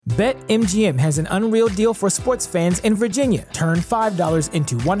BetMGM has an unreal deal for sports fans in Virginia. Turn $5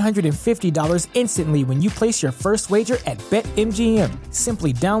 into $150 instantly when you place your first wager at BetMGM.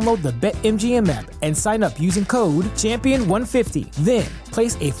 Simply download the BetMGM app and sign up using code Champion150. Then,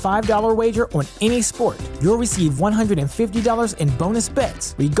 place a $5 wager on any sport. You'll receive $150 in bonus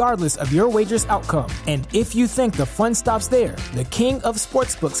bets, regardless of your wager's outcome. And if you think the fun stops there, the King of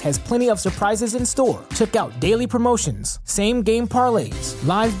Sportsbooks has plenty of surprises in store. Check out daily promotions, same-game parlays,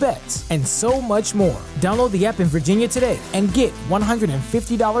 live bets, and so much more. Download the app in Virginia today and get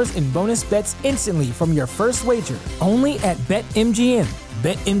 $150 in bonus bets instantly from your first wager. Only at BetMGM.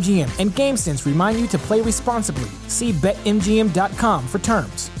 BetMGM and GameSense remind you to play responsibly. See BetMGM.com for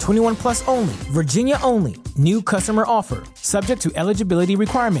terms. 21 plus only. Virginia only. New customer offer. Subject to eligibility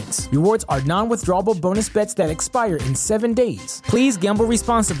requirements. Rewards are non-withdrawable bonus bets that expire in 7 days. Please gamble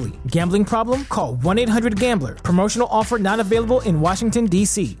responsibly. Gambling problem? Call 1-800-GAMBLER. Promotional offer not available in Washington,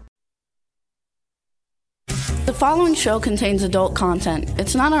 D.C. The following show contains adult content.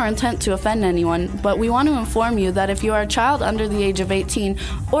 It's not our intent to offend anyone, but we want to inform you that if you are a child under the age of 18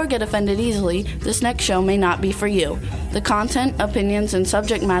 or get offended easily, this next show may not be for you. The content, opinions, and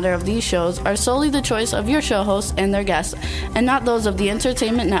subject matter of these shows are solely the choice of your show hosts and their guests, and not those of the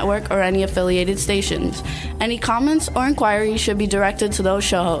Entertainment Network or any affiliated stations. Any comments or inquiries should be directed to those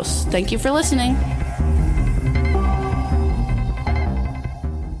show hosts. Thank you for listening.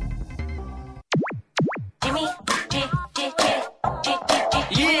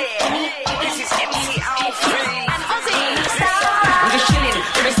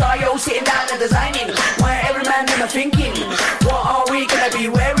 Sitting down and designing, where every man them are thinking, what are we gonna be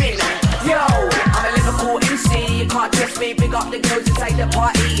wearing? Yo, I'm a Liverpool MC, you can't test me. Big up the girls inside the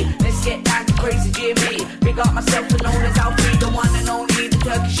party. Let's get down to crazy Jimmy. Big up myself and known as Alfie, the one and only, the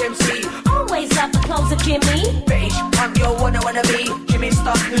Turkish MC. Always love the clothes of Jimmy. British, I'm your wanna be. Jimmy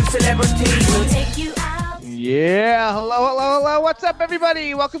Star's new celebrity. We'll take you out. Yeah, hello. What's up,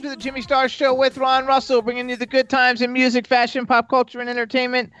 everybody? Welcome to the Jimmy Star Show with Ron Russell, bringing you the good times in music, fashion, pop culture, and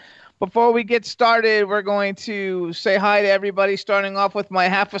entertainment. Before we get started, we're going to say hi to everybody, starting off with my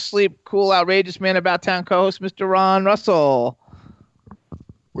half-asleep, cool, outrageous man about town co-host, Mr. Ron Russell.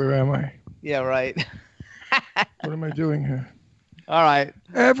 Where am I? Yeah, right. What am I doing here? All right.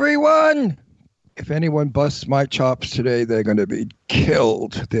 Everyone! If anyone busts my chops today, they're going to be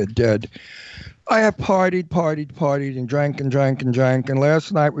killed. They're dead. I have partied, and drank. And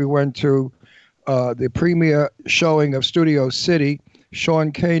last night we went to the premiere showing of Studio City,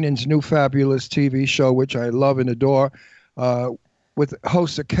 Sean Kanan's new fabulous TV show, which I love and adore, with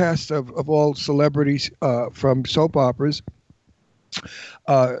hosts a cast of all celebrities from soap operas.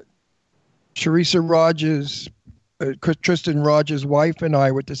 Teresa Rogers, Tristan Rogers' wife, and I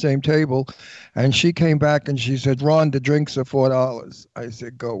were at the same table, and she came back and she said, "Ron, the drinks are $4." I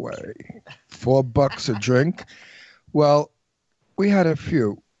said, "Go away. $4 a drink?" Well, we had a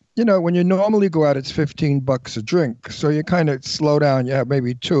few. You know, when you normally go out, it's $15 a drink. So you kind of slow down. You have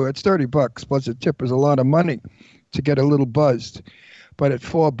maybe two. It's $30 plus a tip is a lot of money to get a little buzzed. But at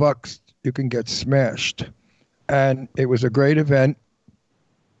 $4, you can get smashed. And it was a great event.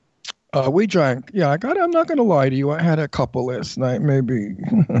 We drank. Yeah, I'm not going to lie to you. I had a couple last night, maybe.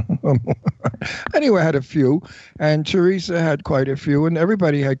 Anyway, I had a few. And Teresa had quite a few. And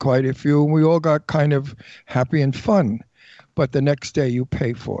everybody had quite a few. And we all got kind of happy and fun. But the next day you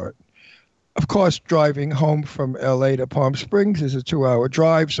pay for it. Of course, driving home from L.A. to Palm Springs is a 2-hour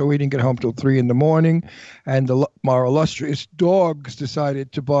drive, so we didn't get home till 3 in the morning. And our illustrious dogs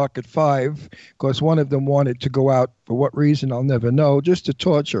decided to bark at 5 because one of them wanted to go out, for what reason I'll never know, just to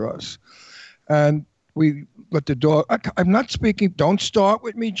torture us. And we let the dog. I'm not speaking. Don't start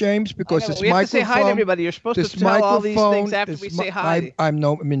with me, James, because this microphone. We have to say hi to everybody. You're supposed to tell all these things after we say hi. I'm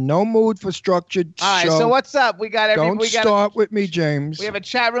in no mood for structured show. All right. So what's up? Don't start with me, James. We have a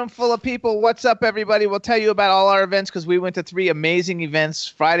chat room full of people. What's up, everybody? We'll tell you about all our events because we went to 3 amazing events: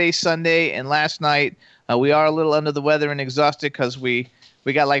 Friday, Sunday, and last night. We are a little under the weather and exhausted because we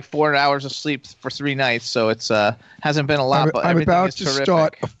got like 4 hours of sleep for 3 nights. So it's hasn't been a lot. But I'm about to terrific.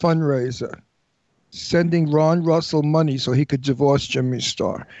 Start a fundraiser. Sending Ron Russell money so he could divorce Jimmy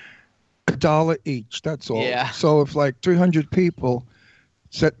Star. $1 each, that's all. Yeah. So if like 300 people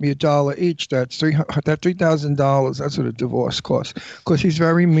sent me $1 each, that's $3,000. That's what a divorce costs. Because he's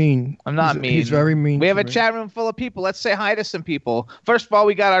very mean. I'm not mean. He's very mean. We have a chat room full of people. Let's say hi to some people. First of all,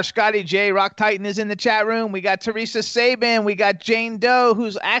 we got our Scotty J. Rock Titan is in the chat room. We got Teresa Sabin. We got Jane Doe,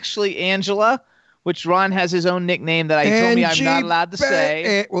 who's actually Angela, which Ron has his own nickname that told me I'm not allowed to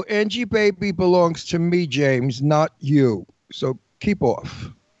say. Well, Angie Baby belongs to me, James, not you. So keep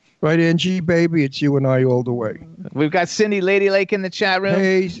off. Right, Angie, baby, it's you and I all the way. We've got Cindy Lady Lake in the chat room.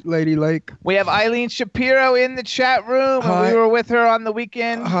 Hey, Lady Lake. We have Eileen Shapiro in the chat room. Hi. And we were with her on the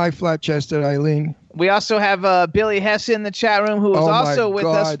weekend. Hi, flat-chested Eileen. We also have Billy Hess in the chat room, who was also with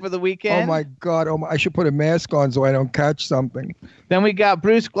us for the weekend. Oh, my God. I should put a mask on so I don't catch something. Then we got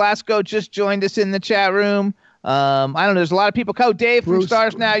Bruce Glasgow just joined us in the chat room. I don't know. There's a lot of people. Dave from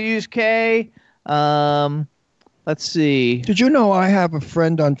Stars Now Use K. Let's see. Did you know I have a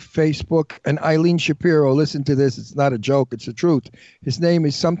friend on Facebook, and Eileen Shapiro, listen to this. It's not a joke. It's the truth. His name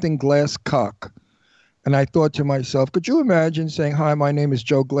is something Glasscock. And I thought to myself, could you imagine saying, hi, my name is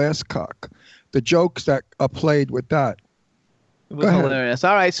Joe Glasscock? The jokes that are played with that. It was hilarious.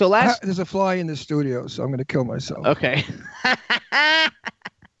 All right. So there's a fly in the studio, so I'm going to kill myself. Okay.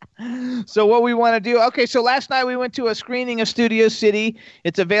 So what we want to do, okay, so last night we went to a screening of Studio City.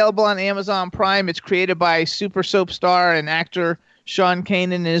 It's available on Amazon Prime. It's created by super soap star and actor Sean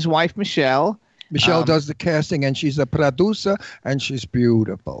Kanan and his wife, Michelle. Michelle does the casting, and she's a producer, and she's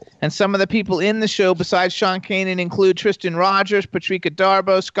beautiful. And some of the people in the show besides Sean Kanan include Tristan Rogers, Patrika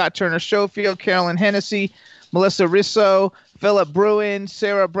Darbo, Scott Turner Schofield, Carolyn Hennessy, Melissa Risso, Philip Bruin,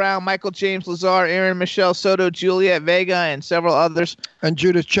 Sarah Brown, Michael James Lazar, Aaron Michelle Soto, Juliet Vega, and several others. And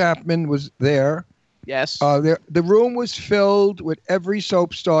Judith Chapman was there. Yes. The room was filled with every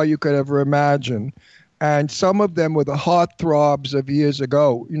soap star you could ever imagine. And some of them were the heartthrobs of years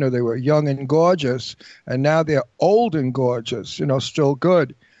ago. You know, they were young and gorgeous. And now they're old and gorgeous, you know, still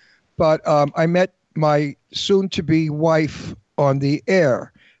good. But I met my soon-to-be wife on the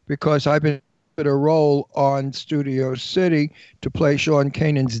air because I've been a role on Studio City to play Sean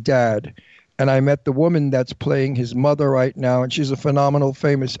Kanan's dad. And I met the woman that's playing his mother right now, and she's a phenomenal,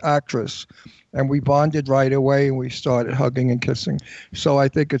 famous actress. And we bonded right away, and we started hugging and kissing. So I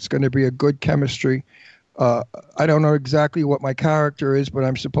think it's going to be a good chemistry. I don't know exactly what my character is, but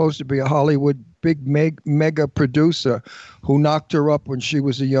I'm supposed to be a Hollywood big mega producer who knocked her up when she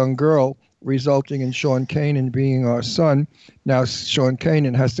was a young girl, resulting in Sean Kanan being our son. Now Sean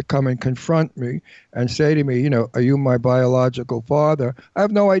Kanan has to come and confront me and say to me, you know, are you my biological father? I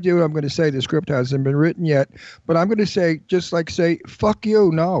have no idea what I'm going to say. The script hasn't been written yet, but I'm going to say, fuck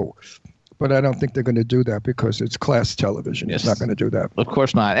you, no. But I don't think they're going to do that because it's class television. Yes. It's not going to do that. Of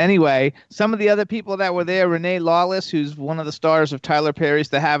course not. Anyway, some of the other people that were there, Renee Lawless, who's one of the stars of Tyler Perry's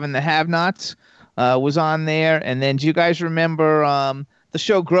The Have and the Have-Nots, was on there. And then do you guys remember the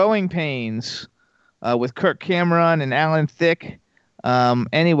show Growing Pains with Kirk Cameron and Alan Thicke?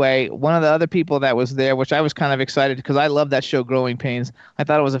 Anyway, one of the other people that was there, which I was kind of excited because I love that show Growing Pains. I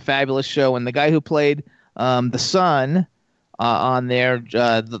thought it was a fabulous show. And the guy who played the son on there,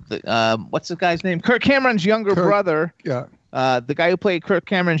 what's the guy's name? Kirk Cameron's younger brother. Yeah. The guy who played Kirk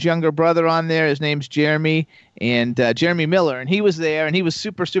Cameron's younger brother on there, his name's Jeremy, and Jeremy Miller, and he was there, and he was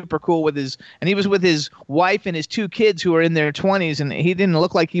super, super cool with he was with his wife and his two kids who are in their 20s, and he didn't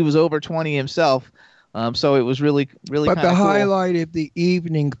look like he was over 20 himself. So it was really, really But the cool. highlight of the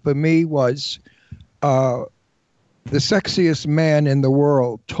evening for me was the sexiest man in the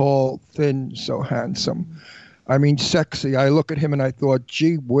world, tall, thin, so handsome. I mean, sexy. I look at him and I thought,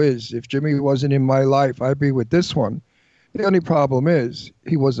 gee whiz, if Jimmy wasn't in my life, I'd be with this one. The only problem is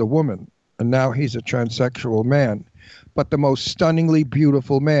he was a woman, and now he's a transsexual man. But the most stunningly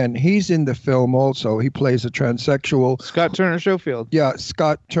beautiful man. He's in the film also. He plays a transsexual. Scott Turner Schofield. Yeah,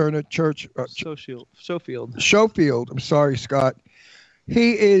 Scott Turner Schofield. I'm sorry, Scott.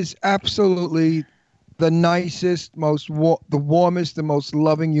 He is absolutely the nicest, the warmest, the most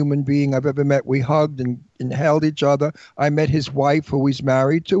loving human being I've ever met. We hugged and held each other. I met his wife, who he's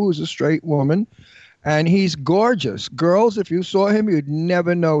married to, who's a straight woman. And he's gorgeous. Girls, if you saw him, you'd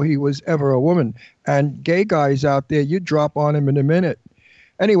never know he was ever a woman. And gay guys out there, you'd drop on him in a minute.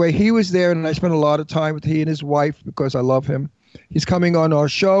 Anyway, he was there, and I spent a lot of time with he and his wife because I love him. He's coming on our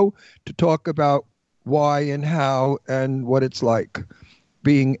show to talk about why and how and what it's like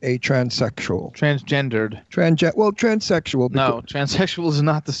being a transsexual. Transgendered. Transsexual. No, transsexual is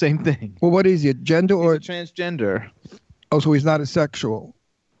not the same thing. Well, what is he, a gender or? He's a transgender. Oh, so he's not a sexual.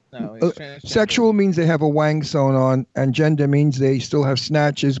 No, he's transgender. Sexual means they have a wang sewn on, and gender means they still have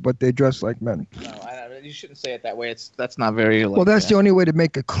snatches, but they dress like men. No, you shouldn't say it that way. That's not very. Well, that's the only way to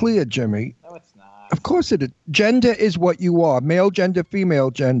make it clear, Jimmy. No, it's not. Of course it is. Gender is what you are. Male gender,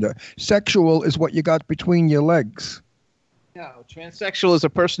 female gender. Sexual is what you got between your legs. No, transsexual is a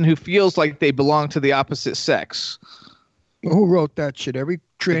person who feels like they belong to the opposite sex. Who wrote that shit? Every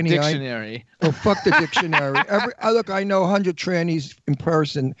tranny Dictionary. Oh, fuck the dictionary. Look, I know 100 trannies in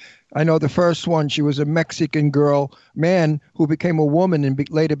person. I know the first one. She was a Mexican man who became a woman and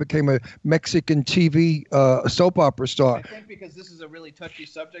later became a Mexican TV soap opera star. I think because this is a really touchy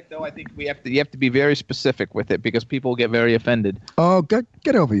subject, though, I think you have to be very specific with it because people get very offended. Oh, get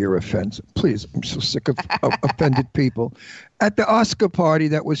over your offense, please. I'm so sick of offended people. At the Oscar party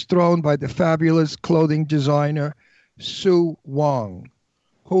that was thrown by the fabulous clothing designer Sue Wong,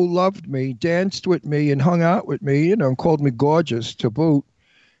 who loved me, danced with me, and hung out with me, and called me gorgeous to boot.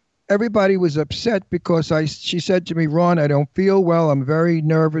 Everybody was upset because she said to me, Ron, I don't feel well. I'm very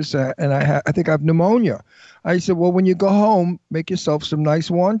nervous, and I think I have pneumonia. I said, well, when you go home, make yourself some nice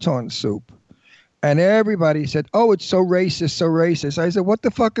wonton soup. And everybody said, oh, it's so racist, so racist. I said, what the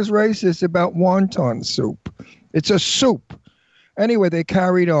fuck is racist about wonton soup? It's a soup. Anyway, they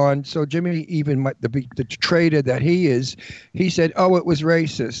carried on. So Jimmy, even the traitor that he is, he said, oh, it was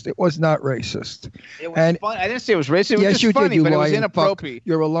racist. It was not racist. It was funny. I didn't say it was racist. It was just funny, but it was inappropriate. Fuck.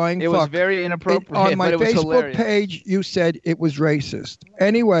 You're a lying fuck. It was very inappropriate. On my Facebook hilarious. page, you said it was racist.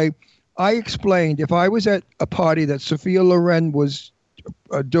 Anyway, I explained if I was at a party that Sophia Loren was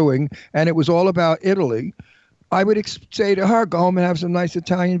doing, and it was all about Italy, I would say to her, go home and have some nice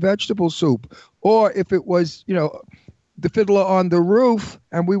Italian vegetable soup. Or if it was, the Fiddler on the Roof,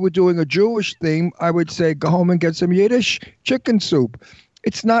 and we were doing a Jewish theme, I would say, go home and get some Yiddish chicken soup.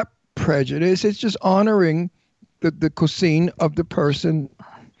 It's not prejudice. It's just honoring the cuisine of the person.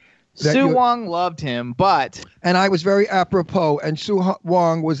 Sue Wong loved him, And I was very apropos, and Sue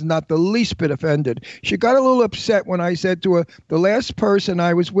Wong was not the least bit offended. She got a little upset when I said to her, the last person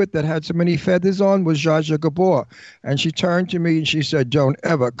I was with that had so many feathers on was Zsa Zsa Gabor. And she turned to me and she said, don't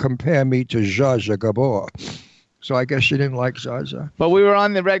ever compare me to Zsa Zsa Gabor. So I guess she didn't like Zsa Zsa. But we were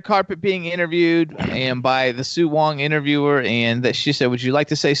on the red carpet being interviewed and by the Sue Wong interviewer, and that she said, would you like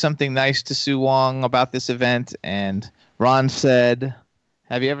to say something nice to Sue Wong about this event? And Ron said,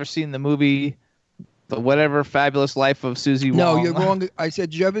 have you ever seen the movie, The Whatever Fabulous Life of Susie Wong? No, you're wrong. I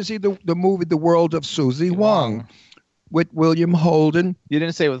said, did you ever see the movie The World of Susie Wong with William Holden? You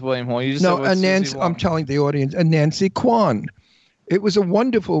didn't say with William Holden. You just said with Susie Wong. I'm telling the audience, and Nancy Kwan. It was a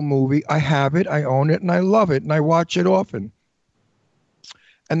wonderful movie. I have it, I own it, and I love it, and I watch it often.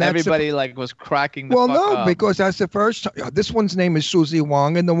 And everybody was cracking the fuck up. Well, no, because that's the first time. This one's name is Susie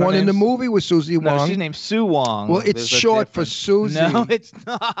Wong, and the one in the movie was Susie Wong. No, she's named Sue Wong. Well, it's short for Susie. No, it's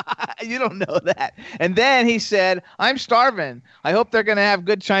not. You don't know that. And then he said, I'm starving. I hope they're going to have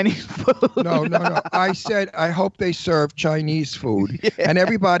good Chinese food. No. I said, I hope they serve Chinese food. Yeah. And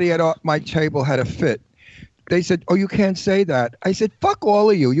everybody at my table had a fit. They said, oh, you can't say that. I said, fuck all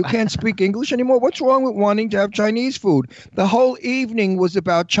of you. You can't speak English anymore. What's wrong with wanting to have Chinese food? The whole evening was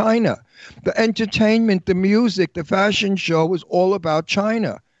about China. The entertainment, the music, the fashion show was all about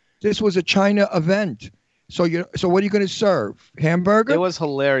China. This was a China event. So what are you going to serve? Hamburger? It was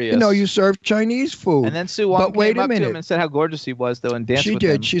hilarious. You serve Chinese food. And then Sue Wong came up to him and said how gorgeous he was, though, and danced with him. She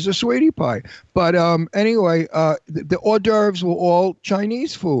did. She's a sweetie pie. But anyway, the hors d'oeuvres were all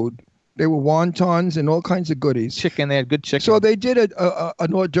Chinese food. They were wontons and all kinds of goodies. Chicken, they had good chicken. So they did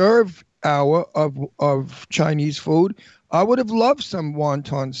an hors d'oeuvre hour of Chinese food. I would have loved some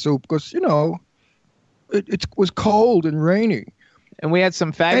wonton soup because, it was cold and rainy. And we had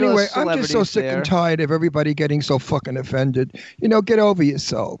some fabulous Anyway, I'm just so sick and tired of everybody getting so fucking offended. Get over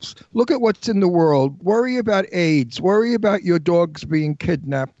yourselves. Look at what's in the world. Worry about AIDS. Worry about your dogs being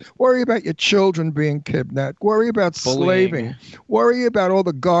kidnapped. Worry about your children being kidnapped. Worry about slaving. Worry about all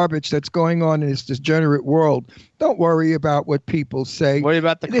the garbage that's going on in this degenerate world. Don't worry about what people say. Worry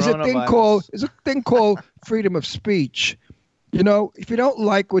about the coronavirus. There's a thing called freedom of speech. If you don't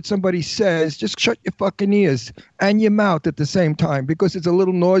like what somebody says, just shut your fucking ears and your mouth at the same time, because it's a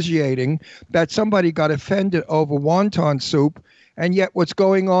little nauseating that somebody got offended over wonton soup, and yet what's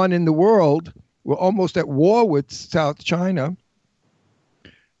going on in the world, we're almost at war with South China.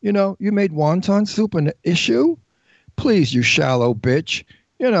 You made wonton soup an issue? Please, you shallow bitch.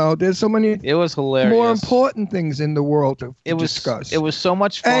 There's so many. It was hilarious. More important things in the world to discuss. It was so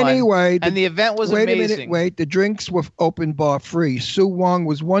much fun. Anyway, and the event was amazing. The drinks were open bar free. Sue Wong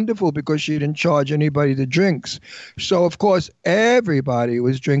was wonderful because she didn't charge anybody the drinks. So of course everybody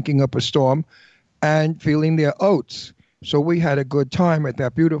was drinking up a storm and feeling their oats. So we had a good time at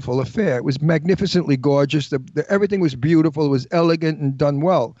that beautiful affair. It was magnificently gorgeous. Everything was beautiful. It was elegant and done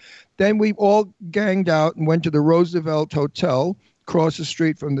well. Then we all ganged out and went to the Roosevelt Hotel, across the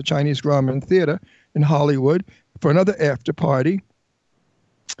street from the Chinese Ramen Theater in Hollywood, for another after party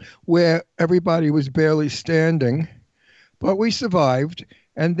where everybody was barely standing, but we survived.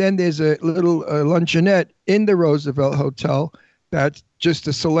 And then there's a little luncheonette in the Roosevelt Hotel that's just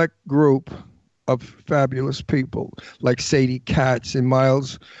a select group of fabulous people like Sadie Katz and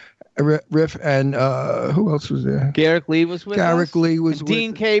Miles Riff and who else was there? Garrick Lee was with us. Garrick Lee was and with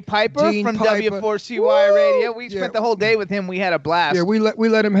Dean K. Piper Dean from Piper. W4CY Radio. We Yeah. spent the whole day with him. We had a blast. Yeah, we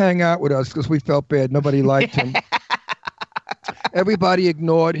let him hang out with us because we felt bad. Nobody liked him. Everybody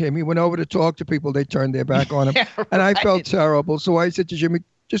ignored him. He went over to talk to people. They turned their back on him. Yeah, And I felt right. terrible. So I said to Jimmy,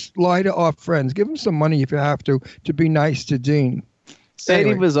 just lie to our friends. Give them some money if you have to be nice to Dean. Sadie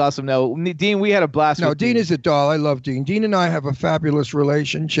Anyway. was awesome. No, Dean, we had a blast. No, with Dean is a doll. I love Dean. Dean and I have a fabulous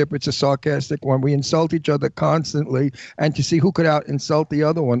relationship. It's a sarcastic one. We insult each other constantly. And to see who could out-insult the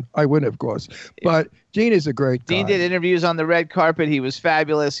other one, I win, of course. But Dean is a great guy. Dean did interviews on the red carpet. He was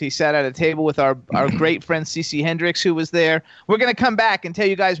fabulous. He sat at a table with our great friend CeCe Hendricks, who was there. We're going to come back and tell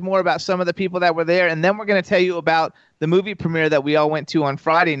you guys more about some of the people that were there, and then we're going to tell you about the movie premiere that we all went to on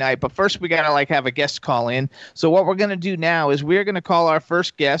Friday night. But first, we got to have a guest call in. So what we're going to do now is we're going to call our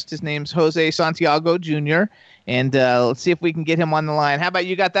first guest. His name's Jose Santiago Jr., and let's see if we can get him on the line. How about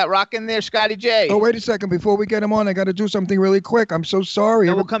you got that rocking there, Scotty J? Oh, wait a second. Before we get him on, I got to do something really quick. I'm so sorry.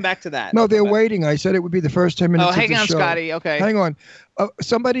 No, we'll come back to that. No, they're waiting. I said it would be the first 10 minutes Oh, of the hang on, show. Scotty. Okay. Hang on.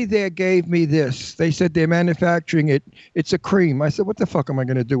 Somebody there gave me this. They said they're manufacturing it. It's a cream. I said, what the fuck am I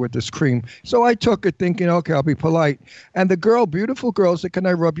going to do with this cream? So I took it thinking, okay, I'll be polite. And the girl, beautiful girl, said, can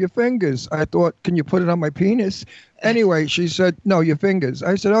I rub your fingers? I thought, can you put it on my penis? Anyway, she said, no, your fingers.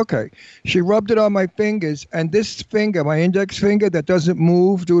 I said, okay. She rubbed it on my fingers. And this finger, my index finger that doesn't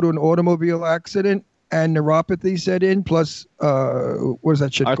move due to an automobile accident and neuropathy set in, plus, what is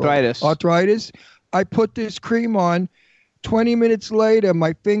that shit Arthritis. called? Arthritis. I put this cream on. 20 minutes later,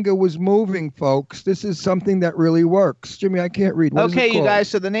 my finger was moving, folks. This is something that really works. Jimmy, I can't read. What is Okay, it you called? guys.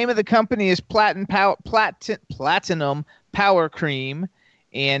 So the name of the company is Platinum Power Cream,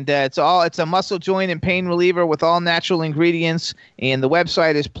 and it's a muscle joint and pain reliever with all natural ingredients. And the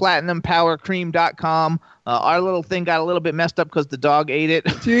website is platinumpowercream.com. Our little thing got a little bit messed up because the dog ate it.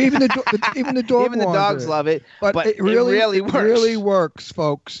 See, even the dog Even the wanted dogs it. love it, but it really works. It really works,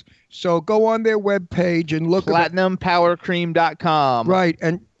 folks. So go on their webpage and look at PlatinumPowerCream.com. right,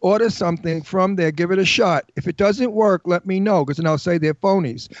 and order something from there. Give it a shot. If it doesn't work, let me know, because then I'll say they're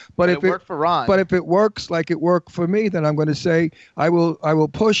phonies. But if it worked for Ron. But if it works like it worked for me, then I'm going to say I will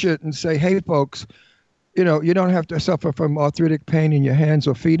push it and say, hey, folks, you don't have to suffer from arthritic pain in your hands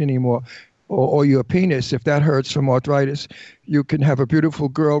or feet anymore. Or your penis, if that hurts from arthritis, you can have a beautiful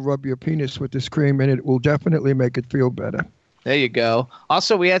girl rub your penis with this cream, and it will definitely make it feel better. There you go.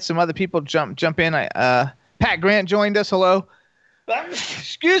 Also, we had some other people jump in. Pat Grant joined us. Hello.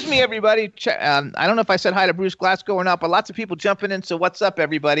 Excuse me, everybody. I don't know if I said hi to Bruce Glasgow or not, but lots of people jumping in. So what's up,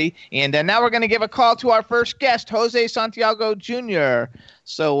 everybody? And now we're going to give a call to our first guest, Jose Santiago Jr.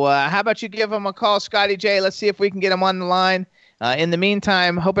 So how about you give him a call, Scotty J? Let's see if we can get him on the line. In the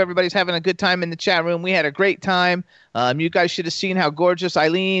meantime, hope everybody's having a good time in the chat room. We had a great time. You guys should have seen how gorgeous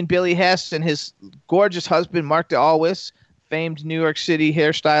Eileen, Billy Hess, and his gorgeous husband, Mark DeAlwis, famed New York City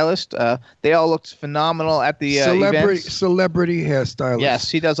hairstylist. They all looked phenomenal at the events. Celebrity hairstylist. Yes,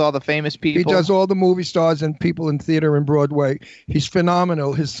 he does all the famous people. He does all the movie stars and people in theater and Broadway. He's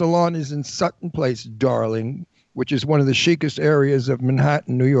phenomenal. His salon is in Sutton Place, darling, which is one of the chicest areas of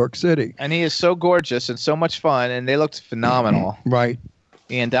Manhattan, New York City. And he is so gorgeous and so much fun, and they looked phenomenal. Right.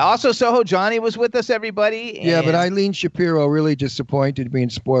 And also Soho Johnny was with us, everybody. Yeah, but Eileen Shapiro really disappointed me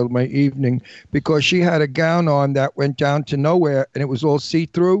and spoiled my evening because she had a gown on that went down to nowhere, and it was all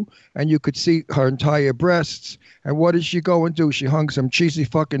see-through, and you could see her entire breasts. And what did she go and do? She hung some cheesy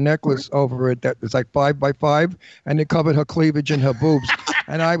fucking necklace over it that was like 5x5, and it covered her cleavage and her boobs.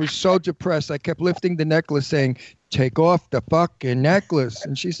 And I was so depressed. I kept lifting the necklace saying, take off the fucking necklace.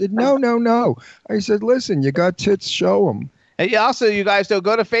 And she said, no, no, no. I said, listen, you got tits, show them. And also, you guys, though,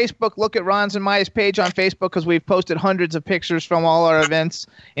 go to Facebook, look at Ron's and Maya's page on Facebook because we've posted hundreds of pictures from all our events.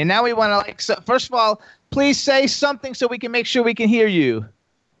 And now we want to, first of all, please say something so we can make sure we can hear you.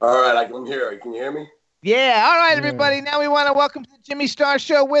 All right, I can hear you. Can you hear me? Yeah. All right, everybody. Now we want to welcome to the Jimmy Star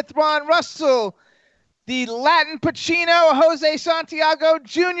Show with Ron Russell, the Latin Pacino, Jose Santiago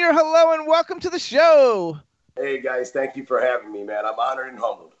Jr. Hello and welcome to the show. Hey, guys. Thank you for having me, man. I'm honored and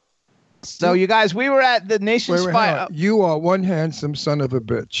humbled. So, you guys, we were at the Nation's Wait, Spy. you are one handsome son of a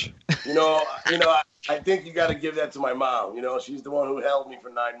bitch. I think you got to give that to my mom. She's the one who held me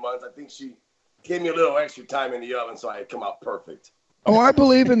for 9 months. I think she gave me a little extra time in the oven so I come out perfect. Oh, I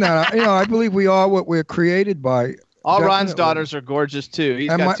believe in that. I believe we are what we're created by. All Definitely. Ron's daughters are gorgeous, too.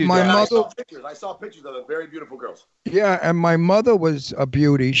 He's And got two my daughters. mother- I saw pictures of them. Very beautiful girls. Yeah, and my mother was a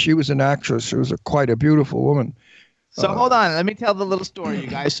beauty. She was an actress. She was quite a beautiful woman. So hold on, let me tell the little story, you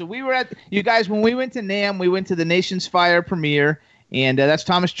guys. So we were when we went to NAMM, we went to the Nation's Fire premiere, and that's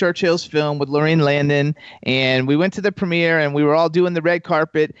Thomas Churchill's film with Lorraine Landon. And we went to the premiere, and we were all doing the red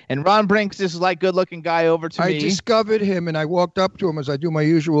carpet. And Ron brings this good-looking guy over to me. I discovered him, and I walked up to him as I do my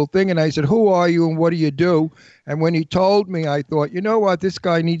usual thing, and I said, "Who are you, and what do you do?" And when he told me, I thought, you know what, this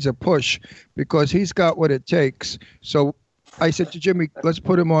guy needs a push because he's got what it takes. So I said to Jimmy, let's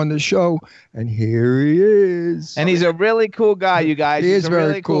put him on the show, and here he is. And he's a really cool guy, you guys. He's a very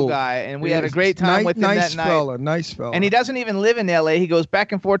really cool guy, and we had a great time with him that night. Nice fella. And he doesn't even live in L.A. He goes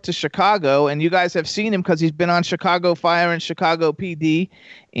back and forth to Chicago, and you guys have seen him because he's been on Chicago Fire and Chicago PD.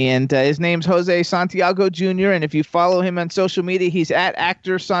 And his name's Jose Santiago Jr., and if you follow him on social media, he's at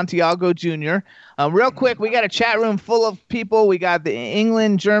Actor Santiago Jr. Real quick, we got a chat room full of people. We got the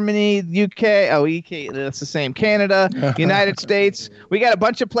England, Germany, UK, that's the same, Canada, United States. We got a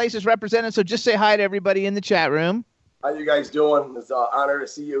bunch of places represented, so just say hi to everybody in the chat room. How you guys doing? It's an honor to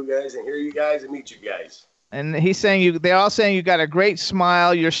see you guys and hear you guys and meet you guys. And he's saying they're all saying you got a great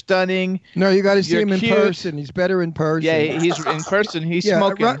smile. You're stunning. No, you got to see him cute. in person. He's better in person. Yeah, he's in person. He's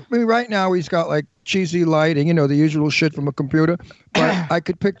smoking. Right now he's got like cheesy lighting, the usual shit from a computer. But I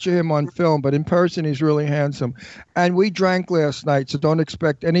could picture him on film. But in person, he's really handsome. And we drank last night, so don't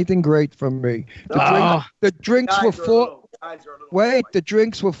expect anything great from me. The drinks were the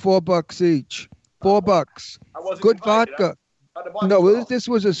drinks were $4 each. $4. Good vodka. No, this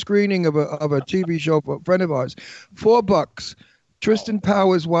was a screening of a TV show for a friend of ours. $4. Tristan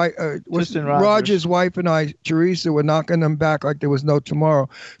Powers' wife, Roger's wife, and I, Teresa, were knocking them back like there was no tomorrow.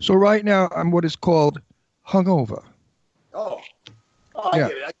 So right now I'm what is called hungover. I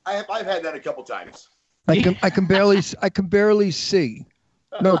get it. I've had that a couple times. I can barely see.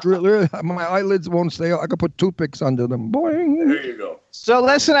 No, really, my eyelids won't stay up. I can put toothpicks under them. Boing. There you go. So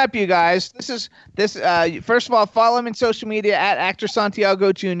listen up, you guys. First of all, follow him in social media at Actor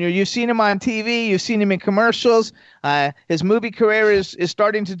Santiago Jr. You've seen him on TV. You've seen him in commercials. His movie career is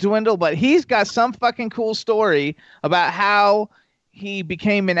starting to dwindle, but he's got some fucking cool story about how he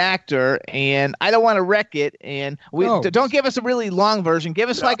became an actor, and I don't want to wreck it. And don't give us a really long version. Give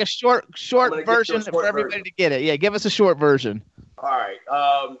us like a short version for everybody to get it. Yeah, give us a short version. All right.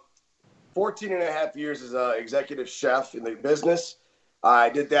 14 and a half years as an executive chef in the business. I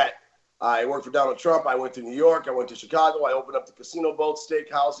did that. I worked for Donald Trump. I went to New York. I went to Chicago. I opened up the casino boats,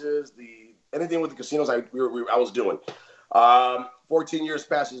 steakhouses, anything with the casinos I was doing. 14 years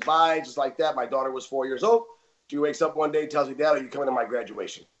passes by just like that. My daughter was 4 years old. She wakes up one day, tells me, "Dad, are you coming to my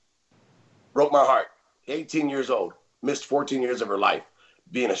graduation?" Broke my heart. 18 years old. Missed 14 years of her life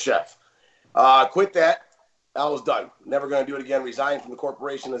being a chef. Quit that. I was done. Never going to do it again. Resigned from the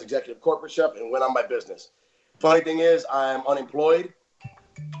corporation as executive corporate chef and went on my business. Funny thing is, I'm unemployed,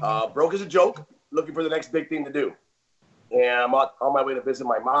 broke as a joke, looking for the next big thing to do. And I'm on my way to visit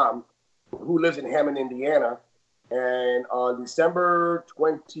my mom, who lives in Hammond, Indiana. And on December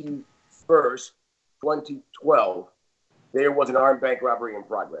 21st, 2012, there was an armed bank robbery in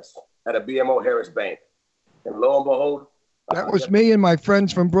progress at a BMO Harris Bank. And lo and behold, that was me and my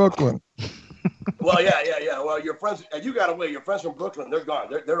friends from Brooklyn. Well, yeah. Well, your friends, you got away. Your friends from Brooklyn, they're gone.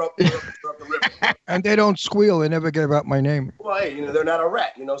 They're up the river. And they don't squeal. They never gave out my name. Well, hey, they're not a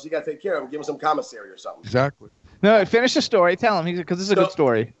rat, so you got to take care of them. Give them some commissary or something. Exactly. No, finish the story. Tell him, because this is a good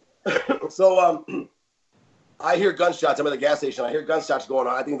story. So, I hear gunshots. I'm at the gas station. I hear gunshots going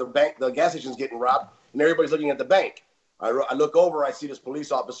on. I think the gas station's getting robbed, and everybody's looking at the bank. I look over. I see this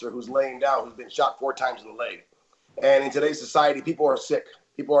police officer who's laying down, who's been shot 4 times in the leg. And in today's society, people are sick.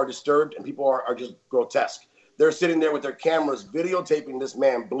 People are disturbed, and people are just grotesque. They're sitting there with their cameras videotaping this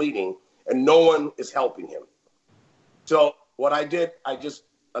man bleeding, and no one is helping him. So what I did, I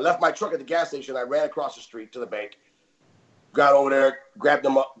left my truck at the gas station. I ran across the street to the bank, got over there, grabbed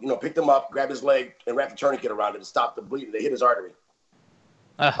him up, picked him up, grabbed his leg, and wrapped a tourniquet around it to stop the bleeding. They hit his artery.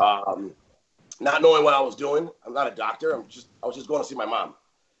 Not knowing what I was doing, I'm not a doctor. I was just going to see my mom,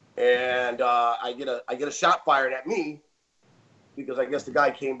 and I get a shot fired at me. Because I guess the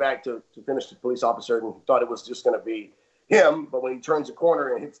guy came back to finish the police officer and thought it was just going to be him. But when he turns the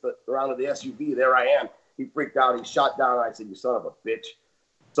corner and hits the round of the SUV, there I am. He freaked out. He shot down. And I said, "You son of a bitch."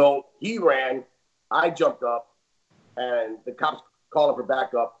 So he ran. I jumped up. And the cops calling for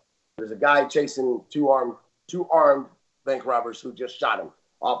backup. There's a guy chasing two armed bank robbers who just shot him.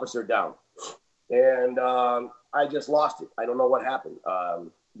 Officer down. And I just lost it. I don't know what happened.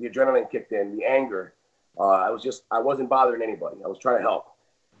 The adrenaline kicked in. The anger. I wasn't bothering anybody. I was trying to help.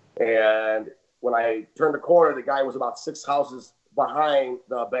 And when I turned the corner, the guy was about 6 houses behind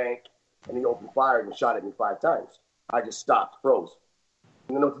the bank, and he opened fire and shot at me 5 times. I just stopped, froze. I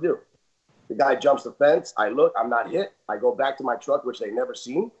didn't know what to do. The guy jumps the fence. I look. I'm not hit. I go back to my truck, which they never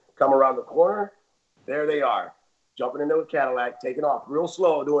seen. Come around the corner. There they are, jumping into a Cadillac, taking off real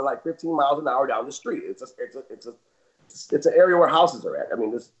slow, doing like 15 miles an hour down the street. It's an area where houses are at. I mean,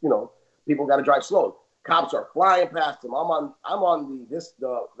 this, people got to drive slow. Cops are flying past them. I'm on the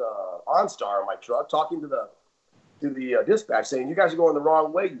OnStar in my truck, talking to the dispatch, saying, "You guys are going the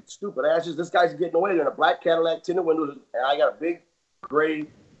wrong way, you stupid asses. This guy's getting away. They're in a black Cadillac, tinted windows, and I got a big gray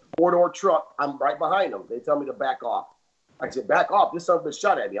 4-door truck. I'm right behind them. They tell me to back off. I said, back off. This son of a bitch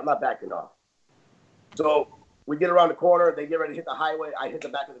shot at me. I'm not backing off. So we get around the corner. They get ready to hit the highway. I hit the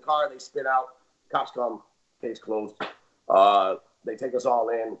back of the car. They spin out. Cops come. Case closed. They take us all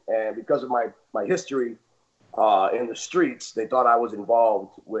in. And because of my history in the streets, they thought I was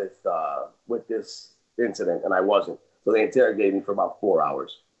involved with this incident, and I wasn't. So they interrogated me for about 4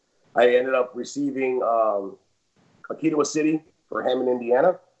 hours. I ended up receiving a key to a city for Hammond,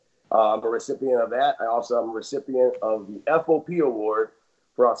 Indiana. I'm a recipient of that. I also am a recipient of the FOP Award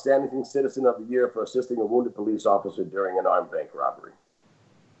for Outstanding Citizen of the Year for assisting a wounded police officer during an armed bank robbery.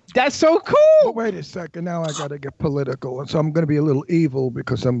 That's so cool. But wait a second. Now I got to get political. So I'm going to be a little evil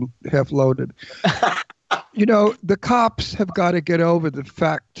because I'm half loaded. The cops have got to get over the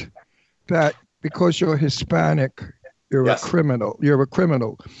fact that because you're Hispanic, you're a criminal. You're a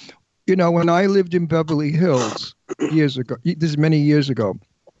criminal. When I lived in Beverly Hills years ago, this is many years ago,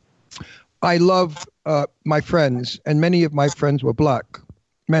 I love my friends, and many of my friends were black.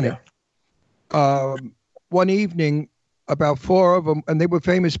 Many. One evening, about 4 of them, and they were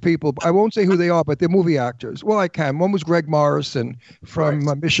famous people. I won't say who they are, but they're movie actors. Well, I can. One was Greg Morrison from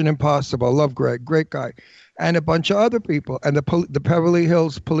Mission Impossible. I love Greg. Great guy. And a bunch of other people. And the Beverly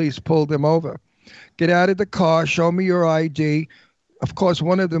Hills police pulled them over. Get out of the car. Show me your ID. Of course,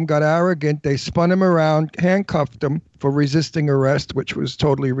 one of them got arrogant. They spun him around, handcuffed him for resisting arrest, which was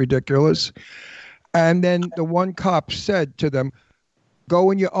totally ridiculous. And then the one cop said to them, "Go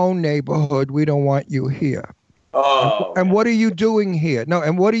in your own neighborhood. We don't want you here." Oh. And what are you doing here? No,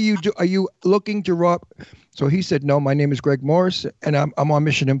 and what are you do? Are you looking to rob? So he said, "No, my name is Greg Morris, and I'm on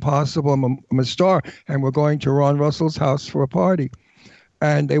Mission Impossible. I'm a star, and we're going to Ron Russell's house for a party."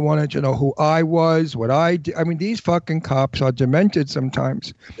 And they wanted to know who I was, what I did. I mean, these fucking cops are demented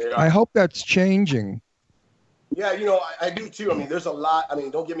sometimes. I hope that's changing. Yeah, I do too. I mean, there's a lot. I mean,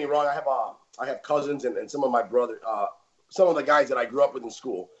 don't get me wrong. I have cousins and some of my brothers, some of the guys that I grew up with in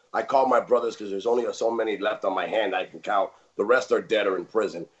school. I call my brothers because there's only so many left on my hand I can count. The rest are dead or in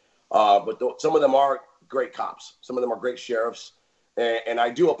prison. But some of them are great cops. Some of them are great sheriffs. And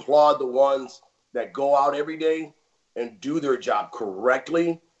I do applaud the ones that go out every day and do their job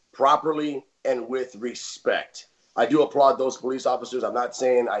correctly, properly, and with respect. I do applaud those police officers. I'm not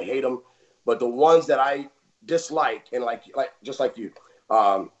saying I hate them, but the ones that I dislike, and like just like you,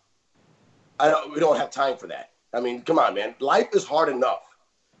 we don't have time for that. I mean, come on, man. Life is hard enough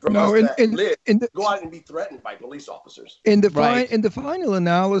for us to go out and be threatened by police officers. In the final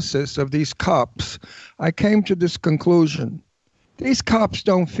analysis of these cops, I came to this conclusion. These cops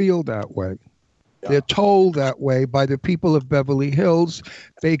don't feel that way. They're told that way by the people of Beverly Hills.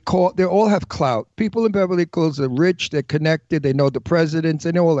 They all have clout. People in Beverly Hills are rich. They're connected. They know the presidents.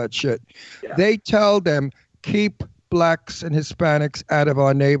 They know all that shit. Yeah. They tell them, keep blacks and Hispanics out of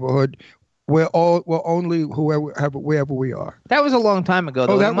our neighborhood. We're only wherever we are. That was a long time ago,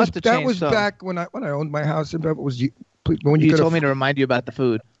 though. That was back when I owned my house in Beverly. You told me to remind you about the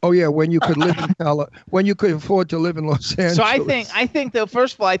food. Oh yeah, when you could live when you could afford to live in Los Angeles. So I think though,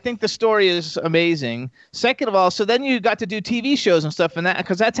 first of all, I think the story is amazing. Second of all, so then you got to do TV shows and stuff, and that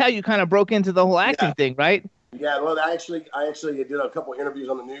because that's how you kind of broke into the whole acting thing, right? Yeah, well, I actually did a couple interviews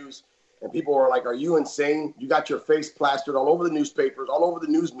on the news, and people were like, "Are you insane? You got your face plastered all over the newspapers, all over the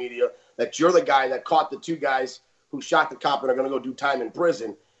news media that you're the guy that caught the 2 guys who shot the cop and are going to go do time in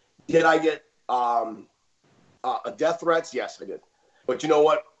prison." Did I get death threats? Yes, I did. But you know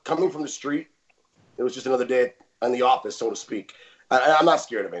what? Coming from the street, it was just another day in the office, so to speak. I'm not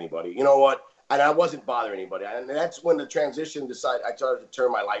scared of anybody. You know what? And I wasn't bothering anybody. And that's when the transition I started to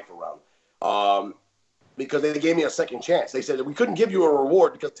turn my life around. Because they gave me a second chance. They said that we couldn't give you a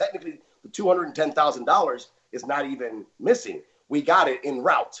reward because technically the $210,000 is not even missing. We got it en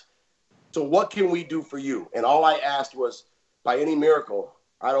route. So what can we do for you? And all I asked was, by any miracle,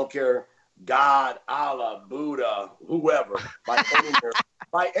 I don't care, God, Allah, Buddha, whoever, by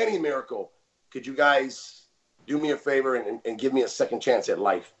any miracle, could you guys do me a favor and give me a second chance at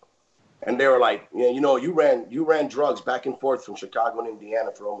life? And they were like, yeah, you ran drugs back and forth from Chicago and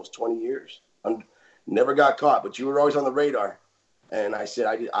Indiana for almost 20 years. Never got caught, but you were always on the radar. And I said,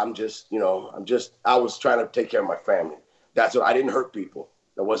 I was trying to take care of my family. That's what I didn't hurt people.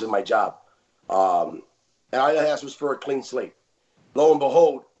 That wasn't my job. And all I asked was for a clean slate. Lo and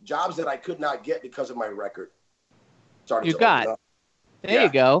behold, jobs that I could not get because of my record started You to got. open up. There you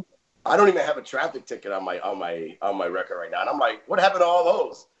go. I don't even have a traffic ticket on my record right now. And I'm like, what happened to all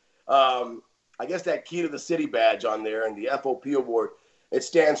those? I guess that Key to the City badge on there and the FOP award, it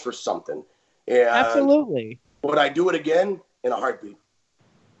stands for something. And Absolutely. would I do it again? In a heartbeat.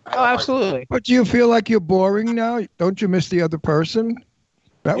 Oh, absolutely. But do you feel like you're boring now? Don't you miss the other person?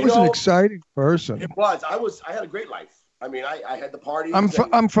 That was an exciting person. It was. I had a great life. I mean, I had the parties.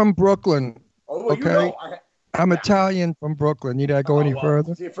 I'm from Brooklyn. Oh, well, okay. I'm Italian from Brooklyn. Need I go any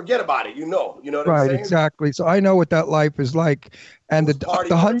further? See, forget about it. You know what right, I'm saying? Exactly. So I know what that life is like. And the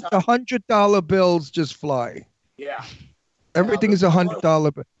 $100 bills just fly. Yeah. Everything is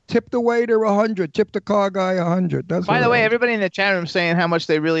 $100 bill. Tip the waiter $100. Tip the car guy $100. That's By the way, everybody in the chat room saying how much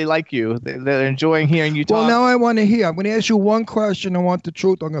they really like you. They're enjoying hearing you talk. Well, now I want to hear. I'm going to ask you one question. I want the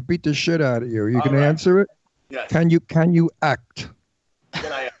truth. I'm going to beat the shit out of you. You can answer it? Yes. Can you act?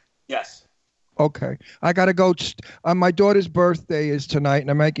 Can I act? Yes. Okay. I got to go. My daughter's birthday is tonight,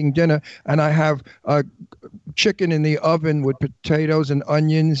 and I'm making dinner, and I have chicken in the oven with potatoes and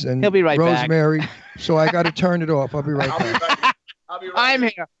onions and He'll be right rosemary. back. So I got to turn it off. I'll be right back. I'm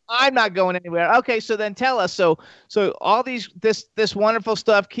here. I'm not going anywhere. Okay, so then tell us. So all this wonderful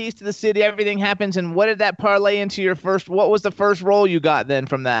stuff, Keys to the City, everything happens, and what did that parlay into your first? What was the first role you got then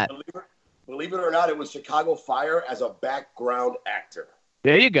from that? Believe it or not, it was Chicago Fire as a background actor.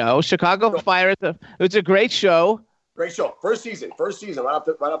 There you go, Chicago Fire. It's a great show. Great show. First season, right off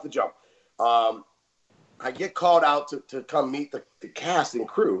the jump. I get called out to come meet the cast and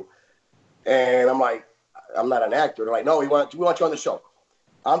crew, and I'm like, I'm not an actor. They're like, no, we want you on the show.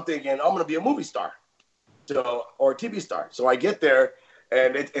 I'm thinking I'm going to be a movie star, or a TV star. So I get there,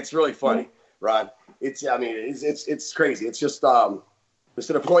 and it's really funny, Ron. It's crazy. It's just it's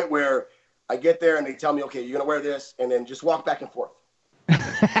to the point where I get there and they tell me, okay, you're going to wear this, and then just walk back and forth.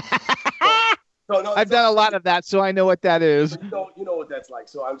 I've done a lot of that, so I know what that is. You know what that's like.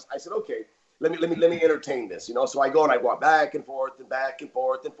 So I said, okay, let me entertain this. So I go and I walk back and forth and back and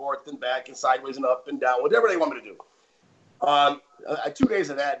forth and forth and back and sideways and up and down, whatever they want me to do. 2 days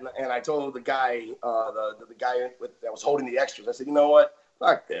of that, and I told the guy, the guy that was holding the extras, I said, you know what?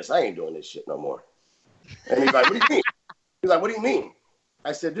 Fuck this. I ain't doing this shit no more. And he's like, what do you mean? He's like, what do you mean?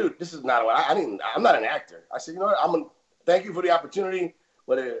 I said, dude, this is not what I'm not an actor. I said, you know what? Thank you for the opportunity,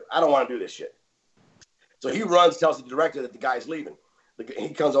 but I don't want to do this shit. So he runs, tells the director that the guy's leaving. He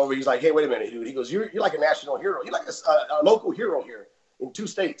comes over. He's like, hey, wait a minute, dude. He goes, you're like a national hero. You're like a local hero here in 2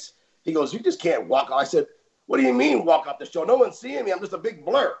 states. He goes, you just can't walk off. I said, what do you mean walk off the show? No one's seeing me. I'm just a big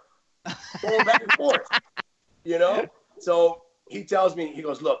blur going back and forth, So he tells me, he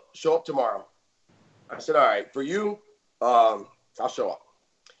goes, look, show up tomorrow. I said, all right, for you, I'll show up.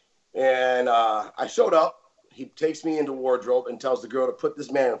 And I showed up. He takes me into wardrobe and tells the girl to put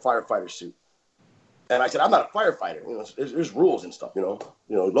this man in a firefighter suit. And I said, I'm not a firefighter. There's rules and stuff,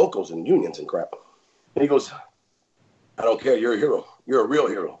 locals and unions and crap. And he goes, I don't care. You're a hero. You're a real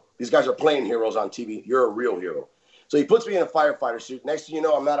hero. These guys are playing heroes on TV. You're a real hero. So he puts me in a firefighter suit. Next thing you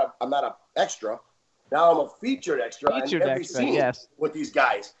know, I'm not an extra. Now I'm a featured extra in every scene with these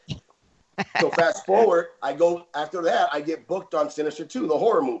guys. So fast forward, after that, I get booked on Sinister 2, the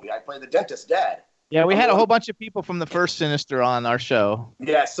horror movie. I play the dentist's dad. Yeah, we had a whole bunch of people from the first Sinister on our show.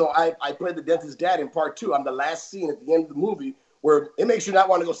 Yeah, so I played the dentist's dad in part 2. I'm the last scene at the end of the movie where it makes you not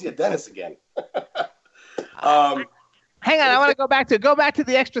want to go see a dentist again. Hang on, I want to go back to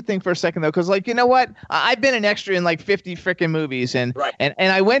the extra thing for a second, though, because, you know what? I've been an extra in 50 freaking movies, and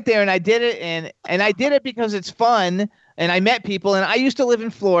I went there and I did it, and I did it because it's fun, and I met people, and I used to live in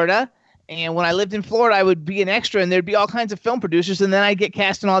Florida. And when I lived in Florida, I would be an extra, and there'd be all kinds of film producers, and then I'd get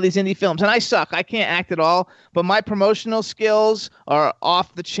cast in all these indie films. And I suck. I can't act at all. But my promotional skills are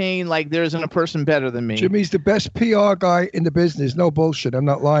off the chain like there isn't a person better than me. Jimmy's the best PR guy in the business. No bullshit. I'm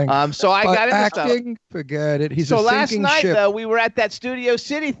not lying. So I got into acting, forget it. He's so a last sinking night, ship. though, we were at that Studio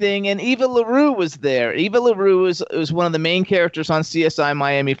City thing, and Eva LaRue was there. Eva LaRue was one of the main characters on CSI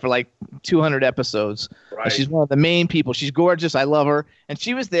Miami for 200 episodes. Right. She's one of the main people. She's gorgeous. I love her. And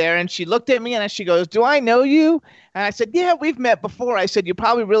she was there, and she looked at me, and she goes, do I know you? And I said, yeah, we've met before. I said, you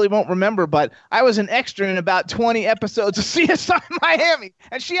probably really won't remember, but I was an extra in about 20 episodes of CSI Miami.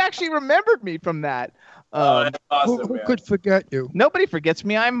 And she actually remembered me from that. That's awesome, who could forget you? Nobody forgets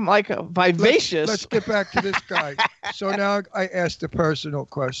me. I'm vivacious. Let's get back to this guy. So now I ask the personal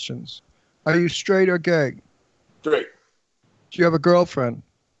questions. Are you straight or gay? Straight. Do you have a girlfriend?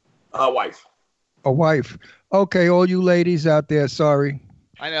 Wife. A wife. Okay, all you ladies out there, sorry.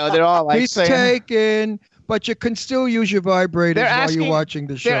 I know, they're all He's taken, but you can still use your vibrators while you're watching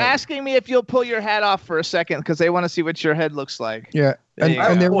the show. They're asking me if you'll pull your hat off for a second because they want to see what your head looks like. Yeah,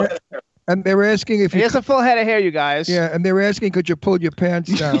 and they're asking if he has a full head of hair, you guys. Yeah, and they're asking, could you pull your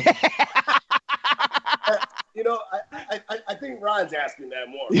pants down? You know, I think Ron's asking that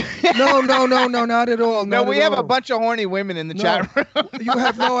more. No, not at all. No, we have a bunch of horny women in the chat room. You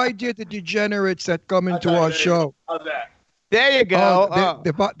have no idea the degenerates that come into our show. How's that? There you go.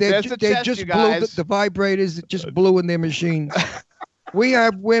 They just blew the vibrators just blew in their machines. We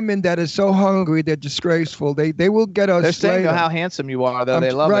have women that are so hungry they're disgraceful. They will get us. They're saying how handsome you are, though.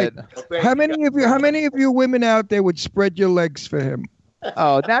 They love it. How many of you women out there would spread your legs for him?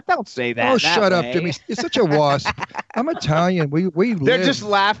 Oh, now don't say that. Oh, shut up, Jimmy. You're such a wasp. I'm Italian. We live. They're just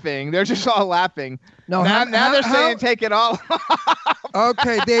laughing. They're just all laughing. No, now they're saying take it all off.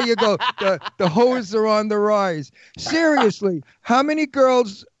 Okay, there you go. The hoes are on the rise. Seriously, how many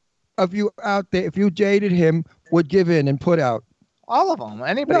girls of you out there, if you dated him, would give in and put out? All of them.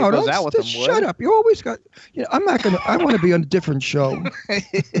 Anybody who goes out with them would. Shut up. You always got. I'm not gonna. I want to be on a different show.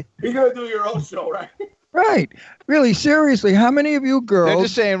 You're gonna do your own show, right? Right. Really, seriously, how many of you girls... They're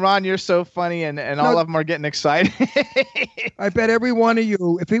just saying, Ron, you're so funny, and all of them are getting excited. I bet every one of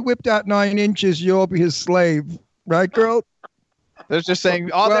you, if he whipped out 9 inches, you'll be his slave. Right, girl? They're just saying,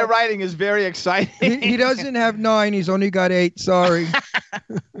 they're writing is very exciting. He doesn't have 9. He's only got 8. Sorry.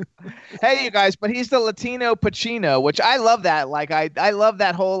 Hey, you guys, but he's the Latino Pacino, which I love that. Like, I love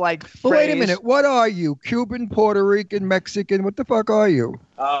that whole, like, phrase. Well, wait a minute. What are you? Cuban, Puerto Rican, Mexican? What the fuck are you?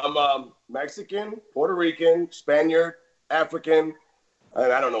 Mexican, Puerto Rican, Spaniard, African,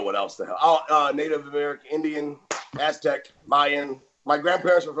 and I don't know what else the hell. Native American, Indian, Aztec, Mayan. My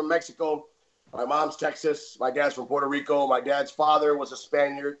grandparents were from Mexico. My mom's Texas. My dad's from Puerto Rico. My dad's father was a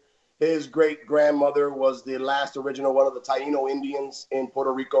Spaniard. His great-grandmother was the last original one of the Taino Indians in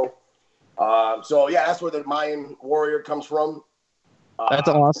Puerto Rico. So, yeah, that's where the Mayan warrior comes from. That's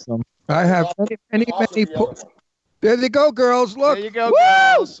awesome. I have many. There they go, girls. Look. There you go,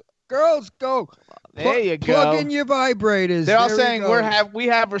 girls. Girls, go. There you go. Plug in your vibrators. They're all saying we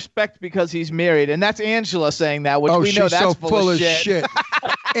have respect because he's married, and that's Angela saying that, which we know that's so full of shit.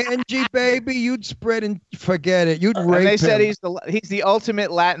 Angie, baby, you'd spread and forget it. You'd rape and they him. said he's the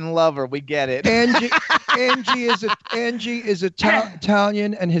ultimate Latin lover. We get it. Angie is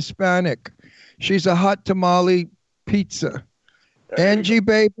Italian and Hispanic. She's a hot tamale pizza. Angie,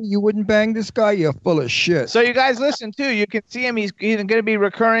 baby, you wouldn't bang this guy? You're full of shit. So you guys listen, too. You can see him. He's going to be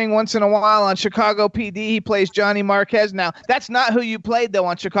recurring once in a while on Chicago PD. He plays Johnny Marquez. Now, that's not who you played, though,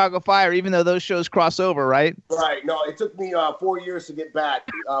 on Chicago Fire, even though those shows cross over, right? Right. No, it took me 4 years to get back.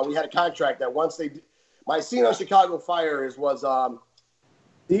 We had a contract that once they did. My scene on Chicago Fire was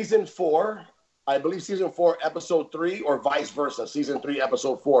season 4. I believe season 4, episode 3, or vice versa, season 3,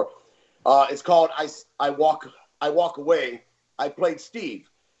 episode 4. It's called I Walk Away. I played Steve.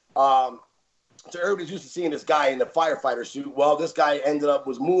 So everybody's used to seeing this guy in the firefighter suit. Well, this guy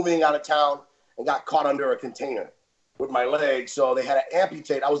was moving out of town and got caught under a container with my leg. So they had to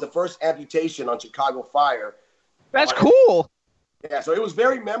amputate. I was the first amputation on Chicago Fire. That's cool. Yeah, so it was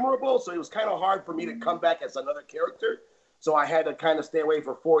very memorable. So it was kind of hard for me to come back as another character. So I had to kind of stay away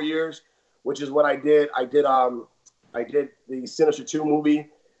for 4 years, which is what I did. I did the Sinister 2 movie.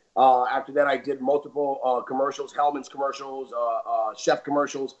 After that, I did multiple commercials, Hellman's commercials, chef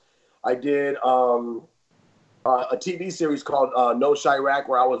commercials. I did a TV series called No Chirac,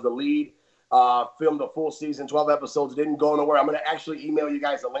 where I was the lead. Filmed a full season, 12 episodes. Didn't go nowhere. I'm going to actually email you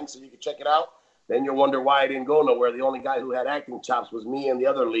guys a link so you can check it out. Then you'll wonder why I didn't go nowhere. The only guy who had acting chops was me and the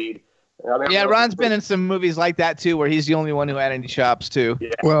other lead. Yeah, Ron's been in some movies like that, too, where he's the only one who had any chops, too.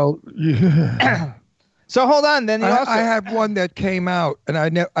 Yeah. Well, yeah. So hold on, then I have one that came out, and I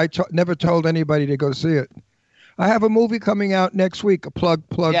never told anybody to go see it. I have a movie coming out next week. A plug.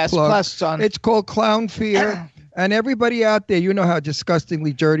 Yes, plus, son. It's called Clown Fear, and everybody out there, you know how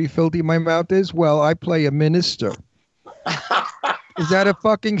disgustingly dirty, filthy my mouth is. Well, I play a minister. Is that a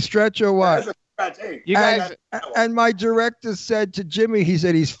fucking stretch or what? Hey, you guys, and my director said to Jimmy, he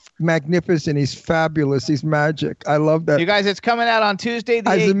said he's magnificent, he's fabulous, he's magic. I love that. You guys, it's coming out on Tuesday.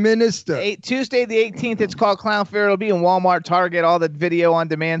 As a minister. Tuesday the 18th. It's called Clown Fear. It'll be in Walmart, Target, all the video on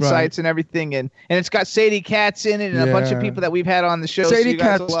demand sites and everything, and it's got Sadie Katz in it and a bunch of people that we've had on the show.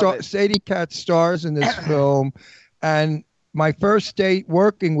 Sadie Katz stars in this film, and my first date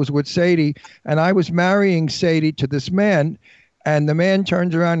working was with Sadie, and I was marrying Sadie to this man. And the man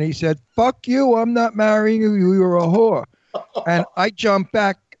turns around and he said, "Fuck you, I'm not marrying you, you're a whore." And I jumped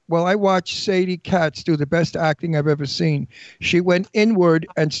back. Well, I watched Sadie Katz do the best acting I've ever seen. She went inward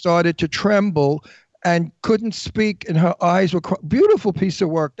and started to tremble and couldn't speak, and her eyes were beautiful piece of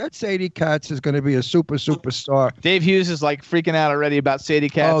work. That Sadie Katz is going to be a superstar. Dave Hughes is like freaking out already about Sadie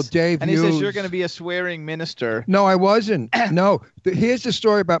Katz. Oh, Dave and Hughes. he says you're going to be a swearing minister. No, I wasn't. No. Here's the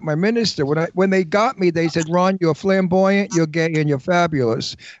story about my minister. When they got me, they said, Ron, you're flamboyant, you're gay, and you're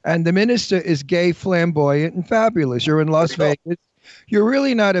fabulous. And the minister is gay, flamboyant, and fabulous. You're in Las Vegas. You're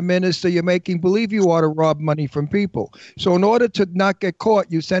really not a minister. You're making believe you are to rob money from people. So in order to not get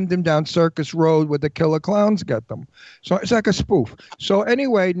caught, you send them down Circus Road where the killer clowns get them. So it's like a spoof. So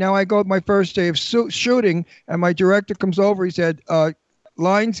anyway, now I go my first day of shooting, and my director comes over. He said,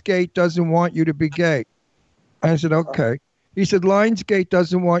 Lionsgate doesn't want you to be gay. I said, okay. He said, Lionsgate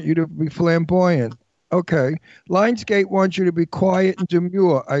doesn't want you to be flamboyant. Okay. Lionsgate wants you to be quiet and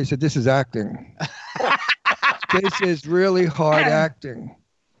demure. I said, this is acting. This is really hard acting.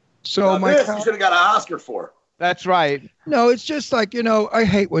 So you should have got an Oscar for. That's right. No, it's just like, I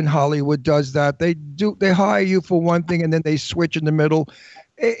hate when Hollywood does that. They hire you for one thing and then they switch in the middle.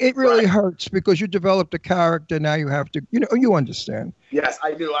 It really hurts because you developed a character. Now you have to, you understand. Yes,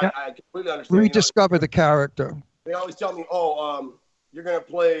 I do. I completely understand. Rediscover the character. They always tell me, you're going to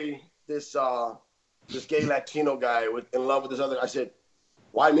play this gay Latino guy in love with this other. I said,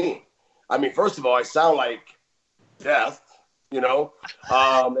 why me? I mean, first of all, I sound like death, it's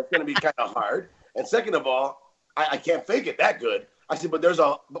going to be kind of hard. And second of all, I can't fake it that good. I said, but there's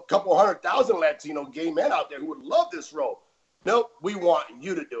a couple 100,000 Latino gay men out there who would love this role. Nope, we want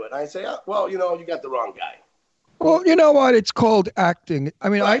you to do it. I say, well, you got the wrong guy. Well, you know what? It's called acting. I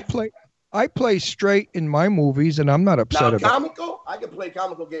mean, Right. I play straight in my movies, and I'm not upset about it. Comical? I can play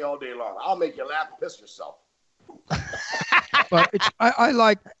comical gay all day long. I'll make you laugh and piss yourself. But I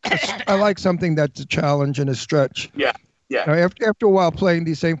like something that's a challenge and a stretch. Yeah. After a while playing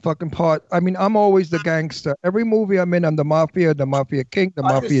the same fucking part, I mean, I'm always the gangster. Every movie I'm in, I'm the mafia king, the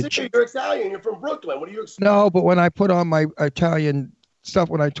mafia chief. You're Italian. You're from Brooklyn. What do you expect? No, but when I put on my Italian stuff,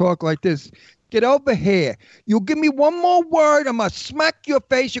 when I talk like this, get over here. You give me one more word, I'm going to smack your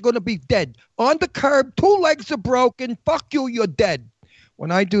face. You're going to be dead. On the curb, 2 legs are broken. Fuck you, you're dead.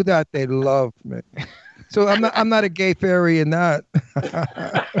 When I do that, they love me. So I'm not a gay fairy in that.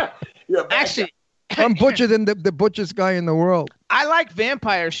 Actually, I'm butcher than the butchest guy in the world. I like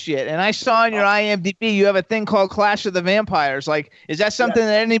vampire shit, and I saw on your IMDb you have a thing called Clash of the Vampires. Like, is that something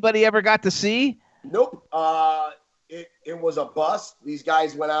that anybody ever got to see? Nope. It was a bust. These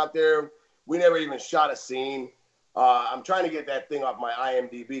guys went out there. We never even shot a scene. I'm trying to get that thing off my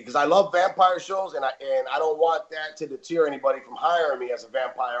IMDb because I love vampire shows, and I don't want that to deter anybody from hiring me as a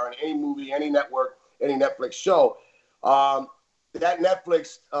vampire on any movie, any network, any Netflix show. That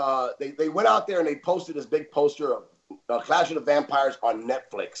Netflix, they went out there and they posted this big poster of Clash of the Vampires on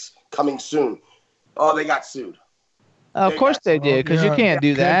Netflix coming soon. Oh, they got sued. Of course they did, because you can't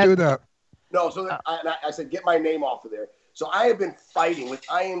do that. Can't do that. No, so I said, get my name off of there. So I have been fighting with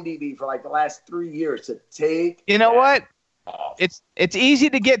IMDb for like the last 3 years to take. You know what? off. It's easy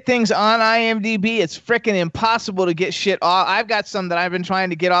to get things on IMDb. It's freaking impossible to get shit off. I've got some that I've been trying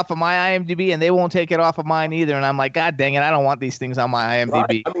to get off of my IMDb, and they won't take it off of mine either. And I'm like, God dang it, I don't want these things on my IMDb.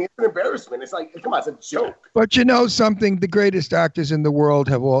 Right? I mean, it's an embarrassment. It's like, come on, it's a joke. But you know something? The greatest actors in the world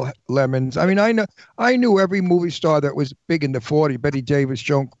have all lemons. I mean, I knew every movie star that was big in the 40s, Betty Davis,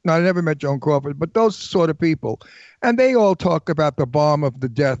 I never met Joan Crawford, but those sort of people. And they all talk about the bomb of the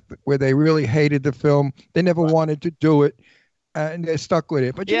death, where they really hated the film. They never wanted to do it, and they're stuck with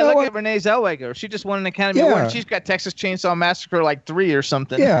it. But you know look what? at Renee Zellweger. She just won an Academy Award. She's got Texas Chainsaw Massacre like 3 or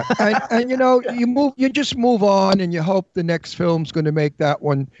something. Yeah, and you know, you just move on, and you hope the next film's going to make that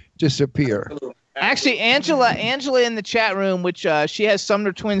one disappear. Actually, Angela in the chat room, which she has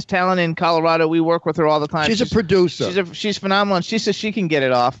Sumner Twins talent in Colorado. We work with her all the time. She's a producer. She's phenomenal, and she says she can get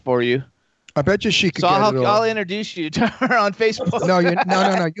it off for you. I bet you she could get it off. I'll introduce you to her on Facebook.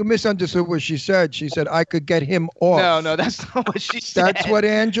 No. You misunderstood what she said. She said I could get him off. No, that's not what she said. That's what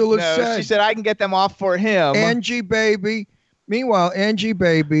Angela said. She said I can get them off for him. Angie Baby. Meanwhile, Angie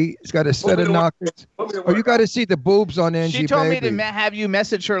Baby has got a set of knockers. Oh, you got to see the boobs on Angie Baby. She told me to have you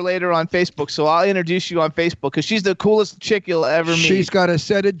message her later on Facebook, so I'll introduce you on Facebook because she's the coolest chick you'll ever meet. She's got a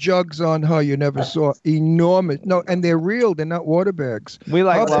set of jugs on her you never saw. Enormous. No, and they're real. They're not water bags. We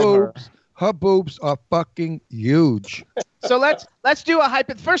love her. Her boobs are fucking huge. So let's do a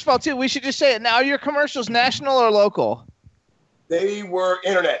hype. First of all, too, we should just say it now. Are your commercials national or local? They were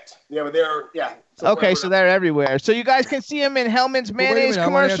internet. Yeah, but So they're everywhere. So you guys can see them in Hellman's mayonnaise commercials. I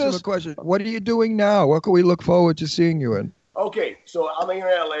want to ask you a question. What are you doing now? What can we look forward to seeing you in? Okay, so I'm here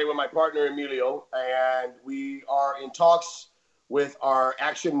in LA with my partner Emilio, and we are in talks with our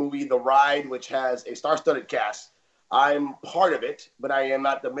action movie, The Ride, which has a star-studded cast. I'm part of it, but I am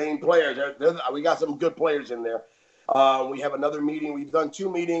not the main player. We got some good players in there. We have another meeting. We've done 2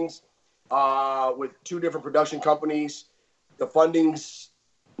 meetings with 2 different production companies. The funding's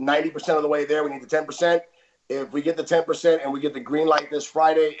 90% of the way there. We need the 10%. If we get the 10% and we get the green light this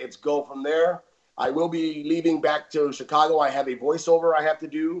Friday, it's go from there. I will be leaving back to Chicago. I have a voiceover I have to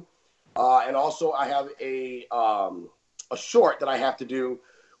do. And also I have a short that I have to do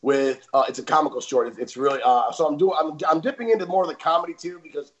with, it's a comical short. It's really, so I'm dipping into more of the comedy too,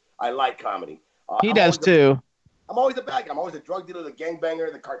 because I like comedy. He does too. I'm always the bad guy. I'm always the drug dealer, the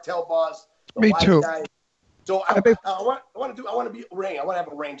gangbanger, the cartel boss. The Me too. Guy. So I want to be a range. I want to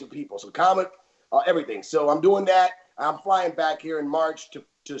have a range of people. So comic, everything. So I'm doing that. I'm flying back here in March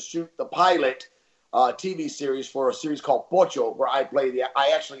to shoot the pilot TV series for a series called Pocho, where I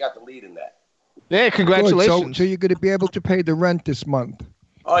actually got the lead in that. Yeah, congratulations. Good. So you're going to be able to pay the rent this month.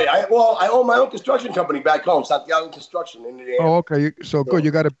 Oh yeah, I own my own construction company back home, Santiago Construction in Indiana. Oh, okay. So good. You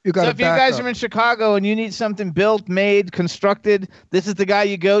got to. So if you guys are in Chicago and you need something built, made, constructed, this is the guy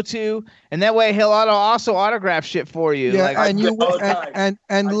you go to, and that way he'll also autograph shit for you. Yeah, like,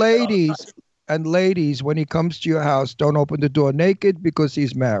 and ladies, when he comes to your house, don't open the door naked because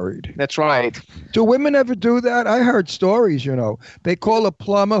he's married. That's right. Do women ever do that? I heard stories. They call a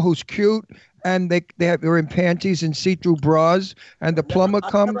plumber who's cute. And they're in panties and see-through bras, and the plumber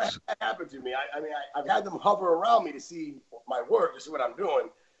comes. Never had that happen to me. I've had them hover around me to see my work, to see what I'm doing,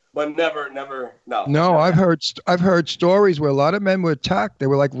 but never, no. No, I've heard stories where a lot of men were attacked. They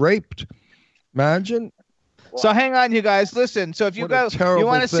were like raped. Imagine. So hang on, you guys. Listen. So if you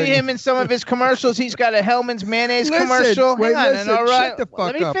want to see him in some of his commercials, he's got a Hellman's mayonnaise commercial. Hang on, all right. Shut the fuck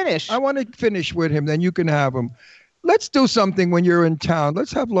Let me up. finish. I want to finish with him. Then you can have him. Let's do something when you're in town.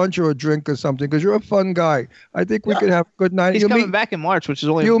 Let's have lunch or a drink or something, because you're a fun guy. I think we could have a good night. He's coming back in March, which is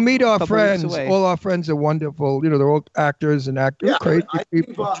only you'll meet our couple friends. weeks away. All our friends are wonderful. They're all actors and actors. Yeah, Crazy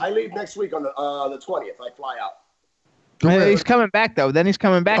people. I leave next week on the 20th. I fly out. He's coming back though. Then he's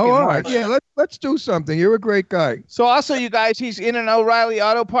coming back in all March. right. Yeah, let's do something. You're a great guy. So also, you guys, he's in an O'Reilly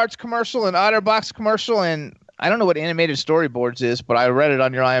Auto Parts commercial, an OtterBox commercial, and I don't know what animated storyboards is, but I read it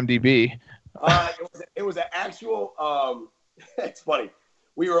on your IMDb. It was an actual. It's funny.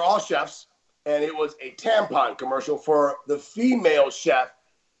 We were all chefs, and it was a tampon commercial for the female chef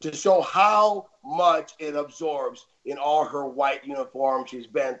to show how much it absorbs in all her white uniform. She's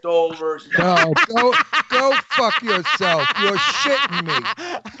bent over. No, go fuck yourself. You're shitting me.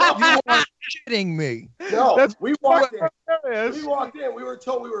 You are shitting me. No, we walked in. We were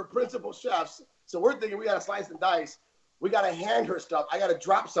told we were principal chefs, so we're thinking we got to slice and dice. We got to hand her stuff. I got to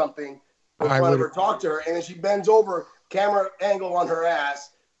drop something in front of her, talk to her, and then she bends over. Camera angle on her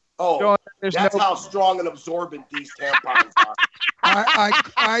ass. Oh, that's how strong and absorbent these tampons are.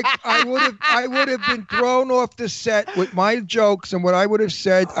 I would have been thrown off the set with my jokes and what I would have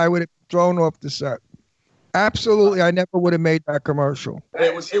said. I would have been thrown off the set. Absolutely, I never would have made that commercial.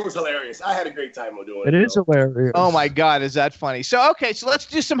 It was hilarious. I had a great time doing it. It is hilarious. Oh my God, is that funny? So so let's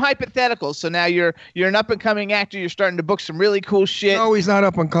do some hypotheticals. So now you're an up and coming actor. You're starting to book some really cool shit. No, he's not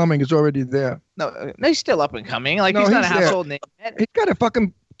up and coming. He's already there. No, he's still up and coming. Like he's not a household name yet. He's got a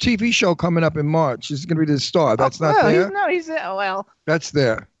fucking TV show coming up in March. He's going to be the star. That's not there. He's there. Well, that's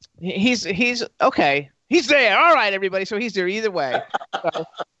there. He's okay. He's there. All right, everybody. So he's there either way.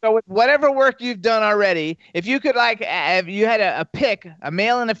 So with whatever work you've done already, if you could if you had a pick, a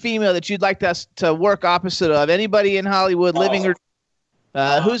male and a female that you'd like us to work opposite of, anybody in Hollywood, living or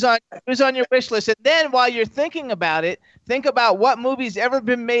who's on your wish list, and then while you're thinking about it, think about what movie's ever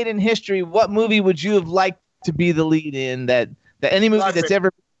been made in history. What movie would you have liked to be the lead in? That any movie Scarface. that's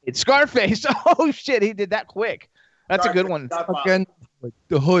ever made. Scarface. Oh shit, he did that quick. That's a good one. Again,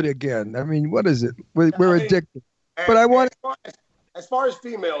 the hood again. I mean, what is it? We're addicted. But I want. As far as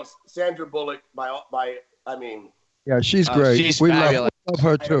females, Sandra Bullock. Yeah, she's great. She's we fabulous. love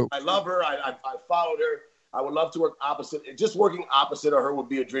her too. I love her. I followed her. I would love to work opposite. Just working opposite of her would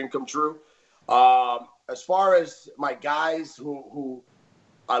be a dream come true. As far as my guys who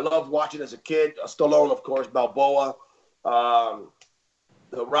I loved watching as a kid, Stallone, of course, Balboa,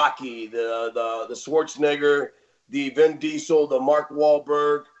 the Rocky, the Schwarzenegger, the Vin Diesel, the Mark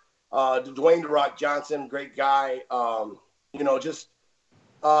Wahlberg, Dwayne "The Rock" Johnson, great guy. Just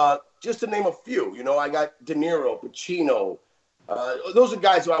to name a few. I got De Niro, Pacino. Those are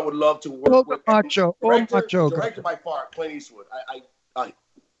guys who I would love to work with. Director by far, Clint Eastwood.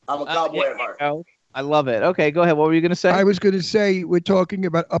 I'm a cowboy at heart. I love it. Okay, go ahead. What were you going to say? I was going to say we're talking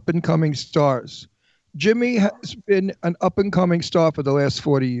about up-and-coming stars. Jimmy has been an up-and-coming star for the last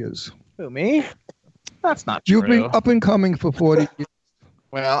 40 years. Who, me? That's not true. You've been up-and-coming for 40 years.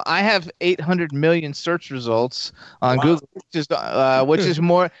 Well, I have 800 million search results on Google, which is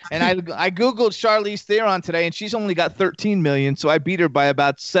more. And I Googled Charlize Theron today, and she's only got 13 million, so I beat her by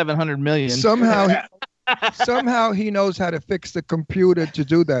about 700 million. Somehow he knows how to fix the computer to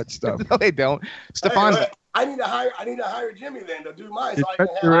do that stuff. No, they don't. Stefan. Hey, I need to hire Jimmy then to do mine so I can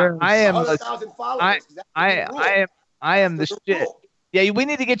have 100,000 followers. I am the shit. Yeah, we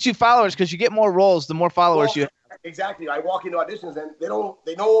need to get you followers because you get more roles the more followers you have. Exactly. I walk into auditions and they know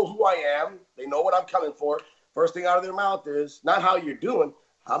who I am. They know what I'm coming for. First thing out of their mouth is not how you're doing,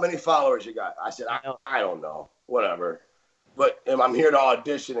 how many followers you got. I said, I don't know, whatever. But I'm here to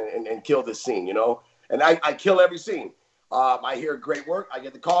audition and kill this scene, you know. And I kill every scene. I hear great work. I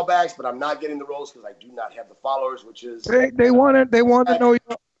get the callbacks, but I'm not getting the roles because I do not have the followers, which is they want to know.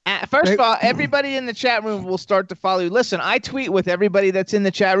 First of all, everybody in the chat room will start to follow you. Listen, I tweet with everybody that's in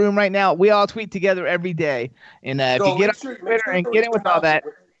the chat room right now. We all tweet together every day. And if you get on Twitter and get in with all that.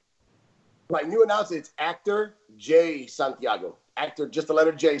 My new announcer, it's actor J Santiago. Actor, just the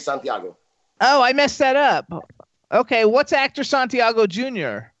letter J Santiago. Oh, I messed that up. Okay, what's actor Santiago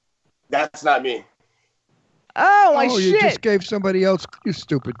Jr.? That's not me. Oh, shit. You just gave somebody else, you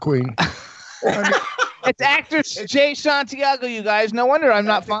stupid queen. It's actor Jay Santiago, you guys. No wonder I'm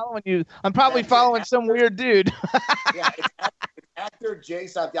not following you. I'm probably following some weird dude. Yeah, it's actor Jay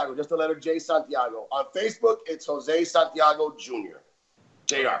Santiago, just the letter J Santiago. On Facebook, it's Jose Santiago Jr.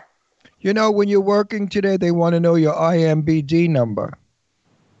 JR. You know, when you're working today, they want to know your IMBD number.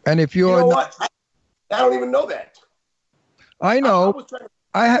 And if you're... You know what? I don't even know that. I know.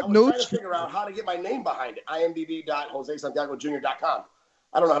 I have notes. Trying to figure out how to get my name behind it. imdb.josesantiagojr.com.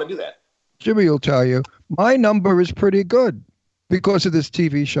 I don't know how to do that. Jimmy will tell you. My number is pretty good because of this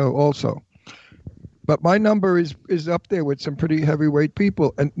TV show also. But my number is up there with some pretty heavyweight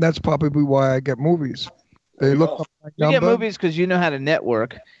people, and that's probably why I get movies. They look up my number. You get movies because you know how to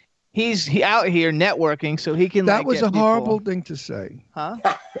network. He's out here networking, so he can. That was a horrible thing to say. Huh?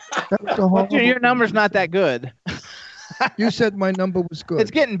 That was a horrible your number's not that good. You said my number was good.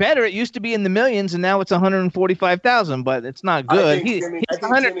 It's getting better. It used to be in the millions, and now it's 145,000. But it's not good. He's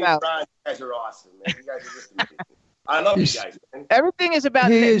 100,000. You guys are awesome, man. You guys are just amazing. I love you guys, man. Everything is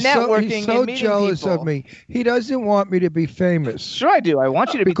about networking. He's so and meeting jealous people. of me. He doesn't want me to be famous. Sure, I do. I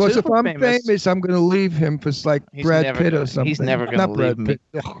want you to be because if I'm famous, I'm going to leave him for Brad Pitt or something. He's never going to leave me.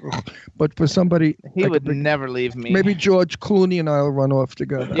 But for somebody, he would never leave me. Maybe George Clooney and I'll run off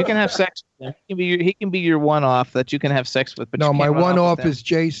together. You can have sex with him. He can be your one-off that you can have sex with. But no, my one-off is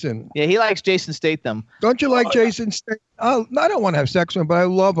Jason. Yeah, he likes Jason Statham. Don't you like Jason Statham? I don't want to have sex with him, but I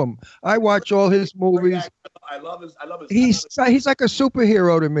love him. I watch all his movies. I love his. He's like a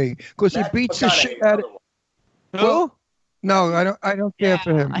superhero to me because he beats the shit out of. Who? Well, no, I don't care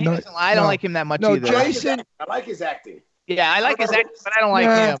for him. I don't like him that much either. Jason. I like his acting. Yeah, I like his acting, but I don't like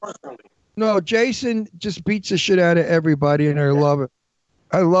him. No, Jason just beats the shit out of everybody, and I love it.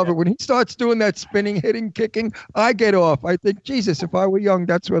 I love it. When he starts doing that spinning, hitting, kicking, I get off. I think, Jesus, if I were young,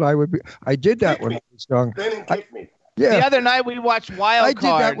 that's what I would be. I did that when I was young. Yeah. The other night we watched Wild Card.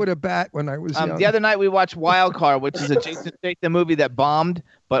 I did that with a bat when I was young. The other night we watched Wild Card, which is a Jason Statham movie that bombed,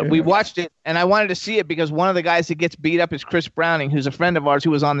 but we watched it, and I wanted to see it because one of the guys that gets beat up is Chris Browning, who's a friend of ours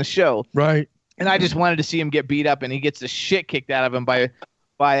who was on the show. Right. And I just wanted to see him get beat up, and he gets the shit kicked out of him by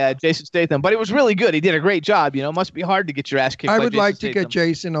Jason Statham. But it was really good. He did a great job. You know, it must be hard to get your ass kicked by Jason Statham. I would like to get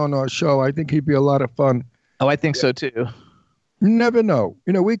Jason on our show. I think he'd be a lot of fun. Oh, I think so, too. You never know.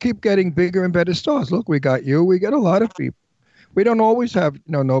 You know, we keep getting bigger and better stars. Look, we got you. We get a lot of people. We don't always have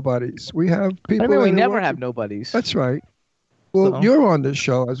nobodies. We have people. I mean, we never have nobodies. That's right. Well, you're on this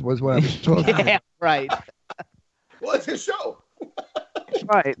show, as was what I was talking about. Yeah, right. Well, it's his show.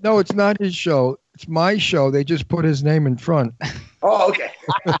 Right. No, it's not his show. It's my show. They just put his name in front. Oh, okay.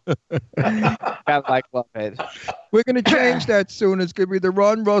 I love it. We're going to change that soon. It's going to be the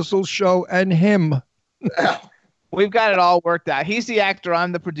Ron Russell Show and him. We've got it all worked out. He's the actor.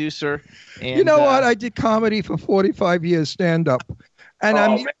 I'm the producer. And, you know what? I did comedy for 45 years, stand up, and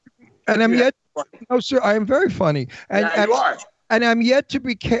I'm yet. No, sir, I am very funny, and you are. And I'm yet to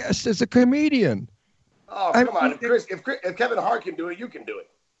be cast as a comedian. Oh, come on! If Kevin Hart can do it, you can do it.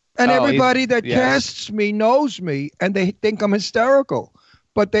 And everybody that casts me knows me, and they think I'm hysterical,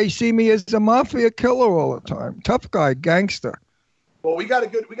 but they see me as a mafia killer all the time, tough guy, gangster. Well, we got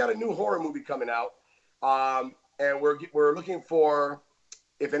a new horror movie coming out. And we're looking for,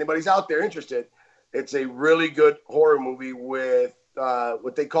 if anybody's out there interested, it's a really good horror movie with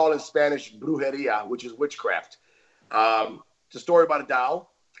what they call in Spanish brujeria, which is witchcraft. It's a story about a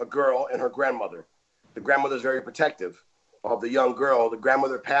doll, a girl, and her grandmother. The grandmother is very protective, of the young girl, the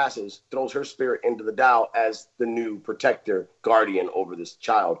grandmother passes, throws her spirit into the doll as the new protector, guardian over this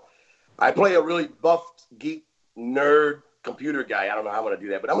child. I play a really buff, geek, nerd, computer guy. I don't know how I'm going to do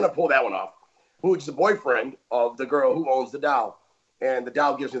that, but I'm going to pull that one off, who is the boyfriend of the girl who owns the doll. And the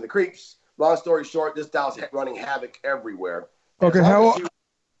doll gives me the creeps. Long story short, this doll's running havoc everywhere. Okay, as long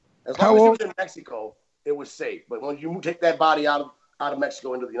as she was in Mexico, it was safe. But when you take that body out of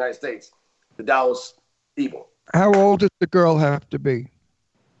Mexico into the United States, the doll's evil. How old does the girl have to be?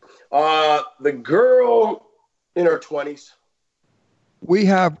 The girl in her 20s. We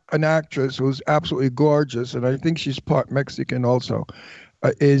have an actress who's absolutely gorgeous, and I think she's part Mexican also,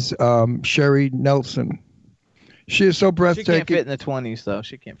 is Sherry Nelson. She is so breathtaking. She can't fit in the 20s, though.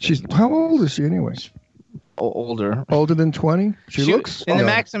 She can't fit. How old is she anyway? Older. Older than 20? She looks... In the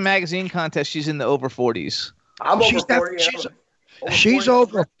Maxim Magazine contest, she's in the over 40s. I'm over 40. She's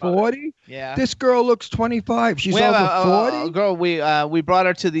over 40? Yeah. This girl looks 25. She's over 40? Girl, we brought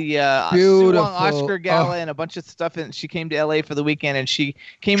her to the Oscar Gala and a bunch of stuff, and she came to L.A. for the weekend, and she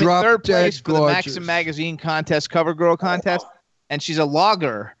came in third place for the Maxim Magazine contest, Cover Girl contest, and she's a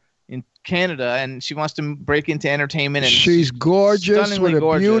logger in Canada, and she wants to break into entertainment. And she's gorgeous with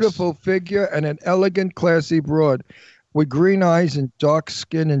a beautiful figure and an elegant, classy broad. With green eyes and dark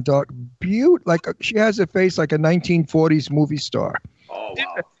skin and dark beauty, she has a face like a 1940s movie star. Oh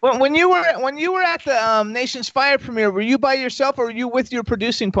wow! When you were at the Nation's Fire premiere, were you by yourself or were you with your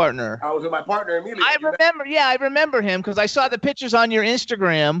producing partner? I was with my partner Emilio. I remember him because I saw the pictures on your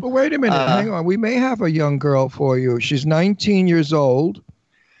Instagram. But wait a minute, hang on. We may have a young girl for you. She's 19 years old,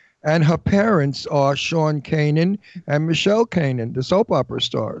 and her parents are Sean Kanan and Michelle Kanan, the soap opera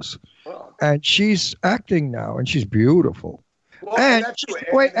stars. And she's acting now, and she's beautiful. Well,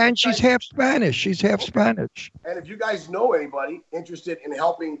 and she's half Spanish. She's half Spanish. And if you guys know anybody interested in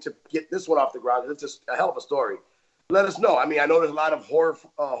helping to get this one off the ground, it's just a hell of a story. Let us know. I mean, I know there's a lot of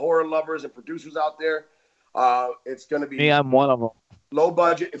horror lovers and producers out there. It's going to be me. I'm one of them. Low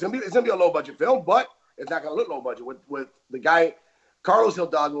budget. It's gonna be a low budget film, but it's not going to look low budget. With the guy, Carlos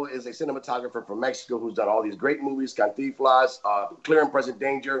Hidalgo is a cinematographer from Mexico who's done all these great movies, Cantinflas, Clear and Present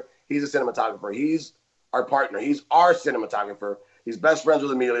Danger. He's a cinematographer. He's our partner. He's our cinematographer. He's best friends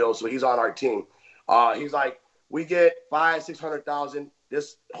with Emilio, so he's on our team. He's like, we get $500,000-$600,000.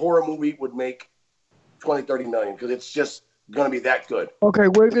 This horror movie would make $20-30 million because it's just going to be that good. Okay,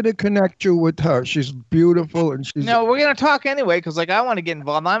 we're going to connect you with her. She's beautiful, and she's... No, we're going to talk anyway because, I want to get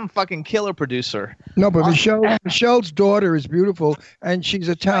involved. I'm a fucking killer producer. No, but Michelle's daughter is beautiful, and she's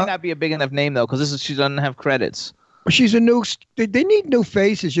a might not be a big enough name, though, because she doesn't have credits. She's a new... They need new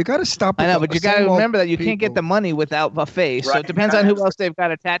faces. You got to stop... I know, but you got to remember that you can't get the money without a face. Right. So it depends on who else they've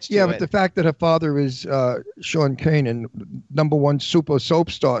got attached to it. Yeah, but the fact that her father is Sean Kanan, #1 super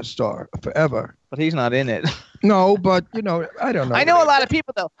soap star forever. But he's not in it. No, but, I don't know. I know a lot of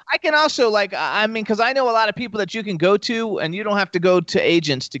people, though. I can also, because I know a lot of people that you can go to, and you don't have to go to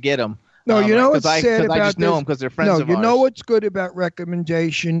agents to get them. No, what's sad about I just know them because they're friends of ours. No, you know what's good about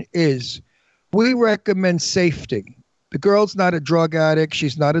recommendation is we recommend safety. The girl's not a drug addict.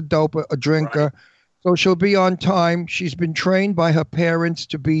 She's not a doper, a drinker. Right. So she'll be on time. She's been trained by her parents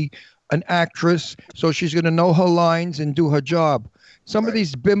to be an actress. So she's going to know her lines and do her job. Some of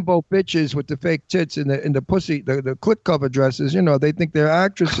these bimbo bitches with the fake tits and the pussy, the click cover dresses, they think they're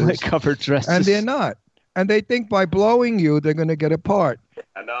actresses. Click cover dresses. And they're not. And they think by blowing you, they're going to get a part.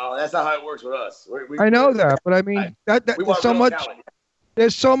 No, that's not how it works with us. I know that, but I mean, there's so much. Talent.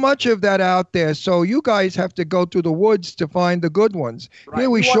 There's so much of that out there. So you guys have to go through the woods to find the good ones. Right.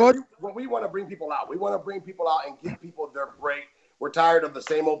 We want to bring people out. We want to bring people out and give people their break. We're tired of the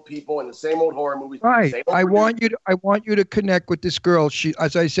same old people and the same old horror movies. Right. I want you to connect with this girl. She,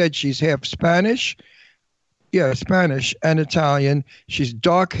 as I said, she's half Spanish. Yeah, Spanish and Italian. She's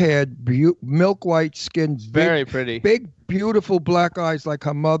dark-haired, milk white skin, very pretty, big, beautiful black eyes like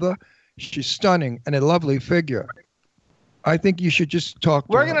her mother. She's stunning and a lovely figure. I think you should just talk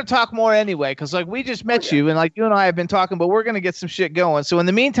to her. We're going to talk more anyway because, we just met you, and, you and I have been talking, but we're going to get some shit going. So, in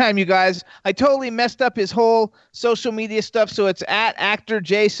the meantime, you guys, I totally messed up his whole social media stuff, so it's at actor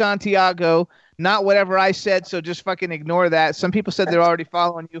J Santiago, not whatever I said, so just fucking ignore that. Some people said they're already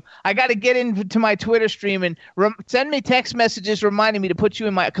following you. I got to get into my Twitter stream and send me text messages reminding me to put you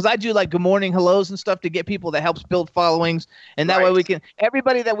in my – because I do, good morning hellos and stuff to get people that helps build followings, and that way we can –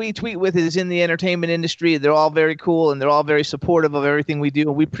 everybody that we tweet with is in the entertainment industry. They're all very cool, and they're all very supportive of everything we do,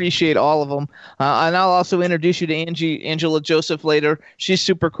 and we appreciate all of them. And I'll also introduce you to Angela Joseph later. She's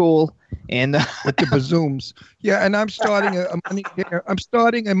super cool. And with the bazooms, yeah. And I'm starting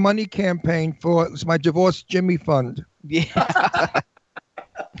a money campaign for my divorced Jimmy fund. Yeah.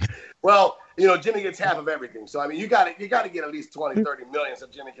 Well, Jimmy gets half of everything. So I mean, you got to get at least 20, 30 million so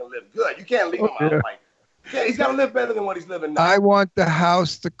Jimmy can live good. You can't leave him out like. Yeah, he's got to live better than what he's living now. I want the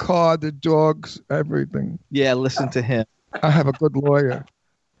house, the car, the dogs, everything. Yeah, listen to him. I have a good lawyer.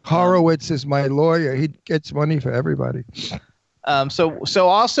 Horowitz is my lawyer. He gets money for everybody. So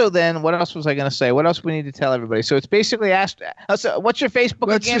also then, what else was I going to say? What else we need to tell everybody? So it's basically asked. So what's your Facebook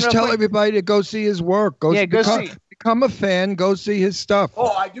Let's again? just tell everybody to go see his work. Become a fan. Go see his stuff.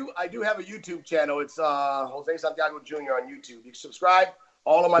 Oh, I do have a YouTube channel. It's Jose Santiago Jr. on YouTube. You can subscribe.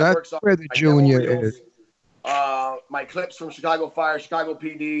 All of my works. That's where the Junior is. My clips from Chicago Fire, Chicago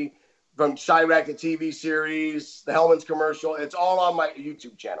PD, from Chirac, the TV series, the Hellman's commercial. It's all on my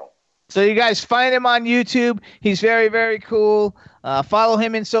YouTube channel. So you guys find him on YouTube. He's very, very cool. Follow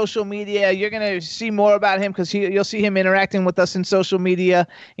him in social media. You're going to see more about him because you'll see him interacting with us in social media,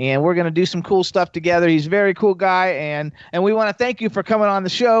 and we're going to do some cool stuff together. He's a very cool guy, and we want to thank you for coming on the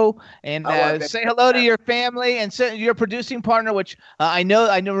show and say hello to your family and your producing partner, which I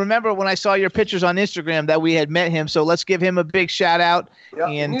know. Remember when I saw your pictures on Instagram that we had met him. So let's give him a big shout out. Yep.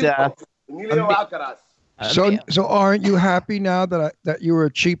 And So aren't you happy now that you were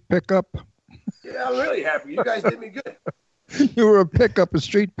a cheap pickup? Yeah, I'm really happy. You guys did me good. You were a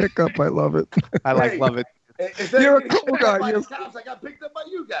street pickup. I love it. love it. You're a cool guy. I got picked up by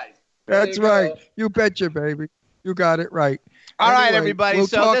you guys. That's right. You betcha, baby. You got it right. All right, everybody.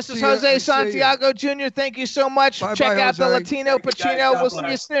 So this is Jose Santiago Jr. Thank you so much. Bye, Check out Jose. the Latino Pacino. We'll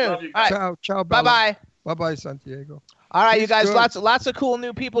see you soon. All right. Ciao. Bye-bye. Bye-bye, Santiago. All right, you guys, good. lots of cool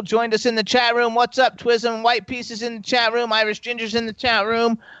new people joined us in the chat room. What's up, Twism? White Pieces in the chat room. Irish Ginger's in the chat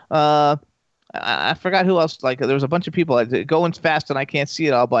room. I forgot who else. Like, there was a bunch of people going fast, and I can't see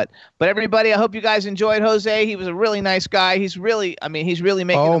it all. But everybody, I hope you guys enjoyed Jose. He was a really nice guy. He's really making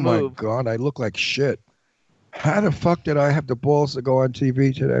a move. Oh my God, I look like shit. How the fuck did I have the balls to go on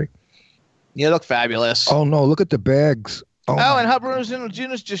TV today? You look fabulous. Oh no, look at the bags. And Hub Reynolds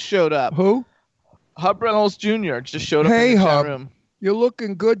Jr. just showed up. Who? Hub Reynolds Jr. just showed up in the chat room. You're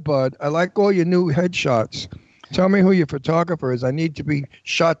looking good, bud. I like all your new headshots. Tell me who your photographer is. I need to be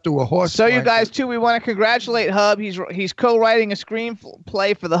shot through a horse. So you guys, too, we want to congratulate Hub. He's co-writing a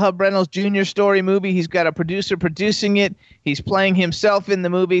screenplay for the Hub Reynolds Jr. story movie. He's got a producer producing it. He's playing himself in the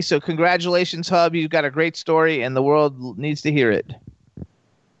movie. So congratulations, Hub. You've got a great story, and the world needs to hear it.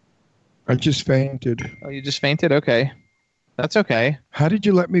 I just fainted. Oh, you just fainted? Okay. That's okay. How did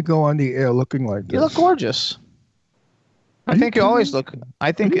you let me go on the air looking like this? You look gorgeous. I think you always look.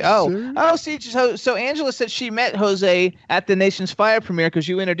 I think. See. So Angela said she met Jose at the Nation's Fire premiere because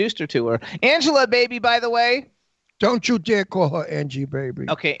you introduced her to her. Angela, baby, by the way. Don't you dare call her Angie, baby.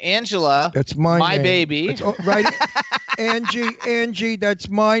 Okay, Angela. That's my name. Baby. Right, Angie. That's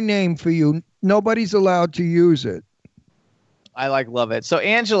my name for you. Nobody's allowed to use it. I love it. So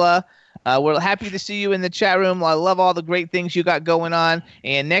Angela. We're happy to see you in the chat room. I love all the great things you got going on.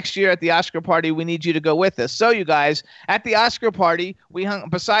 And next year at the Oscar party, we need you to go with us. So, you guys, at the Oscar party,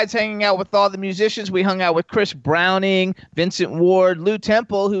 besides hanging out with all the musicians, we hung out with Chris Browning, Vincent Ward, Lou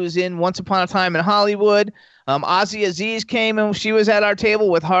Temple, who's in Once Upon a Time in Hollywood. Ozzy Aziz came and she was at our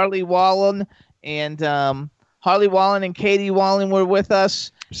table with Harley Wallen. And Harley Wallen and Katie Wallen were with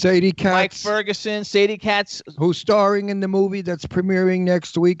us. Sadie Katz. Mike Ferguson, Sadie Katz. Who's starring in the movie that's premiering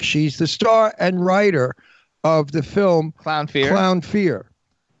next week. She's the star and writer of the film Clown Fear.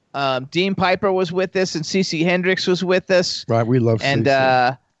 Dean Piper was with us, and Cece Hendricks was with us. Right, we love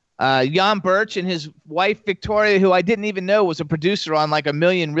Cece. And Jan Birch and his wife, Victoria, who I didn't even know was a producer on like a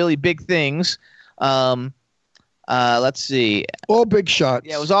million really big things. Let's see. All big shots.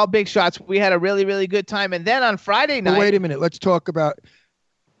 Yeah, it was all big shots. We had a really, really good time. And then on Friday night. Wait a minute. Let's talk about...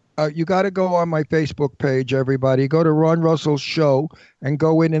 you got to go on my Facebook page, everybody. Go to Ron Russell's show and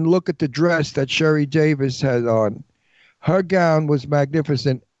go in and look at the dress that Sherry Davis had on. Her gown was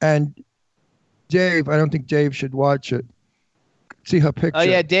magnificent. And Dave, I don't think Dave should watch it. See her picture. Oh,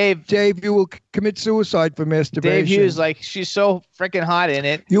 yeah, Dave. Dave, you will commit suicide for masturbation. Dave Hughes, she's so freaking hot in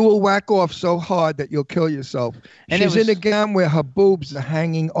it. You will whack off so hard that you'll kill yourself. And she's in a gown where her boobs are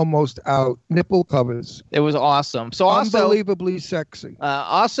hanging almost out. Nipple covers. It was awesome. So unbelievably sexy.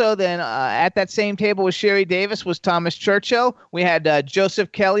 Also, then, at that same table with Sherry Davis was Thomas Churchill. We had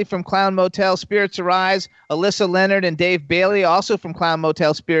Joseph Kelly from Clown Motel, Spirits Arise, Alyssa Leonard, and Dave Bailey, also from Clown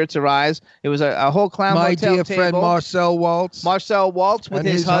Motel, Spirits Arise. It was a whole Clown Motel table. My dear friend Marcel Waltz. Marcel Waltz with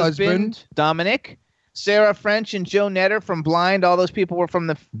his husband, Dominic. Sarah French and Joe Netter from Blind. All those people were from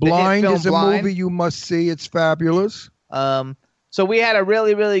the Blind hit film is a movie you must see. It's fabulous. So we had a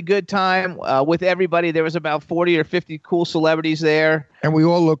really, really good time with everybody. There was about 40 or 50 cool celebrities there. And we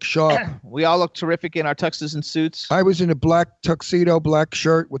all looked sharp. We all looked terrific in our tuxes and suits. I was in a black tuxedo, black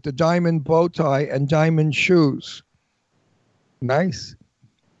shirt with the diamond bow tie and diamond shoes. Nice.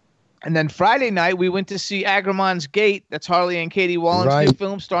 And then Friday night, we went to see Agramon's Gate. That's Harley and Katie Wallen's new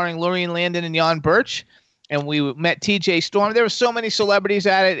film starring Lorraine Landon and Jan Birch. And we met TJ Storm. There were so many celebrities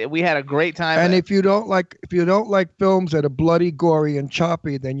at it. We had a great time. And if you don't like films that are bloody, gory, and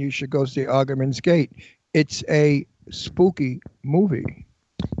choppy, then you should go see Agramon's Gate. It's a spooky movie.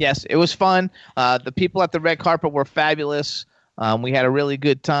 Yes, it was fun. The people at the red carpet were fabulous. We had a really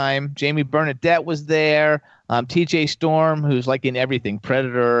good time. Jamie Bernadette was there. TJ Storm, who's like in everything,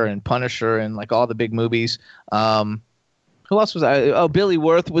 Predator and Punisher and like all the big movies. Who else was I? Oh, Billy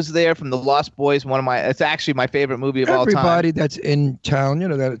Wirth was there from The Lost Boys. It's actually my favorite movie of all time. Everybody that's in town,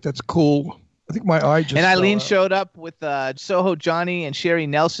 that's cool. I think my eye just. And Eileen showed up with Soho Johnny and Sherry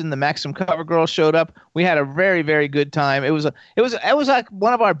Nelson. The Maxim cover girl showed up. We had a very, very good time. It was like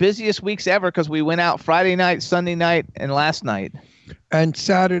one of our busiest weeks ever because we went out Friday night, Sunday night, and last night. And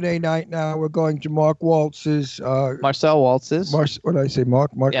Saturday night now we're going to Mark Waltz's. Marcel Waltz's. What did I say?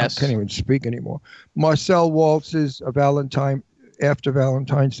 Mark. Yes. I can't even speak anymore. Marcel Waltz's after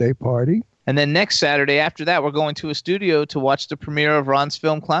Valentine's Day party. And then next Saturday after that, we're going to a studio to watch the premiere of Ron's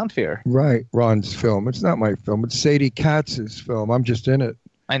film, Clown Fear. Right, Ron's film. It's not my film. It's Sadie Katz's film. I'm just in it.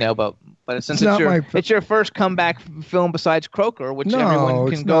 I know, but it's your first comeback film besides Croker, which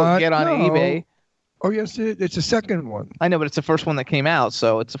everyone can go get on eBay. Oh, yes, it's the second one. I know, but it's the first one that came out,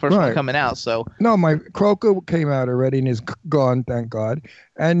 so it's the first one coming out. So no, my Croker came out already and is gone, thank God.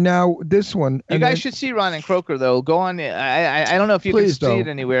 And now this one. You guys should see Ron and Croker, though. Go on. I don't know if you can see it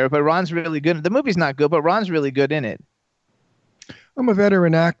anywhere, but Ron's really good. The movie's not good, but Ron's really good in it. I'm a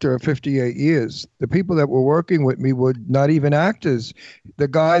veteran actor of 58 years. The people that were working with me were not even actors. The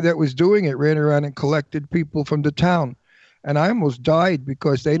guy that was doing it ran around and collected people from the town. And I almost died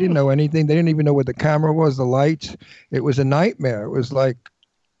because they didn't know anything. They didn't even know what the camera was, the lights. It was a nightmare. It was like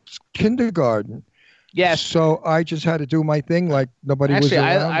kindergarten. Yes. So I just had to do my thing like nobody was around.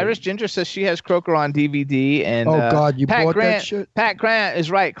 Actually, Irish Ginger says she has Croker on DVD. And God, you Pat bought Grant, that shit? Pat Grant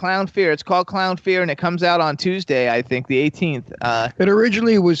is right. Clown Fear. It's called Clown Fear, and it comes out on Tuesday, I think, the 18th. It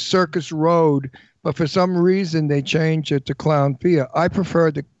originally was Circus Road, but for some reason they changed it to Clown Fear. I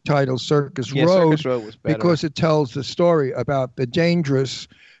prefer the title Circus Road, Circus Road was better because it tells the story about the dangerous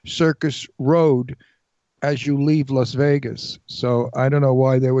Circus Road as you leave Las Vegas. So I don't know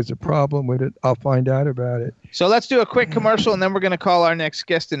why there was a problem with it. I'll find out about it. So let's do a quick commercial, and then we're going to call our next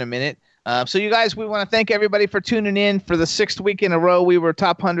guest in a minute. So you guys, we want to thank everybody for tuning in. For the 6th week in a row, we were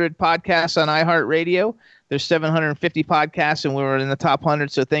top 100 podcasts on iHeartRadio. There's 750 podcasts, and we were in the top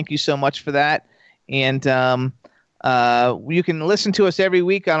 100, so thank you so much for that. And you can listen to us every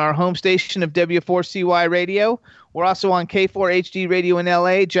week on our home station of W4CY Radio. We're also on K4HD Radio in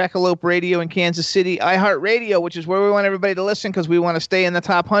LA, Jackalope Radio in Kansas City, iHeartRadio, which is where we want everybody to listen because we want to stay in the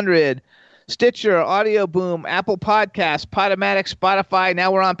top 100. Stitcher, Audio Boom, Apple Podcasts, Podomatic, Spotify.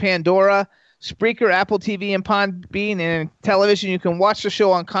 Now we're on Pandora, Spreaker, Apple TV, and Podbean. And in television, you can watch the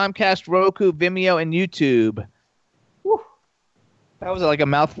show on Comcast, Roku, Vimeo, and YouTube. Whew. That was like a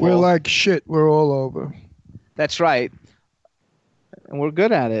mouthful. We're like shit. We're all over. That's right. And we're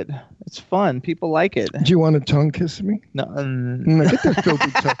good at it. It's fun. People like it. Do you want to tongue kiss me? No. No, get that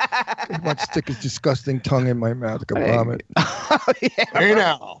filthy tongue. I want to stick his disgusting tongue in my mouth like a vomit. Oh, yeah. Hey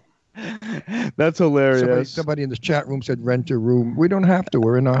now. That's hilarious. Somebody in the chat room said rent a room. We don't have to.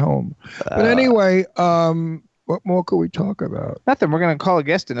 We're in our home. But anyway, what more could we talk about? Nothing. We're going to call a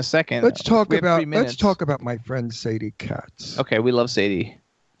guest in a second. Let's talk about my friend Sadie Katz. Okay, we love Sadie.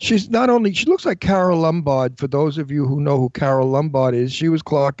 She looks like Carol Lombard. For those of you who know who Carol Lombard is, she was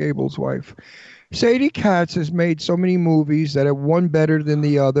Clark Gable's wife. Sadie Katz has made so many movies that are one better than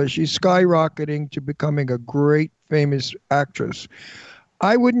the other. She's skyrocketing to becoming a great, famous actress.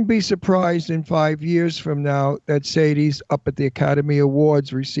 I wouldn't be surprised in 5 years from now that Sadie's up at the Academy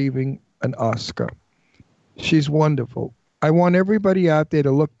Awards receiving an Oscar. She's wonderful. I want everybody out there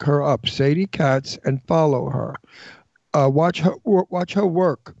to look her up, Sadie Katz, and follow her. Watch her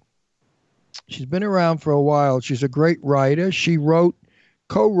work. She's been around for a while. She's a great writer. She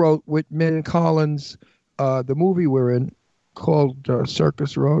co-wrote with Min Collins the movie we're in called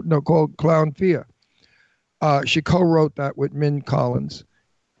Circus Road. No, called Clown Fear. She co-wrote that with Min Collins.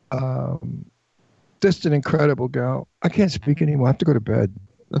 Just an incredible gal. I can't speak anymore. I have to go to bed.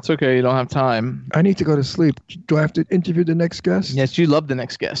 That's okay. You don't have time. I need to go to sleep. Do I have to interview the next guest? Yes, you love the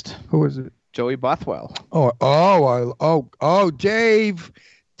next guest. Who is it? Joey Bothwell. Dave.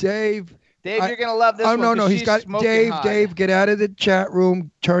 Dave, you're gonna love this one. Oh no, he's got Dave. Hot. Dave, get out of the chat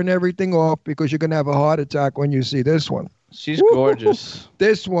room. Turn everything off because you're gonna have a heart attack when you see this one. She's gorgeous.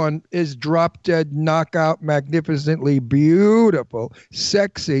 This one is drop dead, knockout, magnificently beautiful,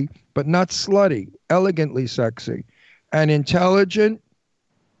 sexy, but not slutty, elegantly sexy, and intelligent.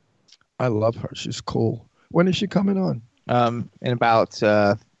 I love her. She's cool. When is she coming on? In about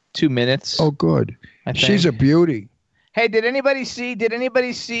 2 minutes. Oh, good. She's a beauty. Hey, did anybody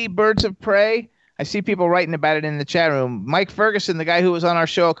see Birds of Prey? I see people writing about it in the chat room. Mike Ferguson, the guy who was on our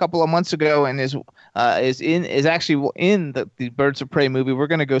show a couple of months ago and is actually in the Birds of Prey movie. We're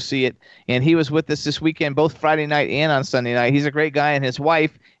going to go see it, and he was with us this weekend, both Friday night and on Sunday night. He's a great guy, and his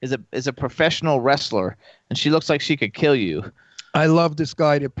wife is a professional wrestler, and she looks like she could kill you. I love this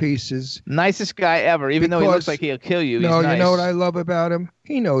guy to pieces. Nicest guy ever, even though he looks like he'll kill you. No, he's nice. You know what I love about him?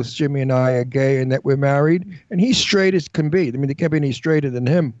 He knows Jimmy and I are gay and that we're married, and he's straight as can be. I mean, there can't be any straighter than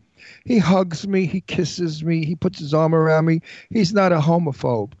him. He hugs me, he kisses me, he puts his arm around me. He's not a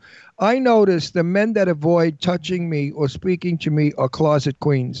homophobe. I notice the men that avoid touching me or speaking to me are closet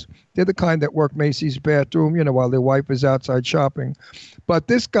queens. They're the kind that work Macy's bathroom, while their wife is outside shopping. But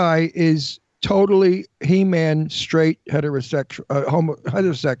this guy is totally he-man, straight,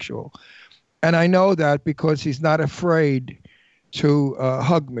 heterosexual. And I know that because he's not afraid to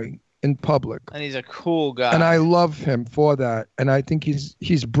hug me in public. And he's a cool guy. And I love him for that. And I think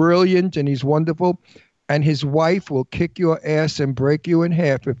he's brilliant and he's wonderful. And his wife will kick your ass and break you in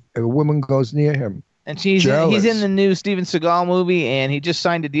half if a woman goes near him. And he's in the new Steven Seagal movie, and he just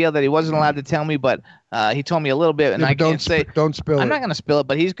signed a deal that he wasn't allowed to tell me, but he told me a little bit, and I can't say. Don't spill it. I'm not going to spill it,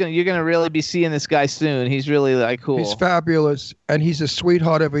 but you're going to really be seeing this guy soon. He's really cool. He's fabulous, and he's a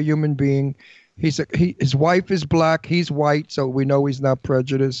sweetheart of a human being. His wife is black. He's white, so we know he's not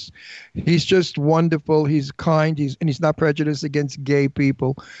prejudiced. He's just wonderful. He's kind. He's not prejudiced against gay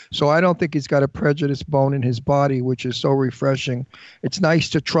people. So I don't think he's got a prejudice bone in his body, which is so refreshing. It's nice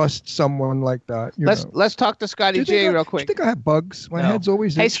to trust someone like that. Let's talk to Scotty J real quick. Do you think I have bugs? My head's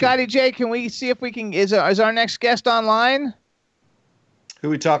always itchy. Hey, Scotty J, can we see if we can? Is our next guest online? Who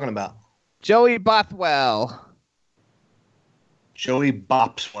are we talking about? Joey Bothwell. Joey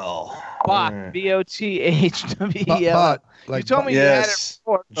Bothwell. Bothwell. You told me you had it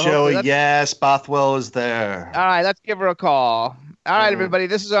before. Joey, yes, Bothwell is there. All right, let's give her a call. All right, everybody,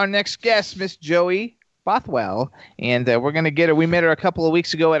 this is our next guest, Miss Joey Bothwell, and we're going to get her. We met her a couple of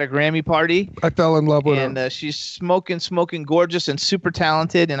weeks ago at a Grammy party. I fell in love with her. And she's smoking gorgeous and super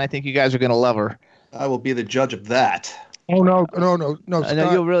talented, and I think you guys are going to love her. I will be the judge of that. Oh, no, Scott. I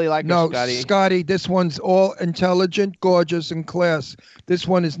know you'll really like her, Scotty. Scotty, this one's all intelligent, gorgeous, and class. This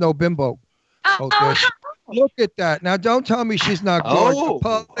one is no bimbo. Look at that. Now, don't tell me she's not gorgeous.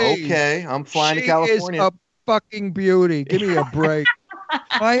 Okay. I'm flying to California. She is a fucking beauty. Give me a break.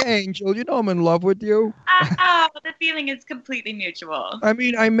 My angel, I'm in love with you. The feeling is completely mutual. I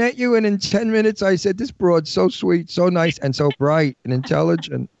mean, I met you, and in 10 minutes, I said, this broad's so sweet, so nice, and so bright and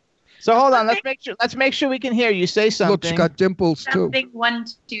intelligent. So hold on, let's make sure we can hear you. Say something. Look, she's got dimples too. 1,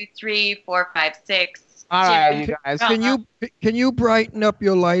 2, 3, 4, 5, 6. All right, you guys. Can you brighten up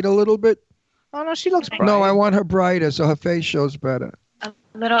your light a little bit? Oh no, she looks bright. No, I want her brighter so her face shows better. A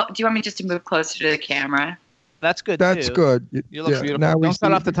little. Do you want me just to move closer to the camera? That's good. That's good. You look beautiful. Don't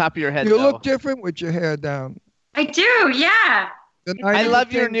start off the top of your head. You look different with your hair down. I do. Yeah. I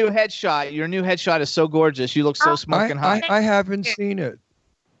love your new headshot. Your new headshot is so gorgeous. You look so smoking hot. I haven't seen it.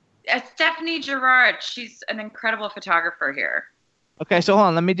 Stephanie Gerard. She's an incredible photographer here. Okay, so hold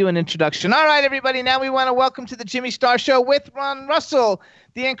on. Let me do an introduction. All right, everybody. Now we want to welcome to the Jimmy Star Show with Ron Russell,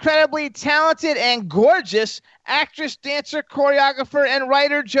 the incredibly talented and gorgeous actress, dancer, choreographer, and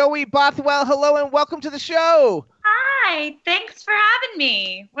writer Joey Bothwell. Hello and welcome to the show. Hi. Thanks for having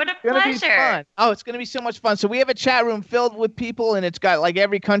me. What a pleasure. Oh, it's going to be so much fun. So we have a chat room filled with people, and it's got like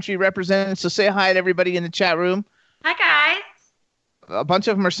every country represented. So say hi to everybody in the chat room. Hi, guys. A bunch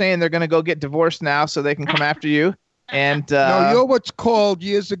of them are saying they're going to go get divorced now so they can come after you. And no, you're what's called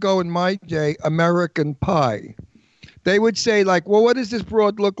years ago in my day American Pie. They would say like, well, what does this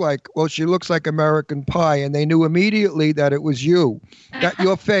broad look like? Well, she looks like American Pie, and they knew immediately that it was you. That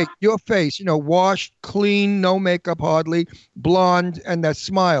your face, washed, clean, no makeup hardly, blonde, and that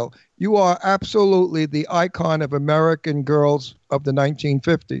smile. You are absolutely the icon of American girls of the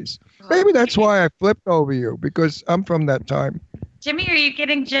 1950s. Maybe that's why I flipped over you, because I'm from that time. Jimmy, are you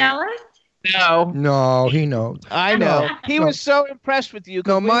getting jealous? No, he knows. I know. He was so impressed with you.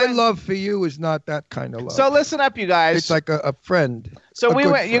 No, my love for you is not that kind of love. So listen up, you guys. It's like a friend. So we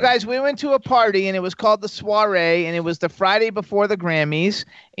went, you guys, we went to a party and it was called the Soiree, and it was the Friday before the Grammys,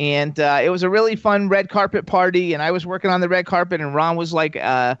 and it was a really fun red carpet party, and I was working on the red carpet, and Ron was like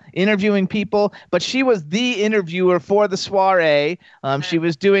interviewing people, but she was the interviewer for the Soiree. She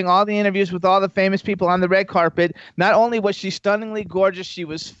was doing all the interviews with all the famous people on the red carpet. Not only was she stunningly gorgeous, she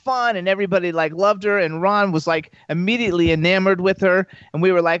was fun, and everybody like loved her, and Ron was like immediately enamored with her, and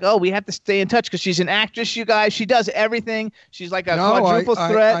we were like, oh, we have to stay in touch because she's an actress, you guys. She does everything. She's like a quadruple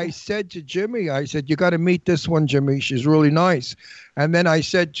threat. I said to Jimmy, I said, you got to meet this one, Jimmy. She's really nice. And then I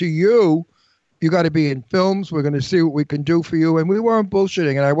said to you, you got to be in films. We're going to see what we can do for you. And we weren't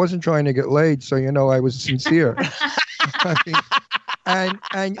bullshitting, and I wasn't trying to get laid, so I was sincere. and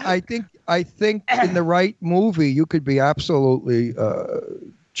I think in the right movie, you could be absolutely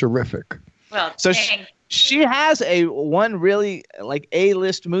terrific. Well, so she has one really like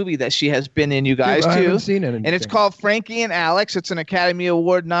A-list movie that she has been in, you guys, I too. haven't seen it. And it's called Frankie and Alex. It's an Academy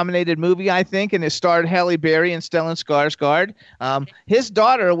Award nominated movie, I think, and it starred Halle Berry and Stellan Skarsgård. His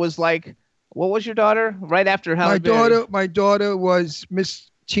daughter was like, what was your daughter? Right after Halle Berry. My daughter was Miss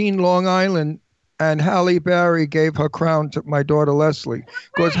Teen Long Island, and Halle Berry gave her crown to my daughter Leslie,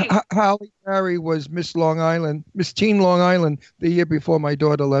 because Halle Berry was Miss Teen Long Island the year before my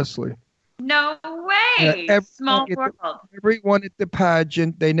daughter Leslie. No way. Small world. Everyone at the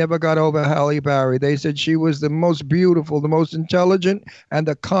pageant, they never got over Halle Berry. They said she was the most beautiful, the most intelligent, and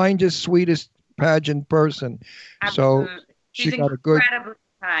the kindest, sweetest pageant person. Absolutely. So she's incredibly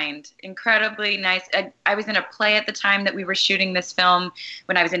kind, incredibly nice. I was in a play at the time that we were shooting this film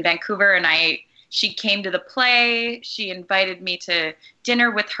when I was in Vancouver, and she came to the play. She invited me to dinner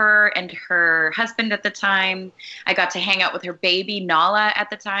with her and her husband at the time. I got to hang out with her baby, Nala, at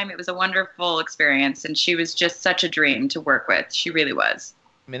the time. It was a wonderful experience, and she was just such a dream to work with. She really was.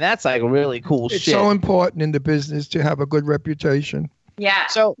 I mean, that's like really cool shit. It's so important in the business to have a good reputation. Yeah.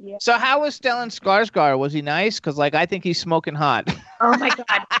 So how was Stellan Skarsgård? Was he nice? Because I think he's smoking hot. Oh my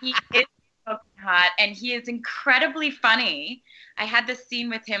God, he is smoking hot, and he is incredibly funny. I had this scene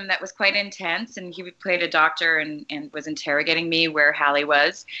with him that was quite intense, and he played a doctor and was interrogating me where Halle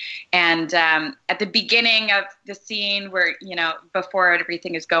was. And at the beginning of the scene where, before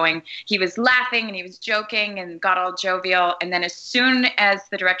everything is going, he was laughing and he was joking and got all jovial. And then as soon as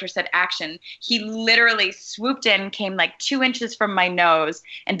the director said action, he literally swooped in, came like 2 inches from my nose,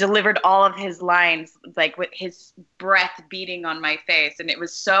 and delivered all of his lines, like with his breath beating on my face. And it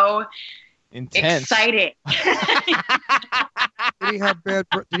was so intense. Exciting. Did he have bad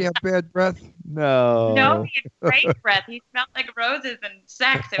breath? No, he had great breath. He smelled like roses and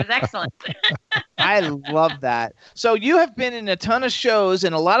sex. It was excellent. I love that. So you have been in a ton of shows,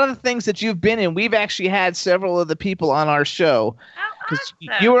 and a lot of the things that you've been in, we've actually had several of the people on our show. Oh, awesome.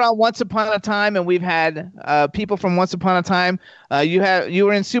 You were on Once Upon a Time, and we've had people from Once Upon a Time. You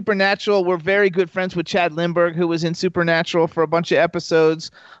were in Supernatural. We're very good friends with Chad Lindbergh, who was in Supernatural for a bunch of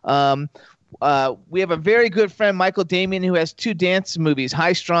episodes. We have a very good friend, Michael Damian, who has 2 dance movies,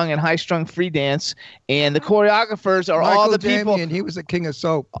 High Strung and High Strung Free Dance. And the choreographers are all the people. Damian, he was a king of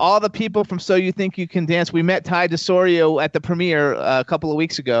soap. All the people from So You Think You Can Dance. We met Ty DeSorio at the premiere a couple of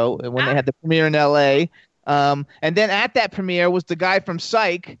weeks ago when they had the premiere in L.A. And then at that premiere was the guy from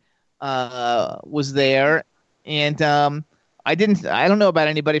Psych was there. And I don't know about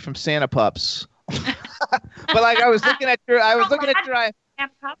anybody from Santa Pups. But I was looking at your How's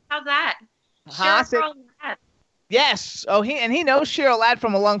that? Cheryl Ladd. Yes. Oh, he knows Cheryl Ladd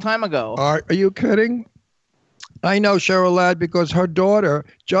from a long time ago. Are you kidding? I know Cheryl Ladd because her daughter,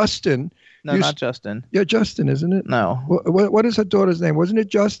 Justin. No, not Justin. Yeah, Justin, isn't it? No. What is her daughter's name? Wasn't it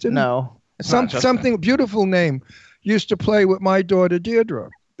Justin? No. Something beautiful name. Used to play with my daughter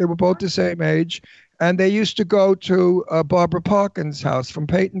Deirdre. They were both the same age. And they used to go to Barbara Parkins' house from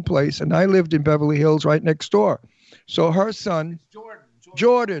Peyton Place. And I lived in Beverly Hills right next door. So her son,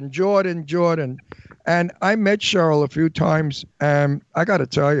 Jordan. And I met Cheryl a few times. And I got to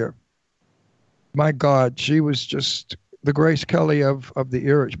tell you, my God, she was just the Grace Kelly of the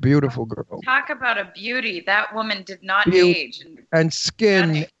era. Beautiful girl. Talk about a beauty. That woman did not age. And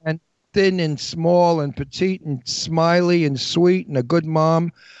skin and thin and small and petite and smiley and sweet and a good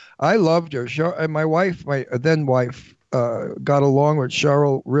mom. I loved her. And my wife, my then wife, got along with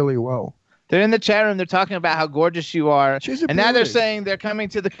Cheryl really well. They're in the chat room. They're talking about how gorgeous you are. And now they're saying they're coming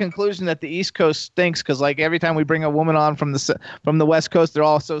to the conclusion that the East Coast stinks because, like, every time we bring a woman on from the West Coast, they're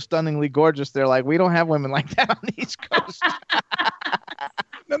all so stunningly gorgeous. They're like, we don't have women like that on the East Coast.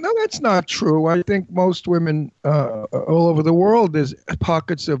 No, that's not true. I think most women all over the world, there's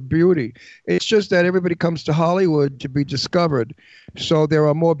pockets of beauty. It's just that everybody comes to Hollywood to be discovered. So there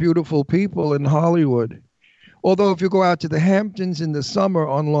are more beautiful people in Hollywood. Although if you go out to the Hamptons in the summer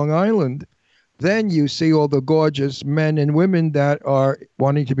on Long Island, then you see all the gorgeous men and women that are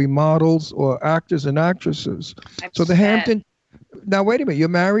wanting to be models or actors and actresses. So the Hampton. Now, wait a minute. You're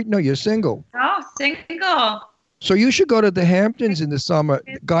married? No, you're single. Oh, single. So you should go to the Hamptons in the summer.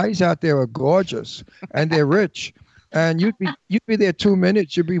 Guys out there are gorgeous and they're rich. And you'd be there 2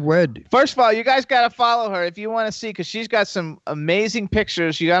 minutes, you'd be wed. First of all, you guys got to follow her if you want to see, because she's got some amazing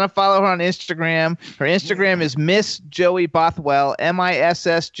pictures. You got to follow her on Instagram. Her Instagram is Miss Joey Bothwell,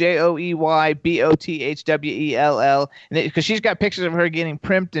 MissJoeyBothwell, because she's got pictures of her getting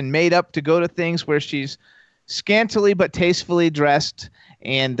primped and made up to go to things where she's scantily but tastefully dressed.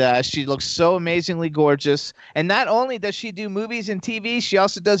 And she looks so amazingly gorgeous. And not only does she do movies and TV, she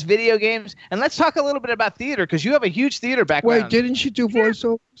also does video games. And let's talk a little bit about theater, because you have a huge theater background. Wait, didn't she do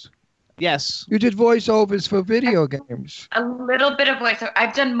voiceovers? Yes. You did voiceovers for video games. A little bit of voiceover.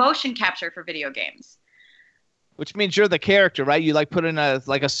 I've done motion capture for video games. Which means you're the character, right? You like put in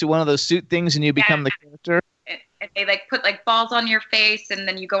one of those suit things and you become the character. And they like put like balls on your face, and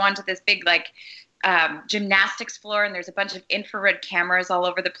then you go onto this big like gymnastics floor, and there's a bunch of infrared cameras all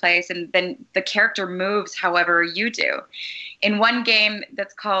over the place, and then the character moves however you do. In one game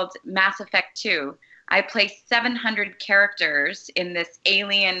that's called Mass Effect 2, I play 700 characters in this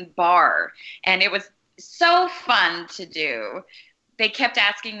alien bar, and it was so fun to do. They kept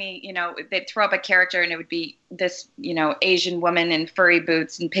asking me, they'd throw up a character and it would be this, Asian woman in furry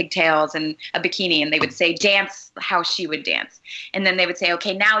boots and pigtails and a bikini. And they would say, dance how she would dance. And then they would say,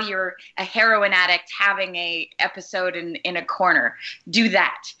 okay, now you're a heroin addict having a episode in a corner. Do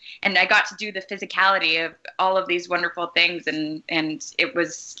that. And I got to do the physicality of all of these wonderful things. And it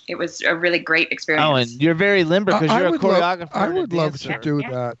was a really great experience. Oh, and you're very limber because you're a choreographer. I would love to do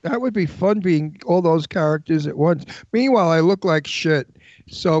that. That would be fun, being all those characters at once. Meanwhile, I look like shit.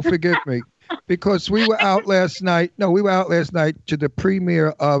 So forgive me, because we were out last night. No, we were out last night to the premiere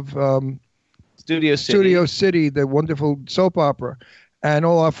of Studio City, the wonderful soap opera, and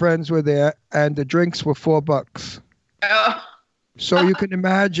all our friends were there, and the drinks were $4. Oh. So you can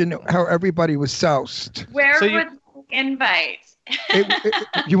imagine how everybody was soused. Where would the invite?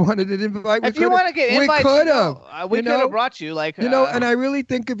 You wanted an invite? If you want to get invites, we could have. We could have brought you. And I really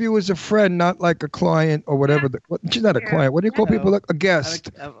think of you as a friend, not like a client or whatever. She's not a client. What do you call people? A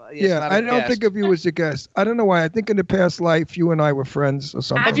guest. I don't think of you as a guest. I don't know why. I think in the past life, you and I were friends or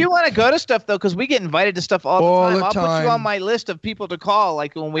something. If you want to go to stuff, though, because we get invited to stuff all the time. I'll put you on my list of people to call,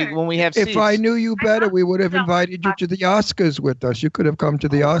 like when we have seats. If I knew you better, we would have invited you to the Oscars with us. You could have come to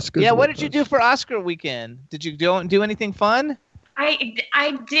the Oscars. Yeah, what did you do for Oscar weekend? Did you do anything fun?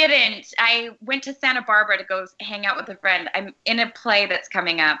 I didn't. I went to Santa Barbara to go hang out with a friend. I'm in a play that's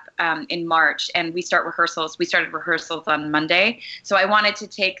coming up in March, and we start rehearsals. We started rehearsals on Monday, so I wanted to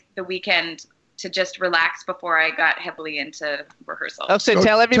take the weekend to just relax before I got heavily into rehearsals. Oh, so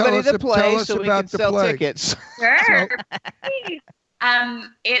tell everybody the play so we can sell tickets. Sure.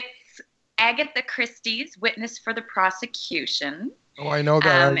 It's Agatha Christie's Witness for the Prosecution. Oh, I know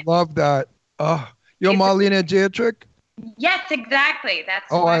that. I love that. Oh, you're Marlene Dietrich? Yes, exactly. That's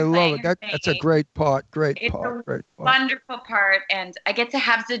I love it. That's a great part. It's a wonderful part, and I get to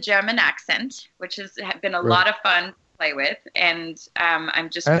have the German accent, which has been a lot of fun to play with, and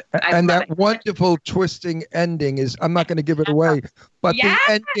I'm just and that wonderful twisting ending is, I'm not going to give it away, but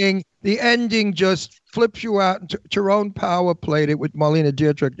the ending just flips you out. Tyrone Power played it with Marlene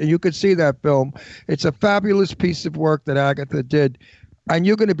Dietrich, and you could see that film. It's a fabulous piece of work that Agatha did. And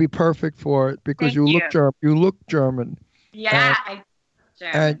you're going to be perfect for it because you look German. Yeah,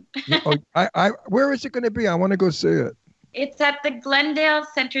 German. And where is it going to be? I want to go see it. It's at the Glendale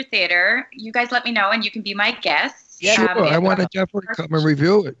Center Theater. You guys let me know, and you can be my guest. Sure, I want to definitely come and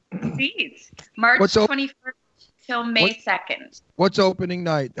review it. Please. March 21st till May 2nd. What's opening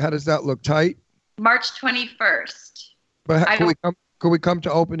night? How does that look? Tight? March 21st. But could we come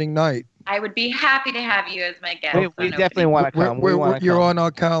to opening night? I would be happy to have you as my guest. We definitely want to come. You're on our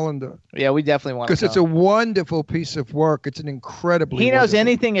calendar. Yeah, we definitely want to come. Because it's a wonderful piece of work. It's an incredibly He knows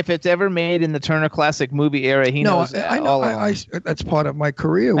anything if it's ever made in the Turner Classic Movie era. He knows all of it. That's part of my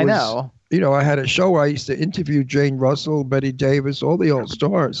career. I know. I had a show where I used to interview Jane Russell, Betty Davis, all the old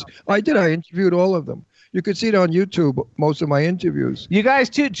stars. I did. I interviewed all of them. You could see it on YouTube, most of my interviews. You guys,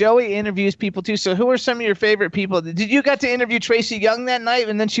 too. Joey interviews people, too. So who are some of your favorite people? Did you get to interview Tracy Young that night,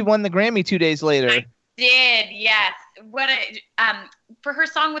 and then she won the Grammy 2 days later? I did, yes. For her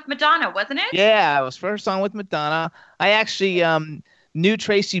song with Madonna, wasn't it? Yeah, it was for her song with Madonna. I actually knew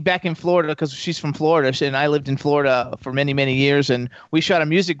Tracy back in Florida because she's from Florida, and I lived in Florida for many, many years. And we shot a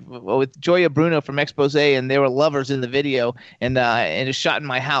music with Joya Bruno from Expose, and they were lovers in the video, and it's shot in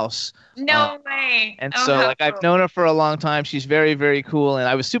my house. No way. way. And Oh, so, how like, I've cool. known her for a long time. She's very, very cool, and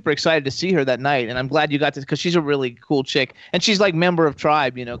I was super excited to see her that night. And I'm glad you got to, because she's a really cool chick, and she's like member of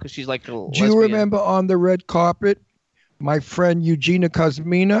Tribe, you know, because she's like a lesbian. Do you remember on the red carpet, my friend Eugenia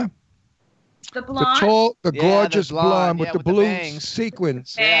Kosmina? The blonde? The gorgeous the blonde with yeah, the with blue bangs.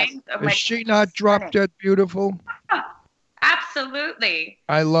 sequins. Bangs? Oh, my Is she God, not she's drop stunning. dead beautiful? Absolutely.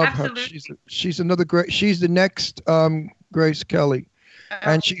 I love Absolutely. her. She's another great. She's the next Grace Kelly,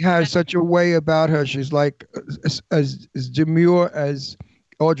 and she has such a way about her. She's like as demure as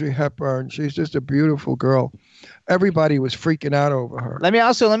Audrey Hepburn. She's just a beautiful girl. Everybody was freaking out over her. Let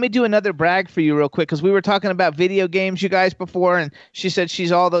me do another brag for you real quick, because we were talking about video games, you guys, before, and she said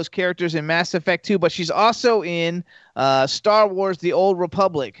she's all those characters in Mass Effect 2, but she's also in Star Wars: The Old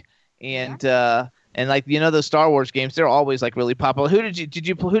Republic, and like, you know, those Star Wars games, they're always like really popular. Who did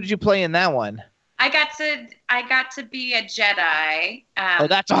you play in that one? I got to be a Jedi. Oh,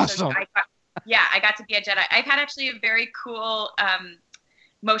 that's awesome. I got to be a Jedi. I've had actually a very cool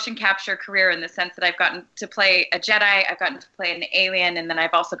motion capture career, in the sense that I've gotten to play a Jedi, I've gotten to play an alien, and then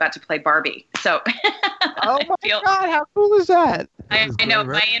I've also got to play Barbie. So Oh my God, how cool is that? I know,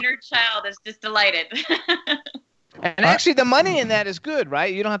 my inner child is just delighted. And actually, the money in that is good,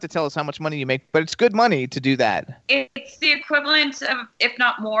 right? You don't have to tell us how much money you make, but it's good money to do that. It's the equivalent of, if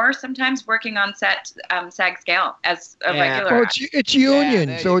not more, sometimes working on set, SAG scale as a regular. Well, it's union,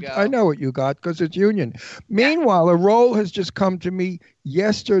 there so you go. I know what you got because it's union. Meanwhile, a role has just come to me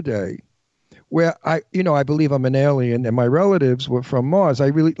yesterday, where I believe I'm an alien, and my relatives were from Mars. I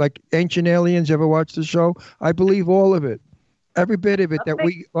really like Ancient Aliens. You ever watch the show? I believe all of it. Every bit of it, that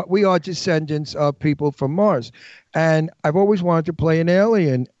we are descendants of people from Mars. And I've always wanted to play an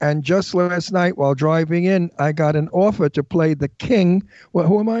alien. And just last night while driving in, I got an offer to play the king. Well,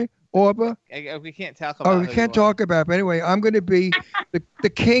 who am I? Orba? We can't talk about Oh, we can't talk about it. But anyway, I'm going to be the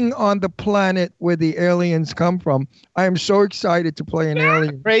king on the planet where the aliens come from. I am so excited to play an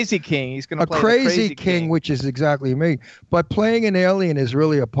alien. Crazy king. He's going to play a the crazy king, which is exactly me. But playing an alien is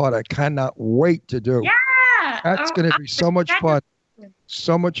really a part I cannot wait to do. Yeah. That's going to be so much fun.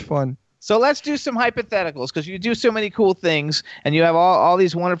 So much fun. So let's do some hypotheticals, because you do so many cool things, and you have all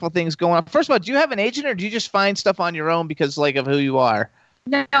these wonderful things going on. First of all, do you have an agent, or do you just find stuff on your own because like of who you are?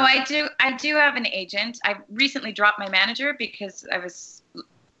 No, I do have an agent. I recently dropped my manager because I was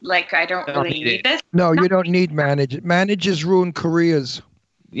like, I don't really need this. No, you don't need managers. Managers ruin careers.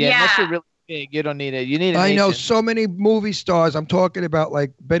 Yeah, unless you're really big, you don't need it. You need an I know agent. so many movie stars. I'm talking about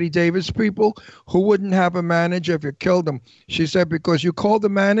like Betty Davis people who wouldn't have a manager if you killed them. She said because you call the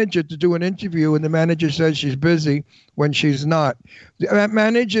manager to do an interview and the manager says she's busy when she's not.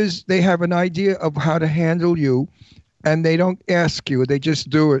 Managers, they have an idea of how to handle you, and they don't ask you. They just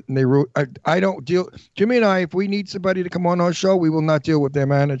do it. And I don't deal. Jimmy and I, if we need somebody to come on our show, we will not deal with their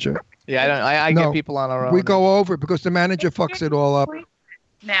manager. Yeah, I get people on our own. We go over it because the manager fucks it all up.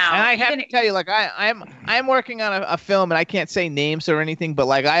 Now, and I have to tell you, like I'm working on a film, and I can't say names or anything, but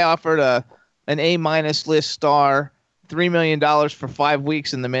like I offered an A- list star $3 million for 5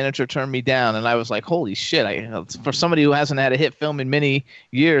 weeks, and the manager turned me down, and I was like, holy shit! For somebody who hasn't had a hit film in many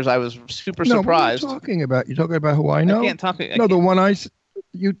years, I was super surprised. What are you talking about? You're talking about who I know? I can't talk. No, the one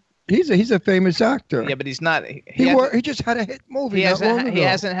he's a famous actor. Yeah, but he's not. He just had a hit movie. He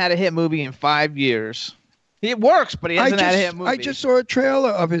hasn't had a hit movie in 5 years. It works, but he hasn't had a hit movie. I just saw a trailer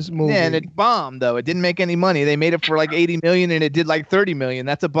of his movie. Yeah, and it bombed though. It didn't make any money. They made it for like $80 million, and it did like $30 million.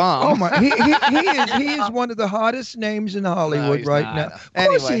 That's a bomb. Oh my! He is one of the hottest names in Hollywood now. Of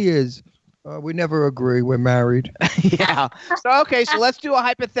course he is. We never agree. We're married. Yeah. So let's do a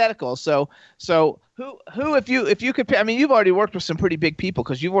hypothetical. So who if you could pick, I mean, you've already worked with some pretty big people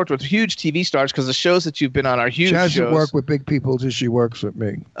because you've worked with huge TV stars because the shows that you've been on are huge shows. She hasn't worked with big people till she works with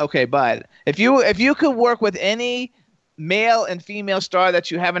me. Okay, but if you could work with any male and female star that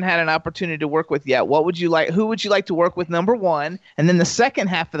you haven't had an opportunity to work with yet, what would you like? Who would you like to work with? Number one, and then the second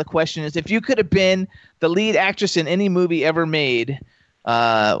half of the question is, if you could have been the lead actress in any movie ever made,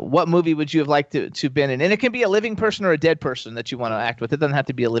 what movie would you have liked to been in? And it can be a living person or a dead person that you want to act with. It doesn't have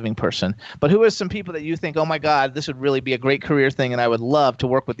to be a living person. But who are some people that you think, oh my God, this would really be a great career thing, and I would love to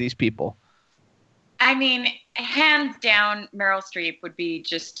work with these people? I mean, hands down, Meryl Streep would be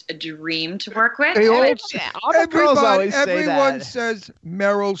just a dream to work with. Everyone that. says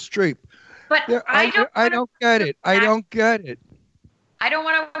Meryl Streep. But I don't get it. I don't get it. I don't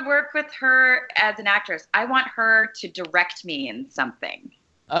want to work with her as an actress. I want her to direct me in something.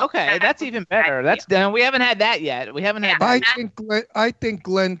 Okay, that's even better. That's done. We haven't had that yet. We haven't had that. I think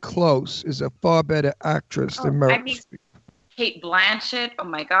Glenn Close is a far better actress than Meryl Streep. Kate Blanchett. Oh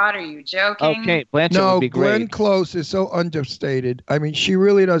my God, are you joking? Oh, Kate Blanchett would be great. Glenn Close is so understated. I mean, she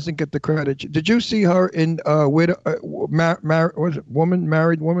really doesn't get the credit. Did you see her in was it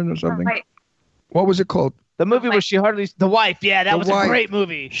Married Woman or something? Right. What was it called? The movie where she hardly... The Wife. Yeah, that was a great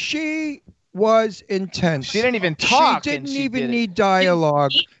movie. She was intense. She didn't even talk. She didn't even need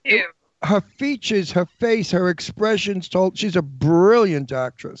dialogue. Her features, her face, her expressions told she's a brilliant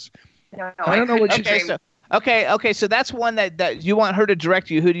actress. No, I don't know what she's... Okay, so that's one that you want her to direct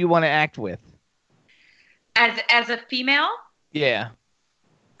you. Who do you want to act with? As a female? Yeah.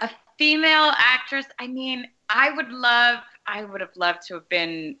 A female actress. I mean, I would have loved to have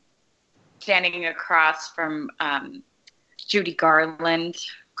been standing across from Judy Garland.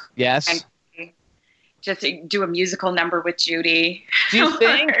 Yes. And just do a musical number with Judy. Do you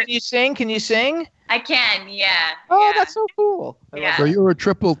sing? Can you sing? Can you sing? I can, yeah. Oh, yeah. that's so cool. Yeah. So you're a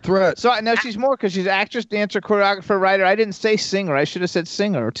triple threat. So I know she's more because she's actress, dancer, choreographer, writer. I didn't say singer. I should have said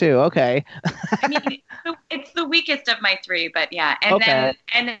singer too. Okay. I mean, it's the weakest of my three, but yeah. And then,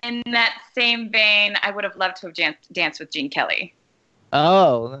 and in that same vein, I would have loved to have danced with Gene Kelly.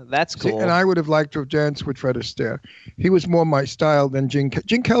 Oh, that's cool. See, and I would have liked to have danced with Fred Astaire. He was more my style than Gene Kelly.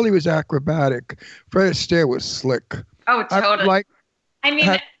 Gene Kelly was acrobatic. Fred Astaire was slick. Oh, totally. I mean,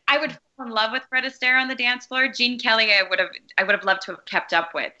 had- I would fall in love with Fred Astaire on the dance floor. Gene Kelly, I would have loved to have kept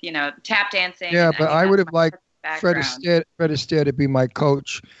up with. You know, tap dancing. Yeah, but I would have liked Fred background. Astaire to be my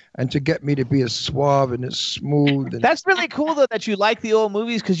coach and to get me to be as suave and as smooth. And That's really cool though that you like the old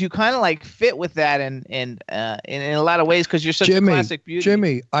movies because you kind of like fit with that and in a lot of ways because you're such a classic beauty.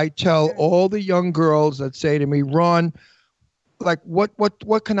 Jimmy, I tell all the young girls that say to me, Ron, like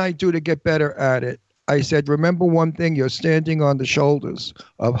what can I do to get better at it? I said, remember one thing, you're standing on the shoulders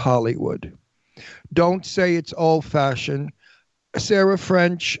of Hollywood. Don't say it's old-fashioned. Sarah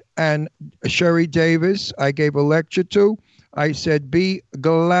French and Sherry Davis, I gave a lecture to. I said, be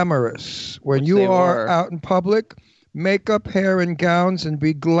glamorous. When you are out in public, makeup, hair, and gowns, and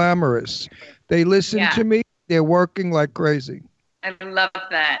be glamorous. They listen to me. They're working like crazy. I love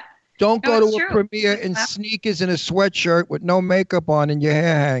that. Don't go to a premiere in sneakers and a sweatshirt with no makeup on and your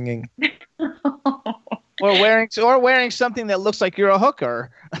hair hanging. Or wearing something that looks like you're a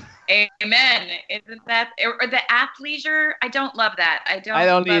hooker. Amen. Isn't that or the athleisure? I don't love that. I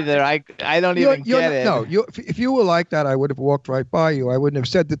don't either. I don't even get it. No, if you were like that, I would have walked right by you. I wouldn't have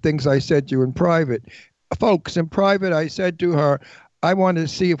said the things I said to you in private. Folks, in private, I said to her, I want to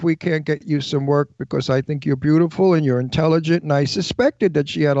see if we can't get you some work because I think you're beautiful and you're intelligent. And I suspected that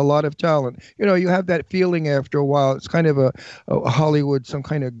she had a lot of talent. You know, you have that feeling after a while. It's kind of a Hollywood, some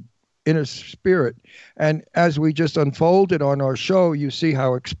kind of inner spirit. And as we just unfolded on our show, you see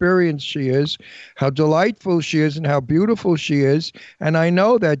how experienced she is, how delightful she is, and how beautiful she is. And I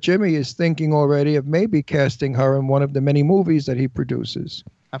know that Jimmy is thinking already of maybe casting her in one of the many movies that he produces.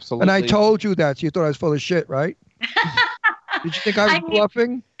 Absolutely. And I told you that. So you thought I was full of shit, right? Did you think I was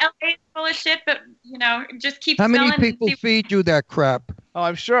bluffing? LA is full of shit, but, you know, just keep How selling. many people feed you that crap? Oh,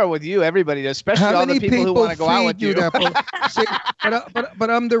 I'm sure with you, everybody does, especially all the people who want to go out with you. See,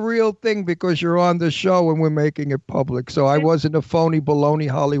 but I'm the real thing because you're on the show and we're making it public. So I wasn't a phony, baloney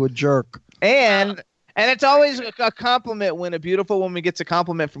Hollywood jerk. And it's always a compliment when a beautiful woman gets a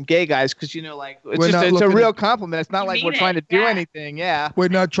compliment from gay guys because, you know, like, it's a real compliment. It's not like we're trying to do anything. Yeah. We're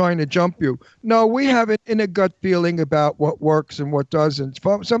not trying to jump you. No, we have an inner gut feeling about what works and what doesn't.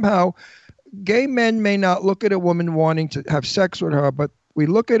 Somehow, gay men may not look at a woman wanting to have sex with her, but we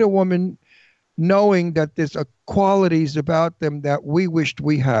look at a woman knowing that there's qualities about them that we wished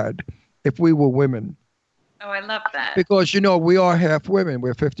we had if we were women. Oh, I love that. Because, you know, we are half women.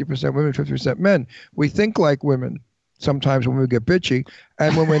 We're 50% women, 50% men. We think like women sometimes when we get bitchy.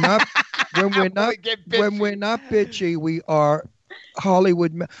 And when we're not when we're not bitchy, we are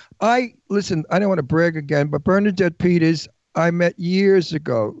Hollywood men. Listen, I don't want to brag again, but Bernadette Peters, I met years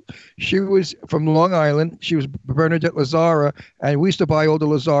ago. She was from Long Island. She was Bernadette Lazara, and we used to buy all the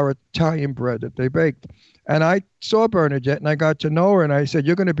Lazara Italian bread that they baked. And I saw Bernadette, and I got to know her, and I said,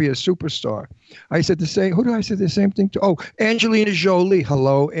 you're going to be a superstar. I said the same. Who did I say the same thing to? Oh, Angelina Jolie.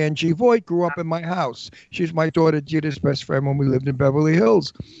 Hello, Angie Voigt grew up in my house. She's my daughter Gita's best friend when we lived in Beverly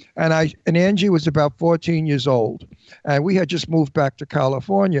Hills. And Angie was about 14 years old, and we had just moved back to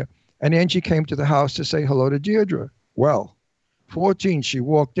California. And Angie came to the house to say hello to Deirdre. Well, 14, she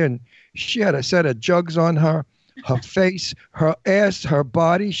walked in. She had a set of jugs on her face, her ass, her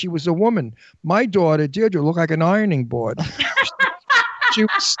body. She was a woman. My daughter, Deirdre, looked like an ironing board. She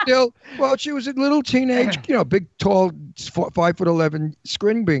was a little teenage, you know, big, tall, 5'11"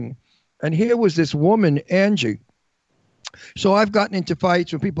 screen being. And here was this woman, Angie. So I've gotten into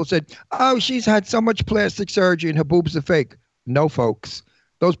fights when people said, oh, she's had so much plastic surgery and her boobs are fake. No, folks.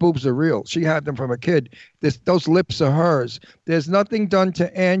 Those boobs are real. She had them from a kid. Those lips are hers. There's nothing done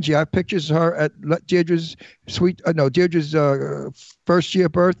to Angie. I have pictures of her at Deirdre's first year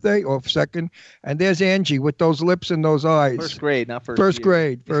birthday or second. And there's Angie with those lips and those eyes. First grade, not first First year.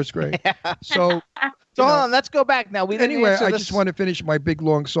 grade. First grade. So hold on. Let's go back now. Anyway, I just want to finish my big,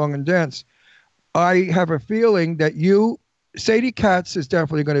 long song and dance. I have a feeling that Sadie Katz is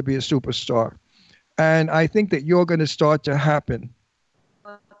definitely going to be a superstar. And I think that you're going to start to happen.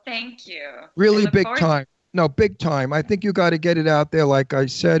 Thank you. Really big time. No, big time. I think you got to get it out there, like I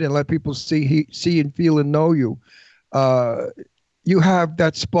said, and let people see and feel and know you. You have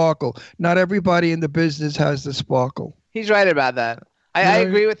that sparkle. Not everybody in the business has the sparkle. He's right about that. I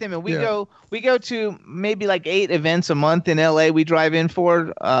agree with him. And we go to maybe like 8 events a month in LA we drive in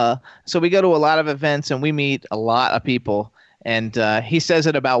for. So we go to a lot of events and we meet a lot of people. And he says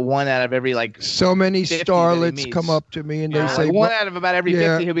it about 1 out of every so many starlets come up to me and they say 1 out of about every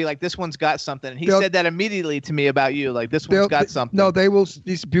 50 he'll be like, this one's got something. And he said that immediately to me about you, like this one's got something. No, they will.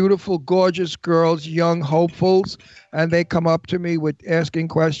 These beautiful, gorgeous girls, young hopefuls, and they come up to me with asking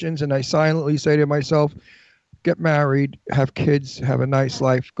questions, and I silently say to myself, get married, have kids, have a nice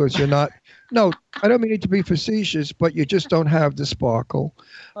life, because you're not. No, I don't mean it to be facetious, but you just don't have the sparkle.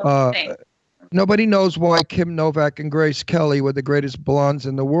 Nobody knows why Kim Novak and Grace Kelly were the greatest blondes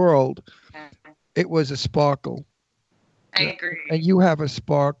in the world. It was a sparkle. I agree. And you have a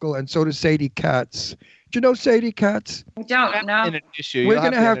sparkle, and so does Sadie Katz. Do you know Sadie Katz? I don't know. We're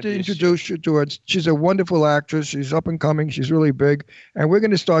going to have to introduce you to her. She's a wonderful actress. She's up and coming. She's really big. And we're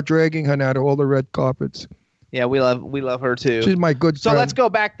going to start dragging her now to all the red carpets. Yeah, we love her too. She's my good friend. So let's go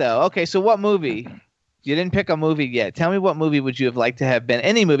back though. Okay, so what movie? You didn't pick a movie yet. Tell me what movie would you have liked to have been?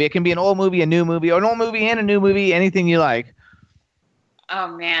 Any movie. It can be an old movie, a new movie, or an old movie and a new movie. Anything you like.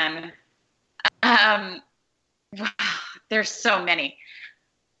 Oh man, wow, there's so many.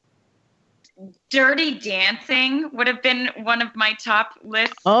 Dirty Dancing would have been one of my top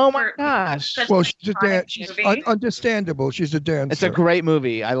lists. Oh my gosh! Well, she's a dancer. She's understandable. She's a dancer. It's a great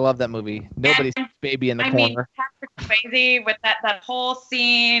movie. I love that movie. Nobody's baby in the corner. Mean, Patrick Swayze with that whole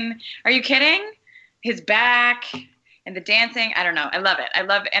scene. Are you kidding? His back and the dancing. I don't know. I love it. I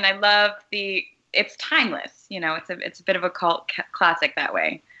love it's timeless. You know, it's a bit of a cult classic that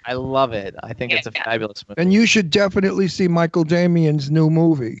way. I love it. I think it's a fabulous movie. And you should definitely see Michael Damian's new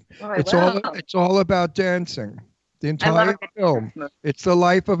movie. Oh, it's all about dancing. The entire film. It's the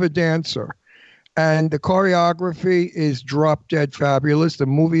life of a dancer. And the choreography is drop dead fabulous. The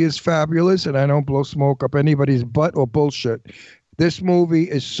movie is fabulous, and I don't blow smoke up anybody's butt or bullshit. This movie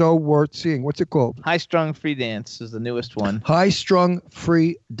is so worth seeing. What's it called? High Strung Free Dance is the newest one. High Strung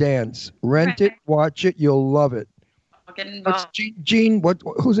Free Dance. Rent it, watch it, you'll love it. I'll get involved. Gene,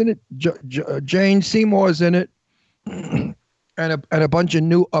 who's in it? Jane Seymour's in it. and a bunch of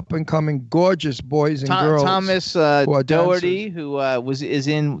new up-and-coming gorgeous boys and girls. Thomas Doherty, who is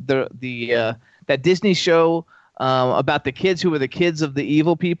in the that Disney show about the kids who were the kids of the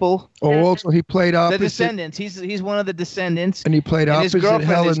evil people. Oh, also he played opposite. The Descendants. He's one of the Descendants. And he played opposite his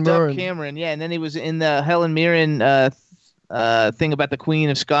girlfriend Helen is Mirren. Dove Cameron. Yeah, and then he was in the Helen Mirren thing about the Queen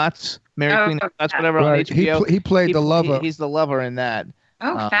of Scots, Queen of Scots, whatever, on HBO. He played the lover. He's the lover in that.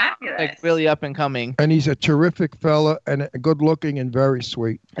 Oh, fabulous. Like really up and coming. And he's a terrific fella and good looking and very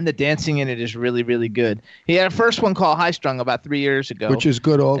sweet. And the dancing in it is really, really good. He had a first one called High Strung about 3 years ago. Which is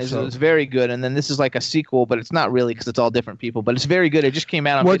good also. It's very good. And then this is like a sequel, but it's not really because it's all different people. But it's very good. It just came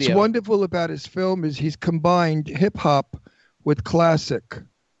out on video. What's wonderful about his film is he's combined hip-hop with classic.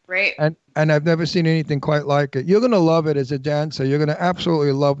 Great. And I've never seen anything quite like it. You're going to love it as a dancer. You're going to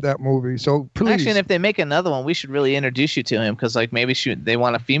absolutely love that movie. So please. Actually, and if they make another one, we should really introduce you to him because like maybe they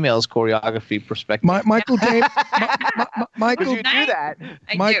want a female's choreography perspective. Michael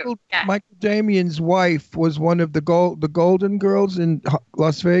Damian's wife was one of the Golden Girls in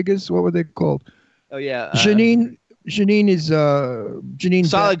Las Vegas. What were they called? Oh yeah, Janine is Janine.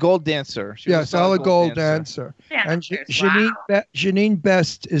 Solid gold dancer. Solid gold dancer. Yeah, and Janine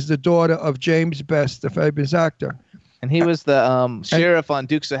Best is the daughter of James Best, the famous actor. And he was the sheriff on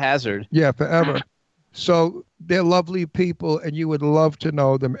Dukes of Hazzard. Yeah, forever. So they're lovely people, and you would love to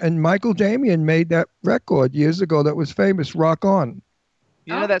know them. And Michael Damian made that record years ago that was famous, Rock On.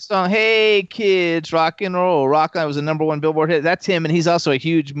 You know that song, Hey Kids, Rock and Roll. Rock On was a #1 Billboard hit. That's him, and he's also a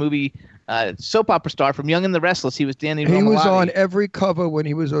huge movie soap opera star from Young and the Restless. He was Danny Romalotti. He was on every cover when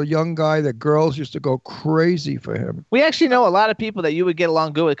he was a young guy. The girls used to go crazy for him. We actually know a lot of people that you would get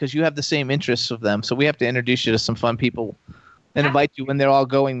along good with because you have the same interests of them. So we have to introduce you to some fun people and invite you when they're all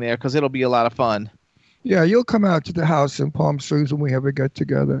going there because it'll be a lot of fun. Yeah, you'll come out to the house in Palm Springs when we ever get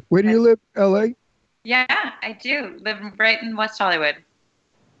together. Where do you live? L.A.? Yeah, I do. Live right in West Hollywood.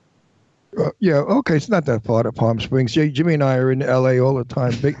 Yeah, okay, it's not that far to Palm Springs. Jimmy and I are in L.A. all the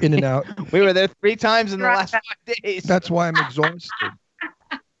time, big in and out. We were there 3 times in the last 5 days. That's why I'm exhausted.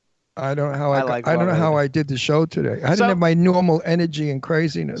 I don't know how I don't know how I did the show today. I didn't have my normal energy and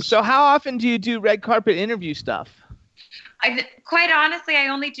craziness. So how often do you do red carpet interview stuff? Quite honestly, I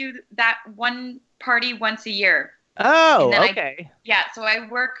only do that one party once a year. Oh, okay. So I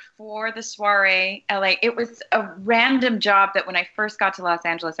work for the Soiree LA. It was a random job that when I first got to Los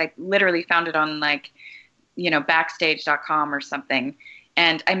Angeles, I literally found it on backstage.com or something.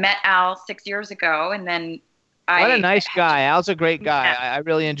 And I met Al 6 years ago, and then what a nice guy. Al's a great guy. Yeah, I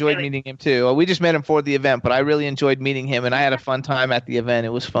really enjoyed meeting him too. We just met him for the event, but I really enjoyed meeting him, and I had a fun time at the event. It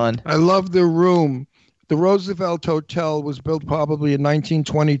was fun. I love the room. The Roosevelt Hotel was built probably in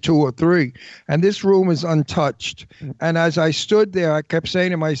 1922 or 3, and this room is untouched. And as I stood there, I kept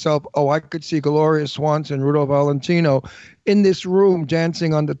saying to myself, oh, I could see Gloria Swanson and Rudolph Valentino in this room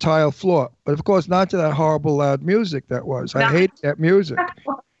dancing on the tile floor. But, of course, not to that horrible loud music that was. I hate that music.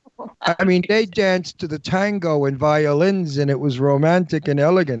 I mean, they danced to the tango and violins, and it was romantic and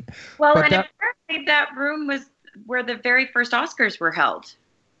elegant. Well, but apparently that room was where the very first Oscars were held.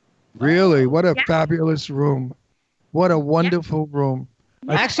 Really? What a fabulous room. What a wonderful room.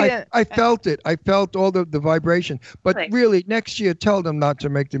 Actually, I felt it. I felt all the vibration. But really, next year, tell them not to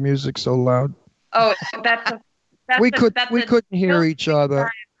make the music so loud. Oh, we couldn't hear each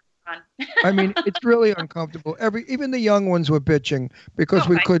other. I mean, it's really uncomfortable. Even the young ones were bitching because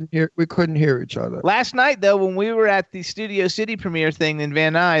we couldn't hear each other. Last night, though, when we were at the Studio City premiere thing in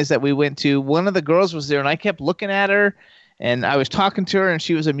Van Nuys that we went to, one of the girls was there, and I kept looking at her. And I was talking to her, and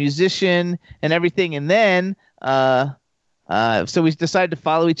she was a musician and everything. And then, so we decided to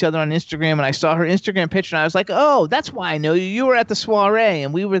follow each other on Instagram. And I saw her Instagram picture, and I was like, "Oh, that's why I know you. You were at the soiree,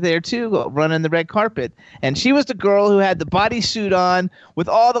 and we were there too, running the red carpet." And she was the girl who had the bodysuit on with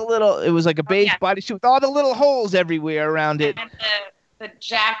all the little. It was like a beige bodysuit with all the little holes everywhere around it. And the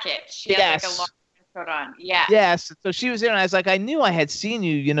jacket. She had like a long coat on. Yeah. Yes. So she was there, and I was like, I knew I had seen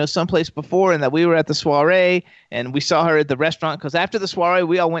you, someplace before, and that we were at the soiree, and we saw her at the restaurant. Because after the soiree,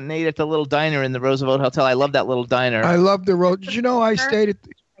 we all went and ate at the little diner in the Roosevelt Hotel. I love that little diner. I love the Did you know I stayed at?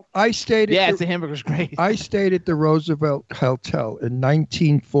 The hamburger's great. I stayed at the Roosevelt Hotel in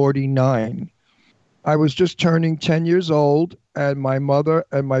 1949. I was just turning 10 years old, and my mother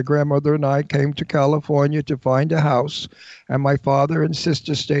and my grandmother and I came to California to find a house, and my father and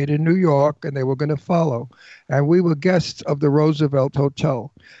sister stayed in New York, and they were going to follow. And we were guests of the Roosevelt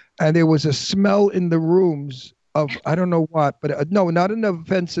Hotel, and there was a smell in the rooms of, I don't know what, but no, not an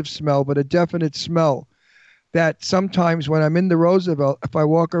offensive smell, but a definite smell that sometimes when I'm in the Roosevelt, if I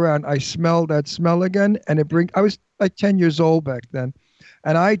walk around, I smell that smell again, and I was like 10 years old back then.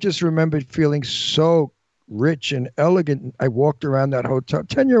 And I just remembered feeling so rich and elegant. I walked around that hotel,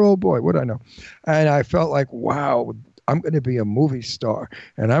 10-year-old boy, what do I know? And I felt like, wow, I'm going to be a movie star.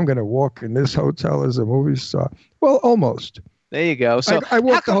 And I'm going to walk in this hotel as a movie star. Well, almost. There you go. So I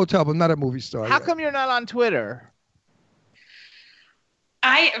walked the hotel, but not a movie star. How come you're not on Twitter?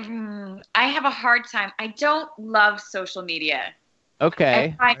 I have a hard time. I don't love social media.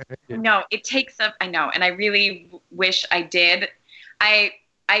 Okay. No, it takes up. I know, and I really wish I did. I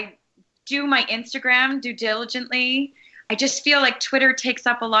do my Instagram diligently. I just feel like Twitter takes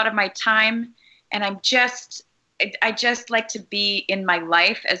up a lot of my time, and I just like to be in my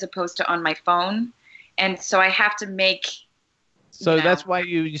life as opposed to on my phone, and so I have to make. So that's why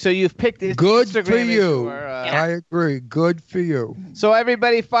you've picked this. Good Instagram for you. I agree. Good for you. So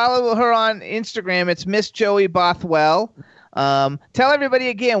everybody follow her on Instagram. It's Miss Joey Bothwell. Tell everybody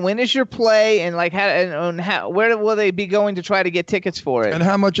again, when is your play, and where will they be going to try to get tickets for it? And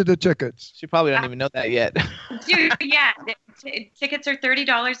how much are the tickets? She probably don't even know that yet. Dude, yeah, tickets are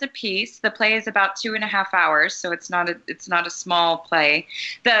 $30 a piece. The play is about 2.5 hours, so it's not a small play.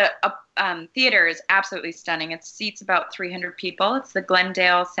 The theater is absolutely stunning. It seats about 300 people. It's the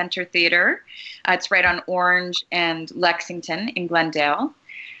Glendale Center Theater. It's right on Orange and Lexington in Glendale,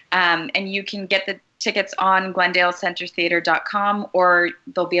 and you can get the tickets on glendalecentertheater.com, or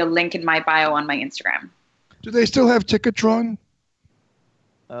there'll be a link in my bio on my Instagram. Do they still have Ticketron?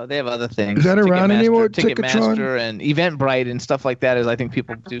 They have other things. Is that around anymore? Ticketmaster and Eventbrite and stuff like that. I think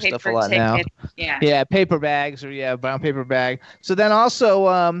people do stuff a lot now. Yeah, paper bags brown paper bag. So then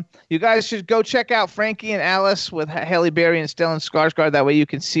also, you guys should go check out Frankie and Alice with Halle Berry and Stellan Skarsgård. That way you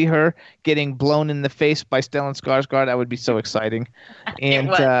can see her getting blown in the face by Stellan Skarsgård. That would be so exciting. And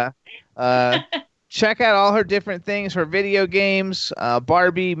check out all her different things, her video games,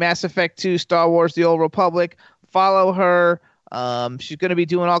 Barbie, Mass Effect 2, Star Wars, The Old Republic. Follow her. She's going to be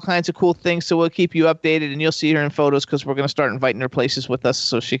doing all kinds of cool things, so we'll keep you updated, and you'll see her in photos because we're going to start inviting her places with us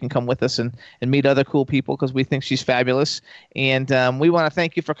so she can come with us and meet other cool people because we think she's fabulous. And we want to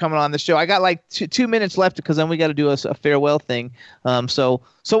thank you for coming on the show. I got like 2 minutes left because then we got to do a farewell thing. So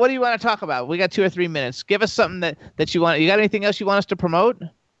what do you want to talk about? We got 2 or 3 minutes. Give us something that you want. You got anything else you want us to promote?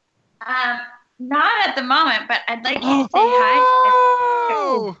 Not at the moment, but I'd like you to say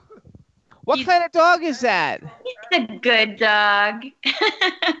hi. What kind of dog is that? He's a good dog.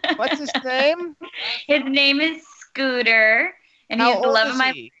 What's his name? His name is Scooter, and How he's the old love is of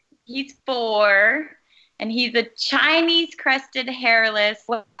my. he? He's 4, and he's a Chinese crested hairless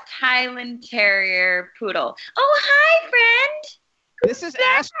Highland Terrier poodle. Oh, hi, friend. This is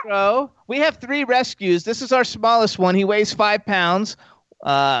Astro. We have 3 rescues. This is our smallest one. He weighs 5 pounds.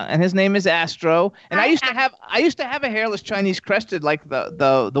 And his name is Astro. And I used to have a hairless Chinese crested, like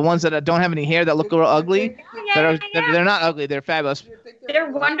the ones that don't have any hair that look a little ugly. They're not ugly. They're fabulous. They're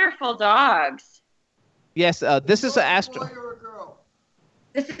wonderful dogs. Yes. This is an Astro.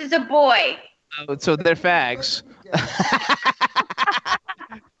 This is a boy. So they're fags.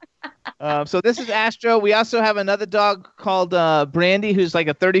 So this is Astro. We also have another dog called Brandy, who's like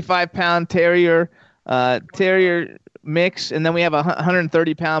a 35-pound terrier mix, and then we have a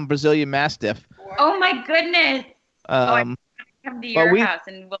 130-pound Brazilian Mastiff. Oh my goodness! I'm come to your house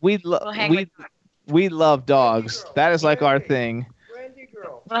and we'll hang with you. We love dogs. That is like our thing.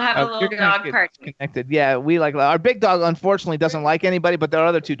 We'll have a little dog party. Connected. Yeah, we like our big dog. Unfortunately, doesn't like anybody, but their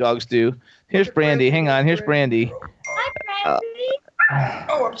other 2 dogs do. Here's Brandy. Hang on. Here's Brandy. Hi, Brandy.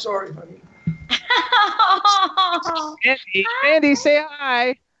 Oh, I'm sorry, honey. Brandy, say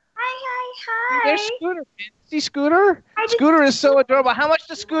hi. Hi. There's Scooter. See Scooter? Scooter is so adorable. How much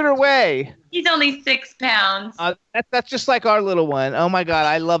does Scooter weigh? He's only 6 pounds. That's just like our little one. Oh my God,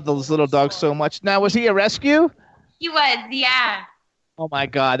 I love those little dogs so much. Now, was he a rescue? He was, yeah. Oh my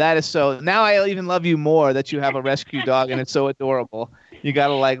God, that is so. Now I even love you more that you have a rescue dog and it's so adorable. You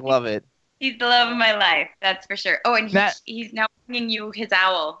gotta love it. He's the love of my life, that's for sure. Oh, and he's now bringing you his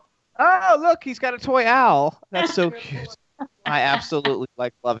owl. Oh, look, he's got a toy owl. That's so cute. I absolutely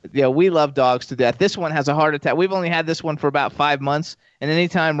love it. Yeah, we love dogs to death. This one has a heart attack. We've only had this one for about 5 months, and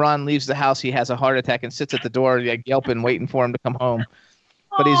anytime Ron leaves the house, he has a heart attack and sits at the door yelping, waiting for him to come home.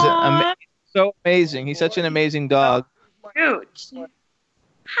 But he's so amazing. He's such an amazing dog. Cute.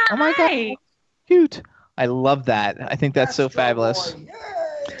 Oh my God, cute. I love that. I think that's so fabulous.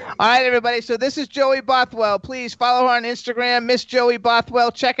 All right, everybody. So this is Joey Bothwell. Please follow her on Instagram, Miss Joey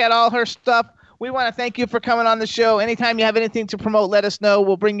Bothwell. Check out all her stuff. We want to thank you for coming on the show. Anytime you have anything to promote, let us know.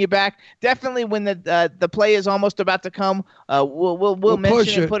 We'll bring you back. Definitely when the play is almost about to come, we'll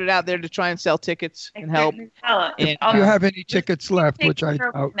mention and put it out there to try and sell tickets and help. If you have any tickets left, which I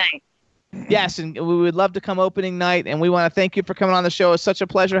doubt. Yes, and we would love to come opening night, and we want to thank you for coming on the show. It's such a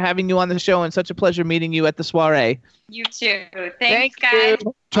pleasure having you on the show and such a pleasure meeting you at the soiree. You too. Thanks, guys.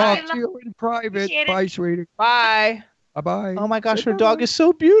 Talk to you in private. Bye, sweetie. Bye. Bye-bye. Oh, my gosh, her dog is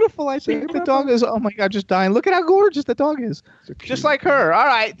so beautiful. I think the dog is, oh, my God, just dying. Look at how gorgeous the dog is. Just like her. All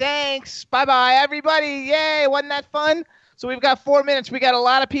right, thanks. Bye-bye, everybody. Yay, wasn't that fun? So we've got 4 minutes. We got a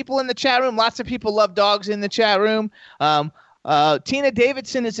lot of people in the chat room. Lots of people love dogs in the chat room. Tina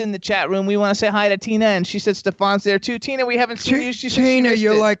Davidson is in the chat room. We want to say hi to Tina, and she said Stefan's there too. Tina, we haven't seen you. Tina,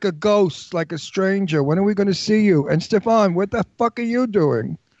 you're like a ghost, like a stranger. When are we going to see you? And Stefan, what the fuck are you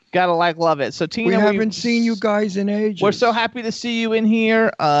doing? Gotta love it. So Tina, we haven't seen you guys in ages. We're so happy to see you in here,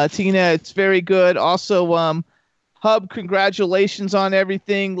 Tina. It's very good. Also, Hub, congratulations on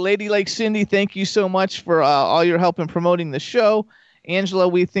everything. Lady Lake Cindy, thank you so much for all your help in promoting the show. Angela,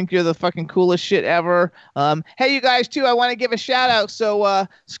 we think you're the fucking coolest shit ever. Hey, you guys, too, I want to give a shout-out. So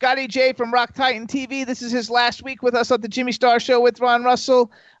Scotty J from Rock Titan TV, this is his last week with us at the Jimmy Star Show with Ron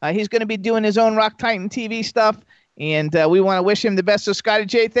Russell. He's going to be doing his own Rock Titan TV stuff, and we want to wish him the best. So, Scotty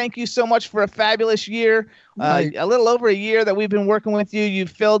J, thank you so much for a fabulous year. A little over a year that we've been working with you. You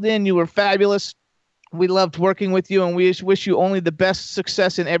filled in. You were fabulous. We loved working with you, and we just wish you only the best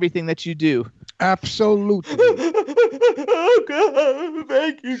success in everything that you do. Absolutely. Oh, God.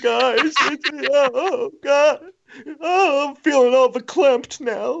 Thank you, guys. Oh, God. Oh, I'm feeling all verklempt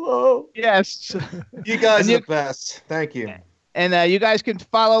now. Oh. Yes. You guys are the best. Thank you. And you guys can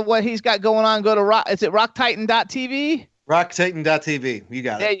follow what he's got going on. Go to rocktitan.tv? Rocktitan.tv. You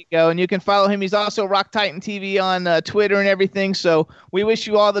got it. There you go. And you can follow him. He's also Rock Titan TV on Twitter and everything. So we wish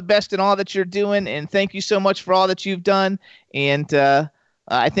you all the best in all that you're doing. And thank you so much for all that you've done. And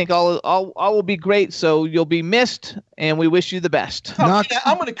I think all will be great. So you'll be missed. And we wish you the best. I'm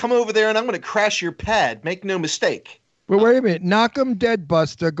going to come over there and I'm going to crash your pad. Make no mistake. Well, wait a minute. Knock him dead,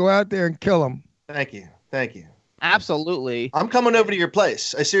 Buster. Go out there and kill him. Thank you. Thank you. Absolutely. I'm coming over to your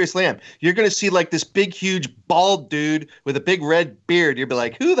place. I seriously am. You're going to see like this big, huge, bald dude with a big red beard. You'll be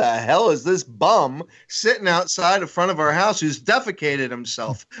like, who the hell is this bum sitting outside in front of our house who's defecated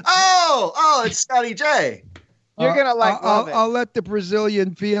himself? Oh, it's Scotty J. You're going to love it. I'll let the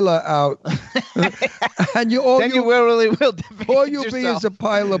Brazilian feeler out. And you really will defecate all you'll yourself. be is a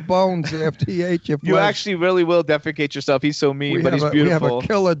pile of bones after he ate your flesh. You actually really will defecate yourself. He's so mean, but he's beautiful. We have a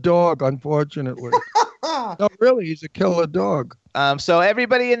killer dog, unfortunately. No, really, he's a killer dog. So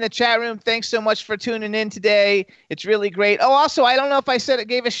everybody in the chat room, thanks so much for tuning in today. It's really great. Oh, also, I don't know if I said it,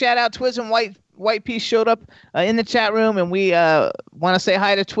 gave a shout out. Twism White Piece showed up in the chat room, and we want to say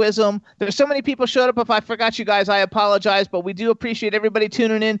hi to Twism. There's so many people showed up. If I forgot you guys, I apologize, but we do appreciate everybody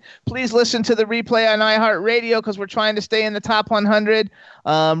tuning in. Please listen to the replay on iHeartRadio because we're trying to stay in the top 100.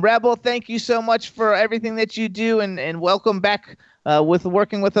 Rebel, thank you so much for everything that you do, and welcome back with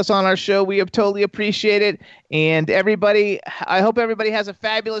working with us on our show. We have totally appreciate it. And everybody, I hope everybody has a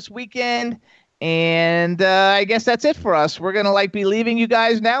fabulous weekend. And I guess that's it for us. We're going to be leaving you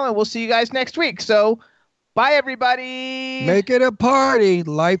guys now, and we'll see you guys next week. So bye, everybody. Make it a party.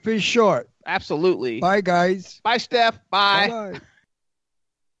 Life is short. Absolutely. Bye, guys. Bye, Steph. Bye. Bye-bye.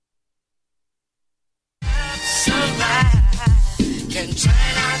 Can try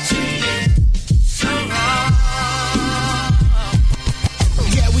not to get so wrong.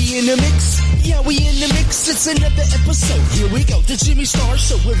 Yeah, we in the mix. Yeah, we in the mix. It's another episode. Here we go. The Jimmy Star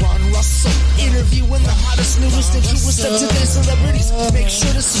Show with Ron Russell. Interviewing the hottest, newest, and truest of today's celebrities. Make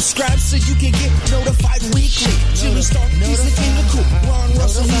sure to subscribe so you can get notified weekly. Jimmy Star, he's the king of cool. Ron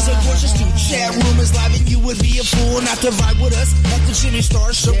Russell, he's a gorgeous dude. Chat room is live and you would be a fool not to vibe with us at the Jimmy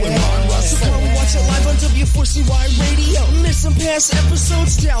Star Show with Ron Russell. Come watch it live on W4CY Radio. Miss some past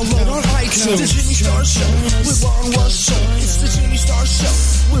episodes, download on iTunes. The Jimmy Star Show with Ron Russell. It's the Jimmy Star Show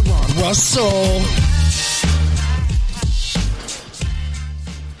with Ron Russell.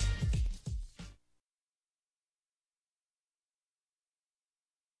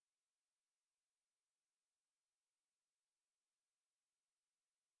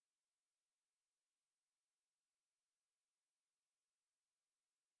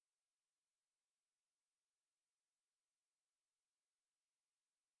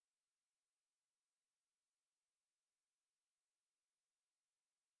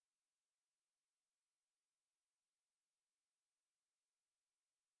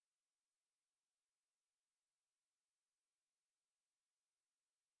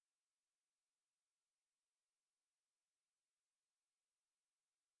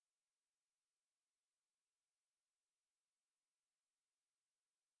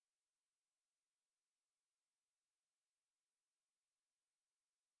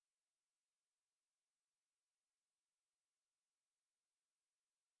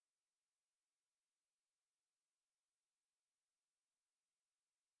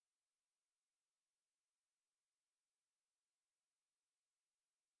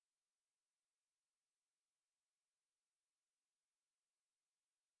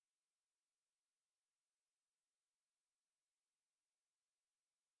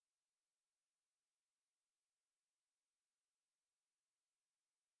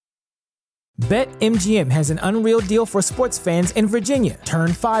 BetMGM has an unreal deal for sports fans in Virginia. Turn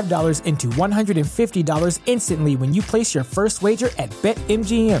 $5 into $150 instantly when you place your first wager at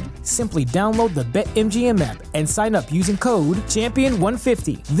BetMGM. Simply download the BetMGM app and sign up using code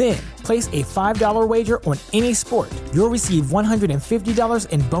Champion150. Then, place a $5 wager on any sport. You'll receive $150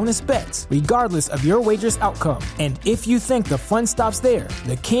 in bonus bets, regardless of your wager's outcome. And if you think the fun stops there,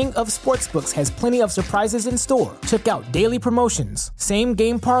 the king of sportsbooks has plenty of surprises in store. Check out daily promotions,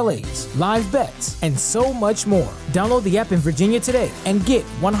 same-game parlays, live bets, and so much more. Download the app in Virginia today and get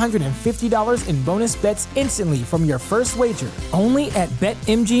 $150 in bonus bets instantly from your first wager. Only at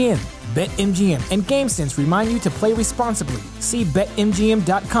BetMGM. BetMGM and GameSense remind you to play responsibly. See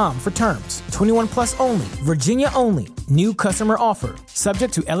BetMGM.com for terms. 21 plus only. Virginia only. New customer offer.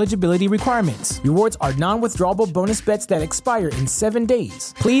 Subject to eligibility requirements. Rewards are non-withdrawable bonus bets that expire in 7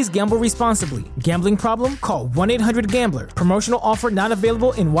 days. Please gamble responsibly. Gambling problem? Call 1-800-GAMBLER. Promotional offer not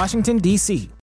available in Washington, D.C.